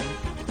welcome.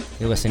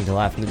 You're listening to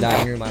Live from the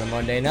Dining Room on a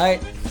Monday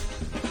night.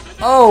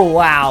 Oh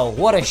wow,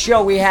 what a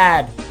show we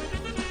had!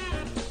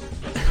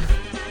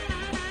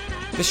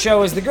 The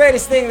show is the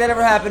greatest thing that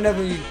ever happened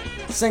every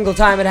single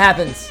time it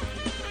happens.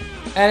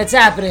 And it's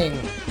happening.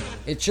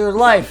 It's your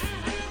life.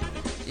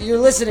 You're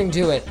listening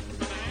to it.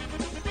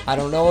 I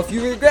don't know if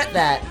you regret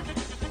that.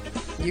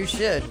 You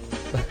should.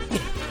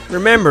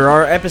 Remember,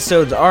 our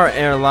episodes are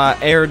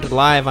aired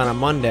live on a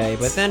Monday,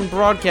 but then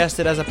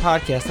broadcasted as a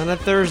podcast on a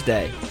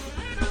Thursday.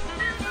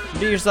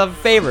 Do yourself a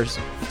favor.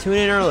 Tune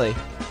in early.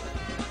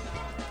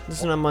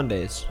 Listen on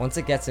Mondays. Once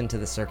it gets into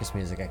the circus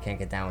music, I can't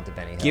get down with the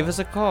Benny Hill. Give us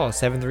a call,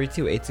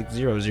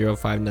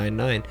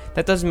 732-860-0599.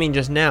 That doesn't mean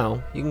just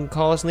now. You can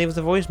call us and leave us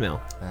a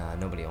voicemail.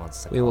 Nobody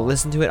wants to We will call.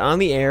 listen to it on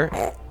the air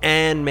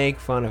and make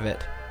fun of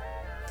it.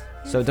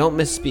 So don't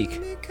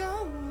misspeak.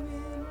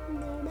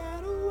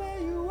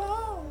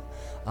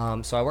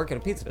 So I work at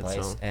a pizza Good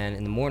place, song. and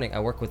in the morning I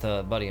work with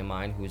a buddy of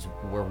mine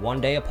we're 1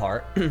 day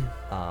apart. He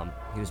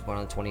was born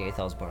on the 28th,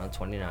 I was born on the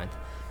 29th,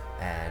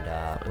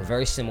 and we're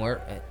very similar.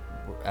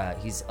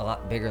 He's a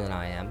lot bigger than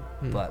I am,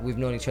 but we've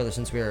known each other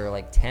since we were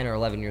like 10 or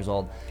 11 years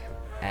old,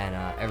 and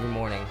every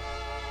morning,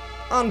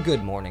 on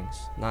good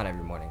mornings, not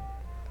every morning,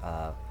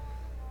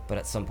 but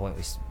at some point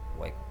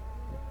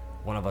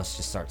one of us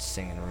just starts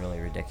singing a really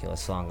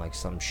ridiculous song, like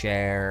some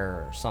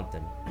Cher or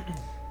something,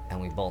 and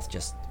we both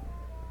just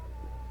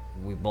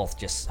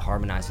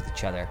harmonize with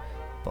each other,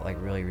 but like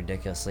really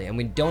ridiculously, and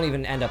we don't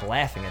even end up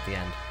laughing at the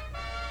end.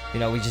 You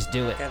know, we just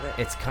do it. Get it.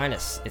 It's kind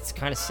of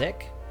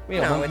sick. You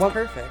know, No, it's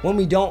perfect. When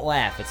we don't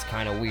laugh, it's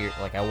kind of weird.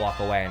 Like I walk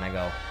away and I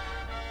go,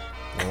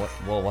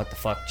 what the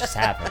fuck just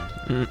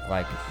happened?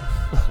 Like,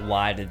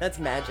 why did? That's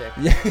magic.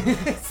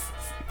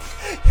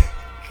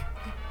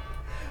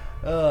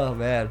 Oh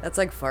man. That's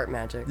like fart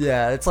magic.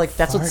 Yeah, it's like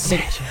that's what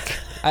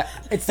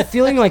it's the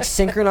feeling like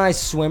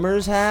synchronized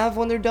swimmers have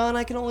when they're done.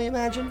 I can only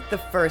imagine. The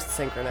first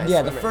synchronized.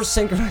 Yeah, the swimmers. first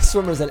synchronized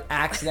swimmers that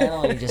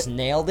accidentally just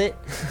nailed it,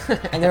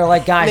 and they're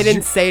like, guys, They did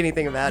didn't say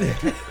anything about it.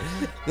 they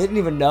didn't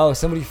even know.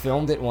 Somebody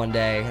filmed it one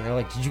day, and they're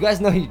like, did you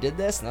guys know you did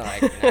this? And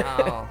they're like,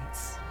 no,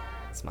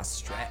 it's my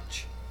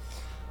stretch.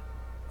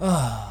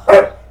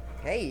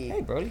 Hey.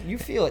 Hey, Brody, you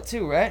feel it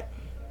too, right?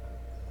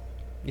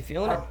 You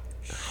feeling it?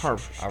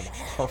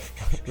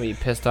 Were you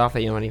pissed off that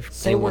you don't want to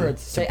Say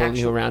words. Say bully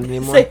you actual. around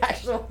anymore? Say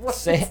actual words.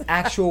 Say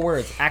actual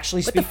words.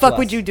 Actually What speak the to fuck us.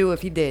 would you do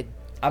if he did?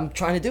 I'm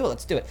trying to do it.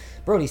 Let's do it.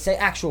 Brody, say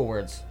actual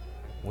words.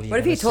 What What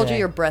if he told you say?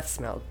 your breath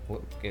smelled?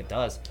 It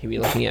does. He'd be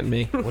looking at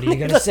me. What are you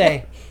gonna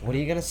say? What are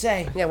you gonna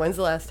say? Yeah, when's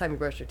the last time you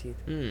brushed your teeth?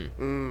 What are you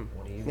gonna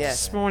Yeah.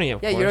 This morning,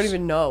 of Yeah, course. you don't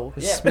even know.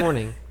 This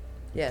morning.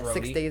 Yeah,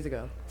 Brody. 6 days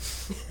ago.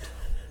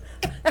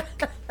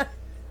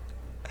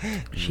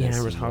 She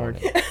hammers hard.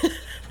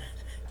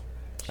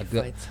 A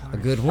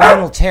good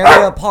woman will tear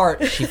you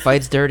apart. She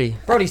fights dirty.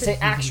 Brody, say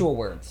actual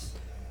words.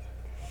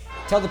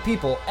 Tell the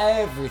people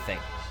everything.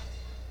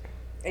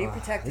 Are you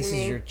protecting This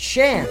me? is your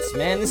chance,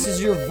 man. This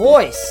is your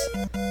voice.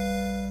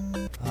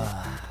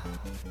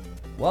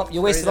 Well,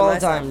 you wasted Brody's all on the my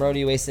time, side. Brody.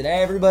 You wasted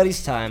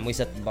everybody's time. We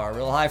set the bar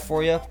real high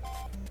for you.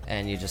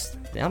 And you just...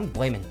 I'm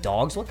blaming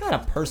dogs. What kind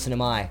of person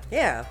am I?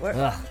 Yeah. What?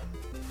 Ugh.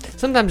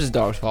 Sometimes it's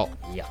dog's fault.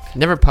 Yuck.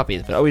 Never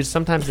puppies, but always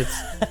sometimes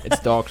it's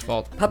dog's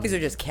fault. Puppies are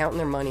just counting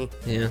their money.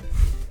 Yeah.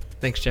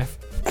 Thanks, Jeff.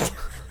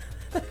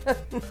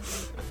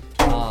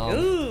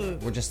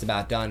 We're just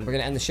about done. We're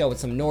gonna end the show with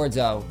some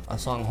Nordzo, a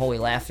song "Holy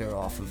Laughter"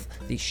 off of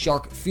the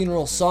Shark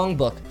Funeral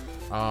Songbook.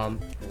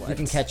 You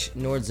can catch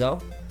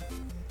Nordzo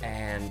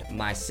and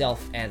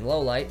myself and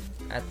Lowlight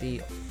at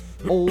the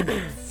old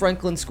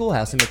Franklin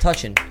Schoolhouse in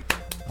Metuchen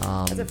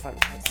That's a fun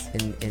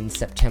place. in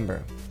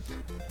September,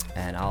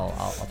 and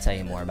I'll tell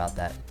you more about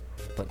that.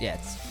 But yeah,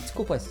 it's a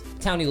cool place,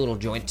 towny little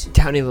joint.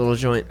 Towny little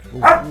joint.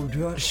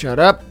 Shut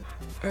up.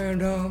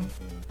 And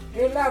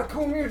Here's a lot of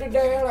cool music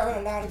today,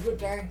 a lot of good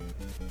day.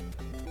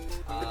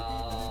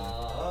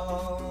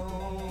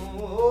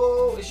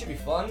 This should be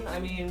fun. I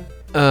mean,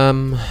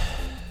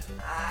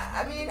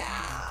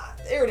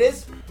 there it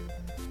is.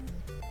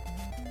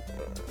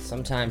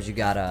 Sometimes you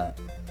gotta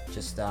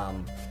just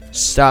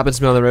Stop and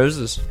smell the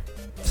roses.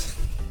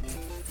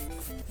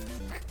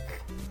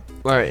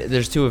 Alright,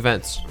 there's two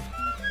events.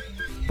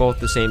 Both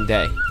the same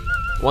day.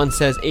 One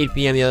says 8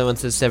 p.m., the other one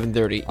says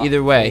 7:30.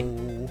 Either way,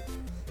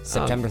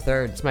 September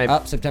 3rd.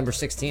 my- September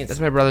 16th. that's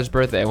my brother's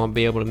birthday. I won't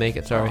be able to make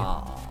it, sorry. You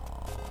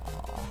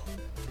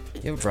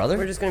have a brother?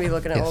 We're just gonna be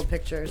looking at Yes. old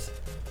pictures.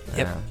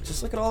 Yep. Yeah,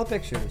 just look at all the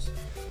pictures.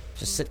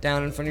 Just sit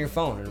down in front of your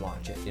phone and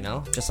watch it. You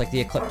know, just like the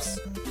eclipse.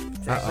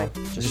 Uh-oh.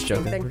 Just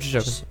joking. thing. We're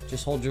just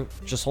joking.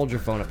 Just hold your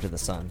phone up to the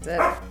sun.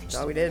 That's it. That's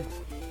all we did.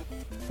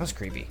 That's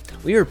creepy.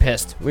 We were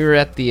pissed. We were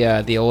at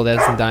the old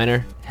Edison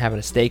Diner having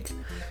a steak,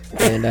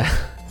 and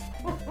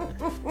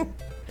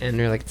and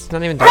we were like, it's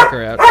not even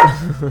darker out.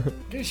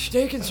 Get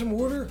steak and some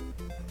water.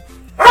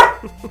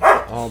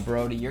 Oh,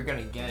 Brody, you're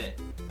gonna get it.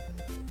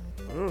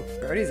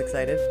 Brody's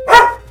excited.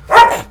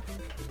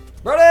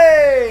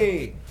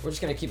 Brody! We're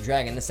just gonna keep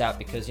dragging this out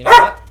because you know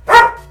what?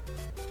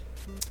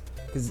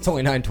 Because it's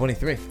only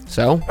 9:23.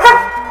 So?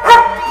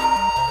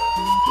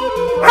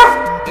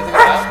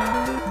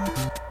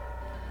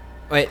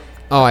 Wait.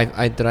 Oh,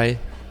 I did I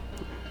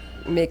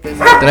Make this.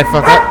 did I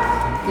fuck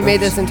up? You made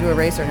this into a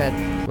racer head.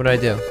 What did I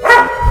do?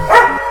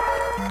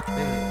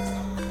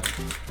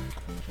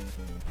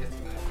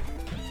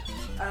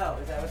 Oh,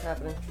 is that what's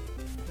happening?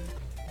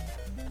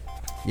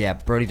 Yeah,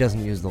 Brody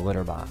doesn't use the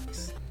litter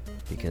box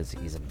because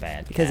he's a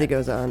bad. Because he cat.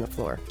 goes on the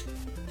floor.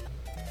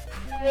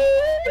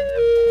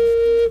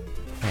 Hey,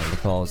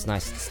 Nicole, it's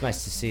nice. It's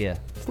nice to see you,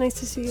 It's nice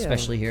to see you.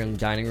 especially here in the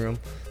dining room,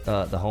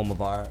 the home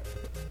of our,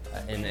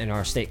 in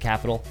our state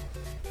capital,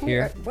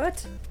 here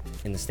What?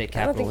 in the state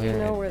I don't capital think you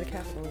here, know where the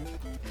capital is.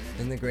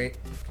 in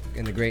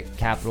the great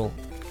capital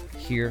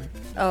here.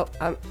 Oh,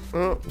 I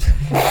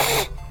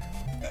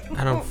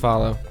don't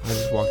follow. I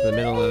just walked in the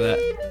middle of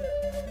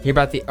that. Hear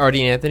about the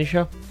Artie and Anthony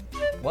show?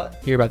 What?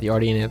 Hear about the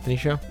Artie and Anthony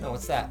show? No,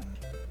 what's that?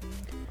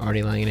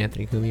 Artie Lang and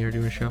Anthony Cumia are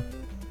doing a show.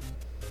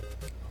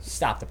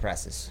 Stop the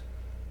presses.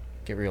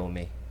 Get real with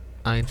me.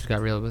 I just got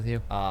real with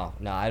you. Oh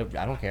no, I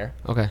don't care.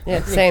 Okay.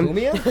 yeah, same.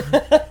 Cumia?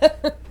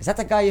 Is that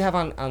the guy you have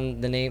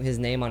on the name? His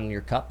name on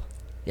your cup?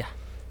 Yeah.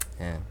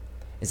 Yeah.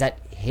 Is that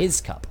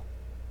his cup?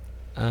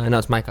 No,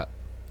 it's my cup.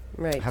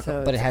 Right, How so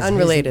come- but it it's has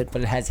unrelated.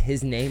 but it has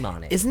his name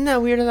on it. Isn't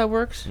that weird how that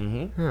works?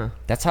 Mm-hmm. Huh.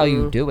 That's how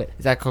you do it.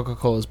 Is that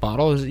Coca-Cola's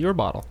bottle or is it your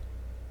bottle?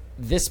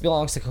 this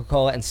belongs to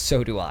Coca-Cola, and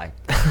so do I.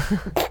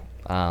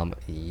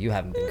 You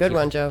haven't been Good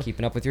one, Joe.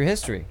 keeping up with your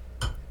history.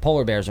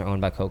 Polar bears are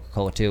owned by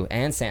Coca-Cola too,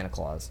 and Santa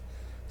Claus.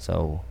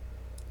 So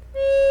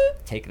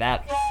take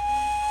that.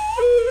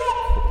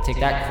 Take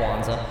that,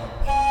 Kwanzaa.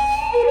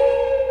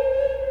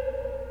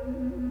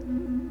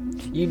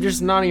 You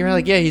just nodding your head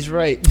like, yeah, he's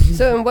right.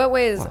 So in what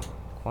way is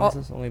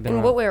Kwanzaa's only been in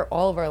around what way are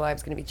all of our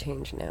lives going to be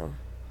changed now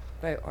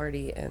by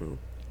Artie and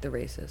the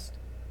racist?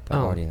 by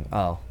Artie.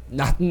 Oh,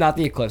 not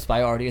the eclipse,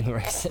 by Artie and the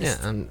racist.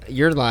 Yeah,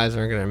 your lives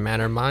aren't gonna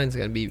matter. Mine's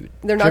gonna be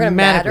They're not gonna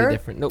dramatically matter?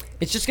 different. Nope.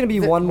 It's just gonna be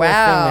one more thing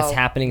wow. that's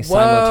happening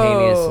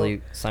Whoa.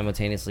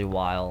 simultaneously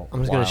while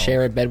I'm just gonna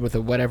share a bed with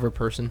a whatever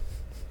person.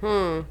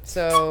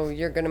 So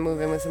you're going to move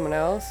in with someone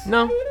else?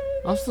 No,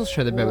 I'll still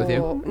share the bed with you.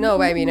 Well, no,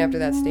 but I mean after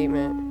that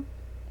statement.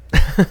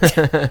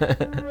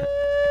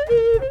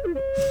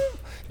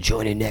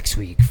 Join in next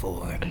week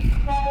for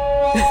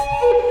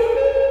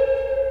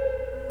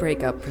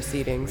Breakup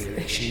proceedings.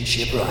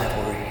 relationship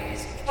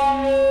rivalries.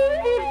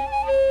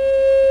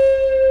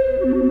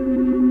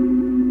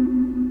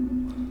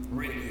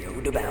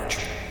 Radio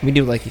debauchery. We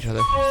do like each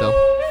other still.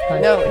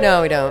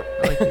 No, we don't.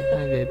 I like you.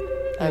 Hi, babe.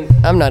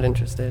 I'm not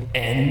interested.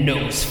 And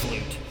nose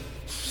flute.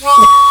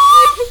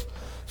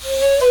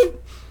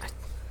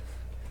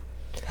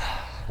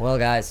 Well,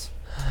 guys,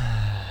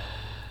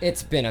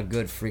 it's been a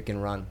good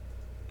freaking run.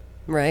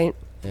 Right?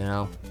 You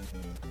know,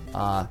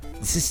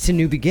 this is to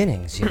new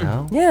beginnings. You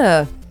know.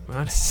 Yeah.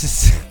 This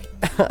is.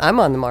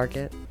 I'm on the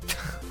market.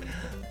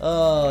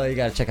 Oh, you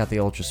gotta check out the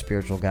Ultra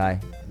Spiritual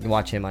guy. You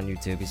watch him on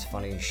YouTube. He's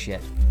funny as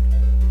shit.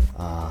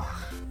 Yeah,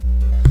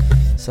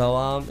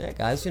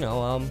 guys, you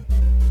know,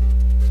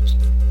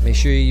 make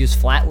sure you use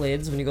flat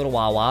lids when you go to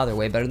Wawa. They're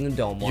way better than the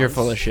dome ones. You're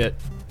full of shit.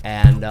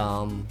 And,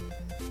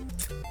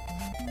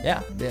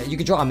 yeah, you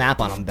can draw a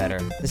map on them better.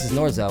 This is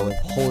Norzo with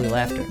Holy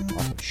Laughter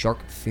off of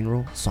Shark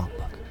Funeral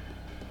Songbook.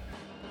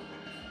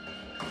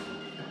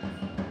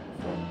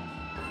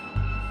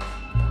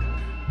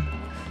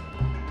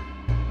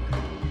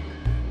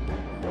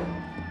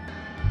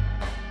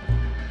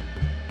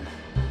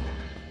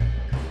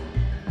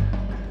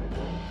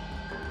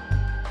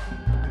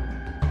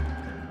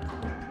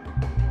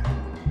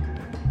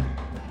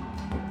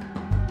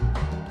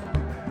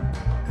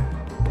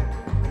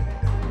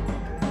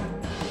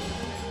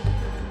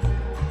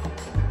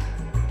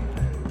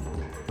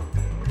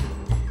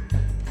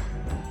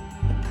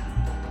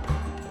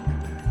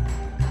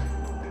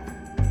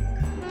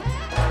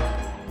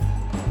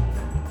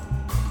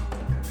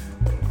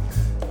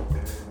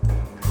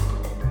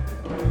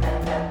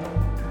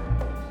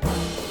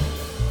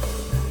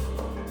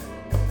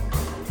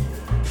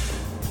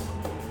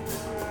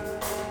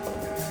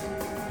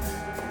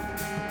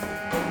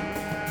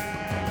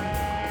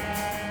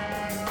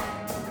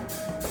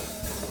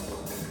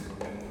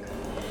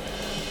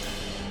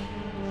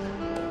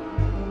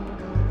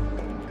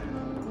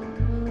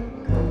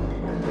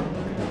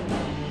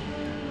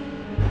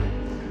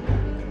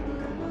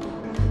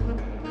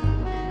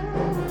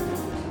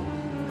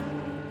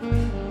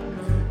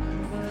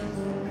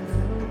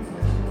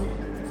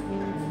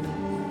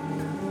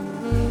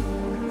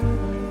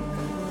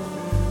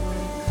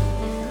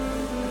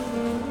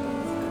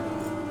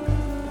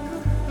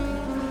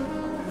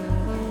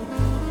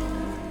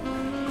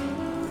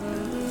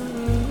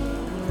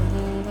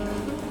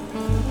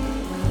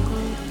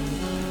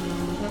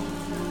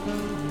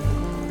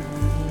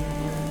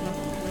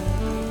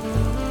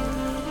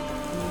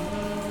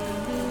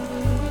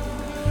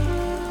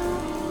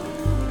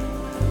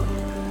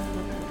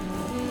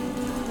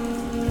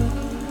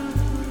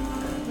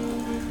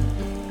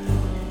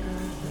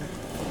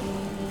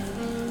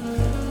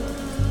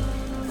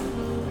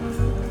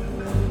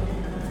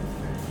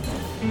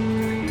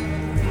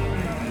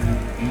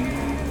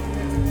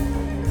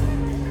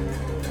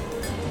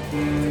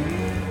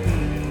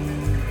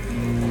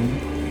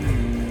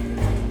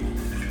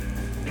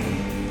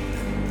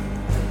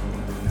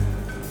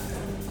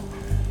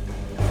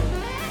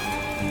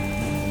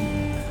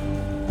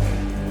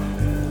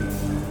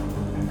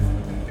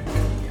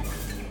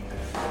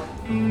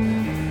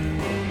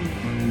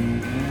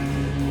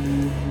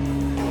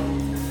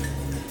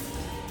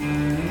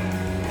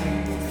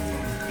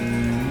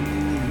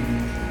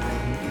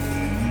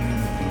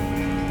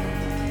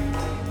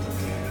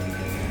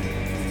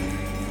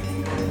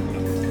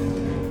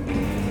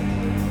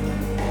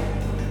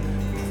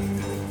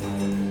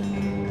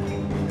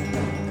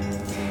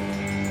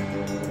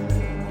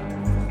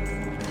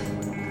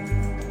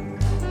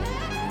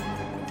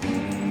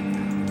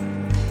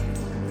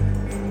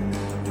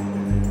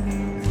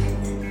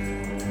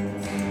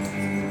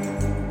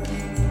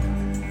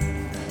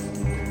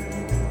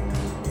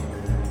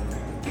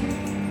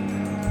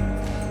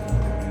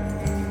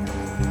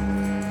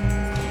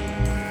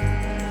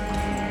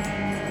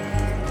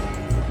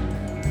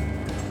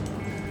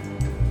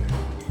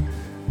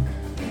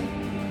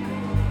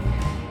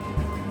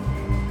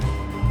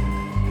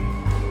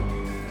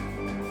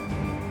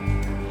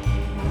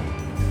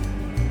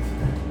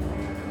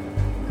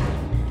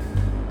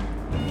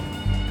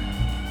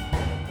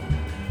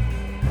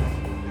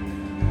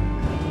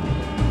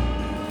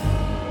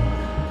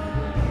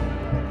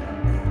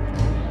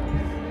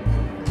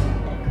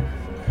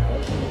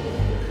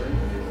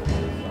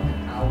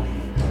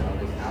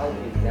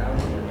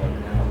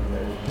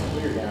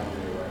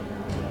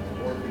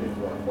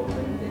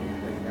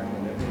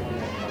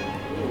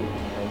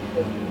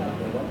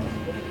 it up just a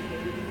little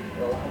bit,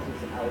 it allows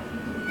this algae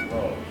to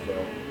flow. So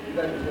you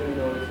guys are going to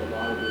notice a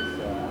lot of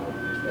this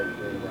algae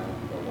especially around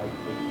the white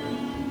picture.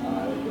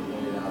 Like this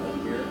one out of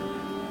here.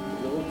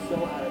 It looks so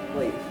out of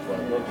place, but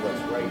look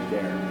what's right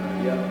there.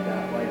 Yep,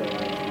 that light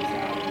allows these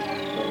algae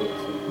to flow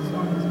to the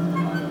size of the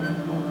bottom and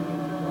fall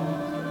into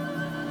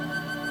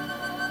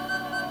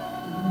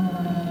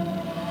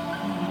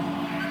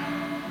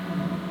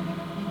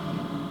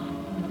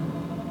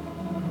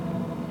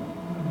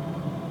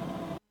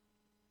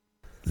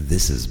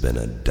This has been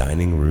a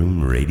Dining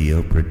Room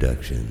Radio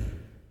production.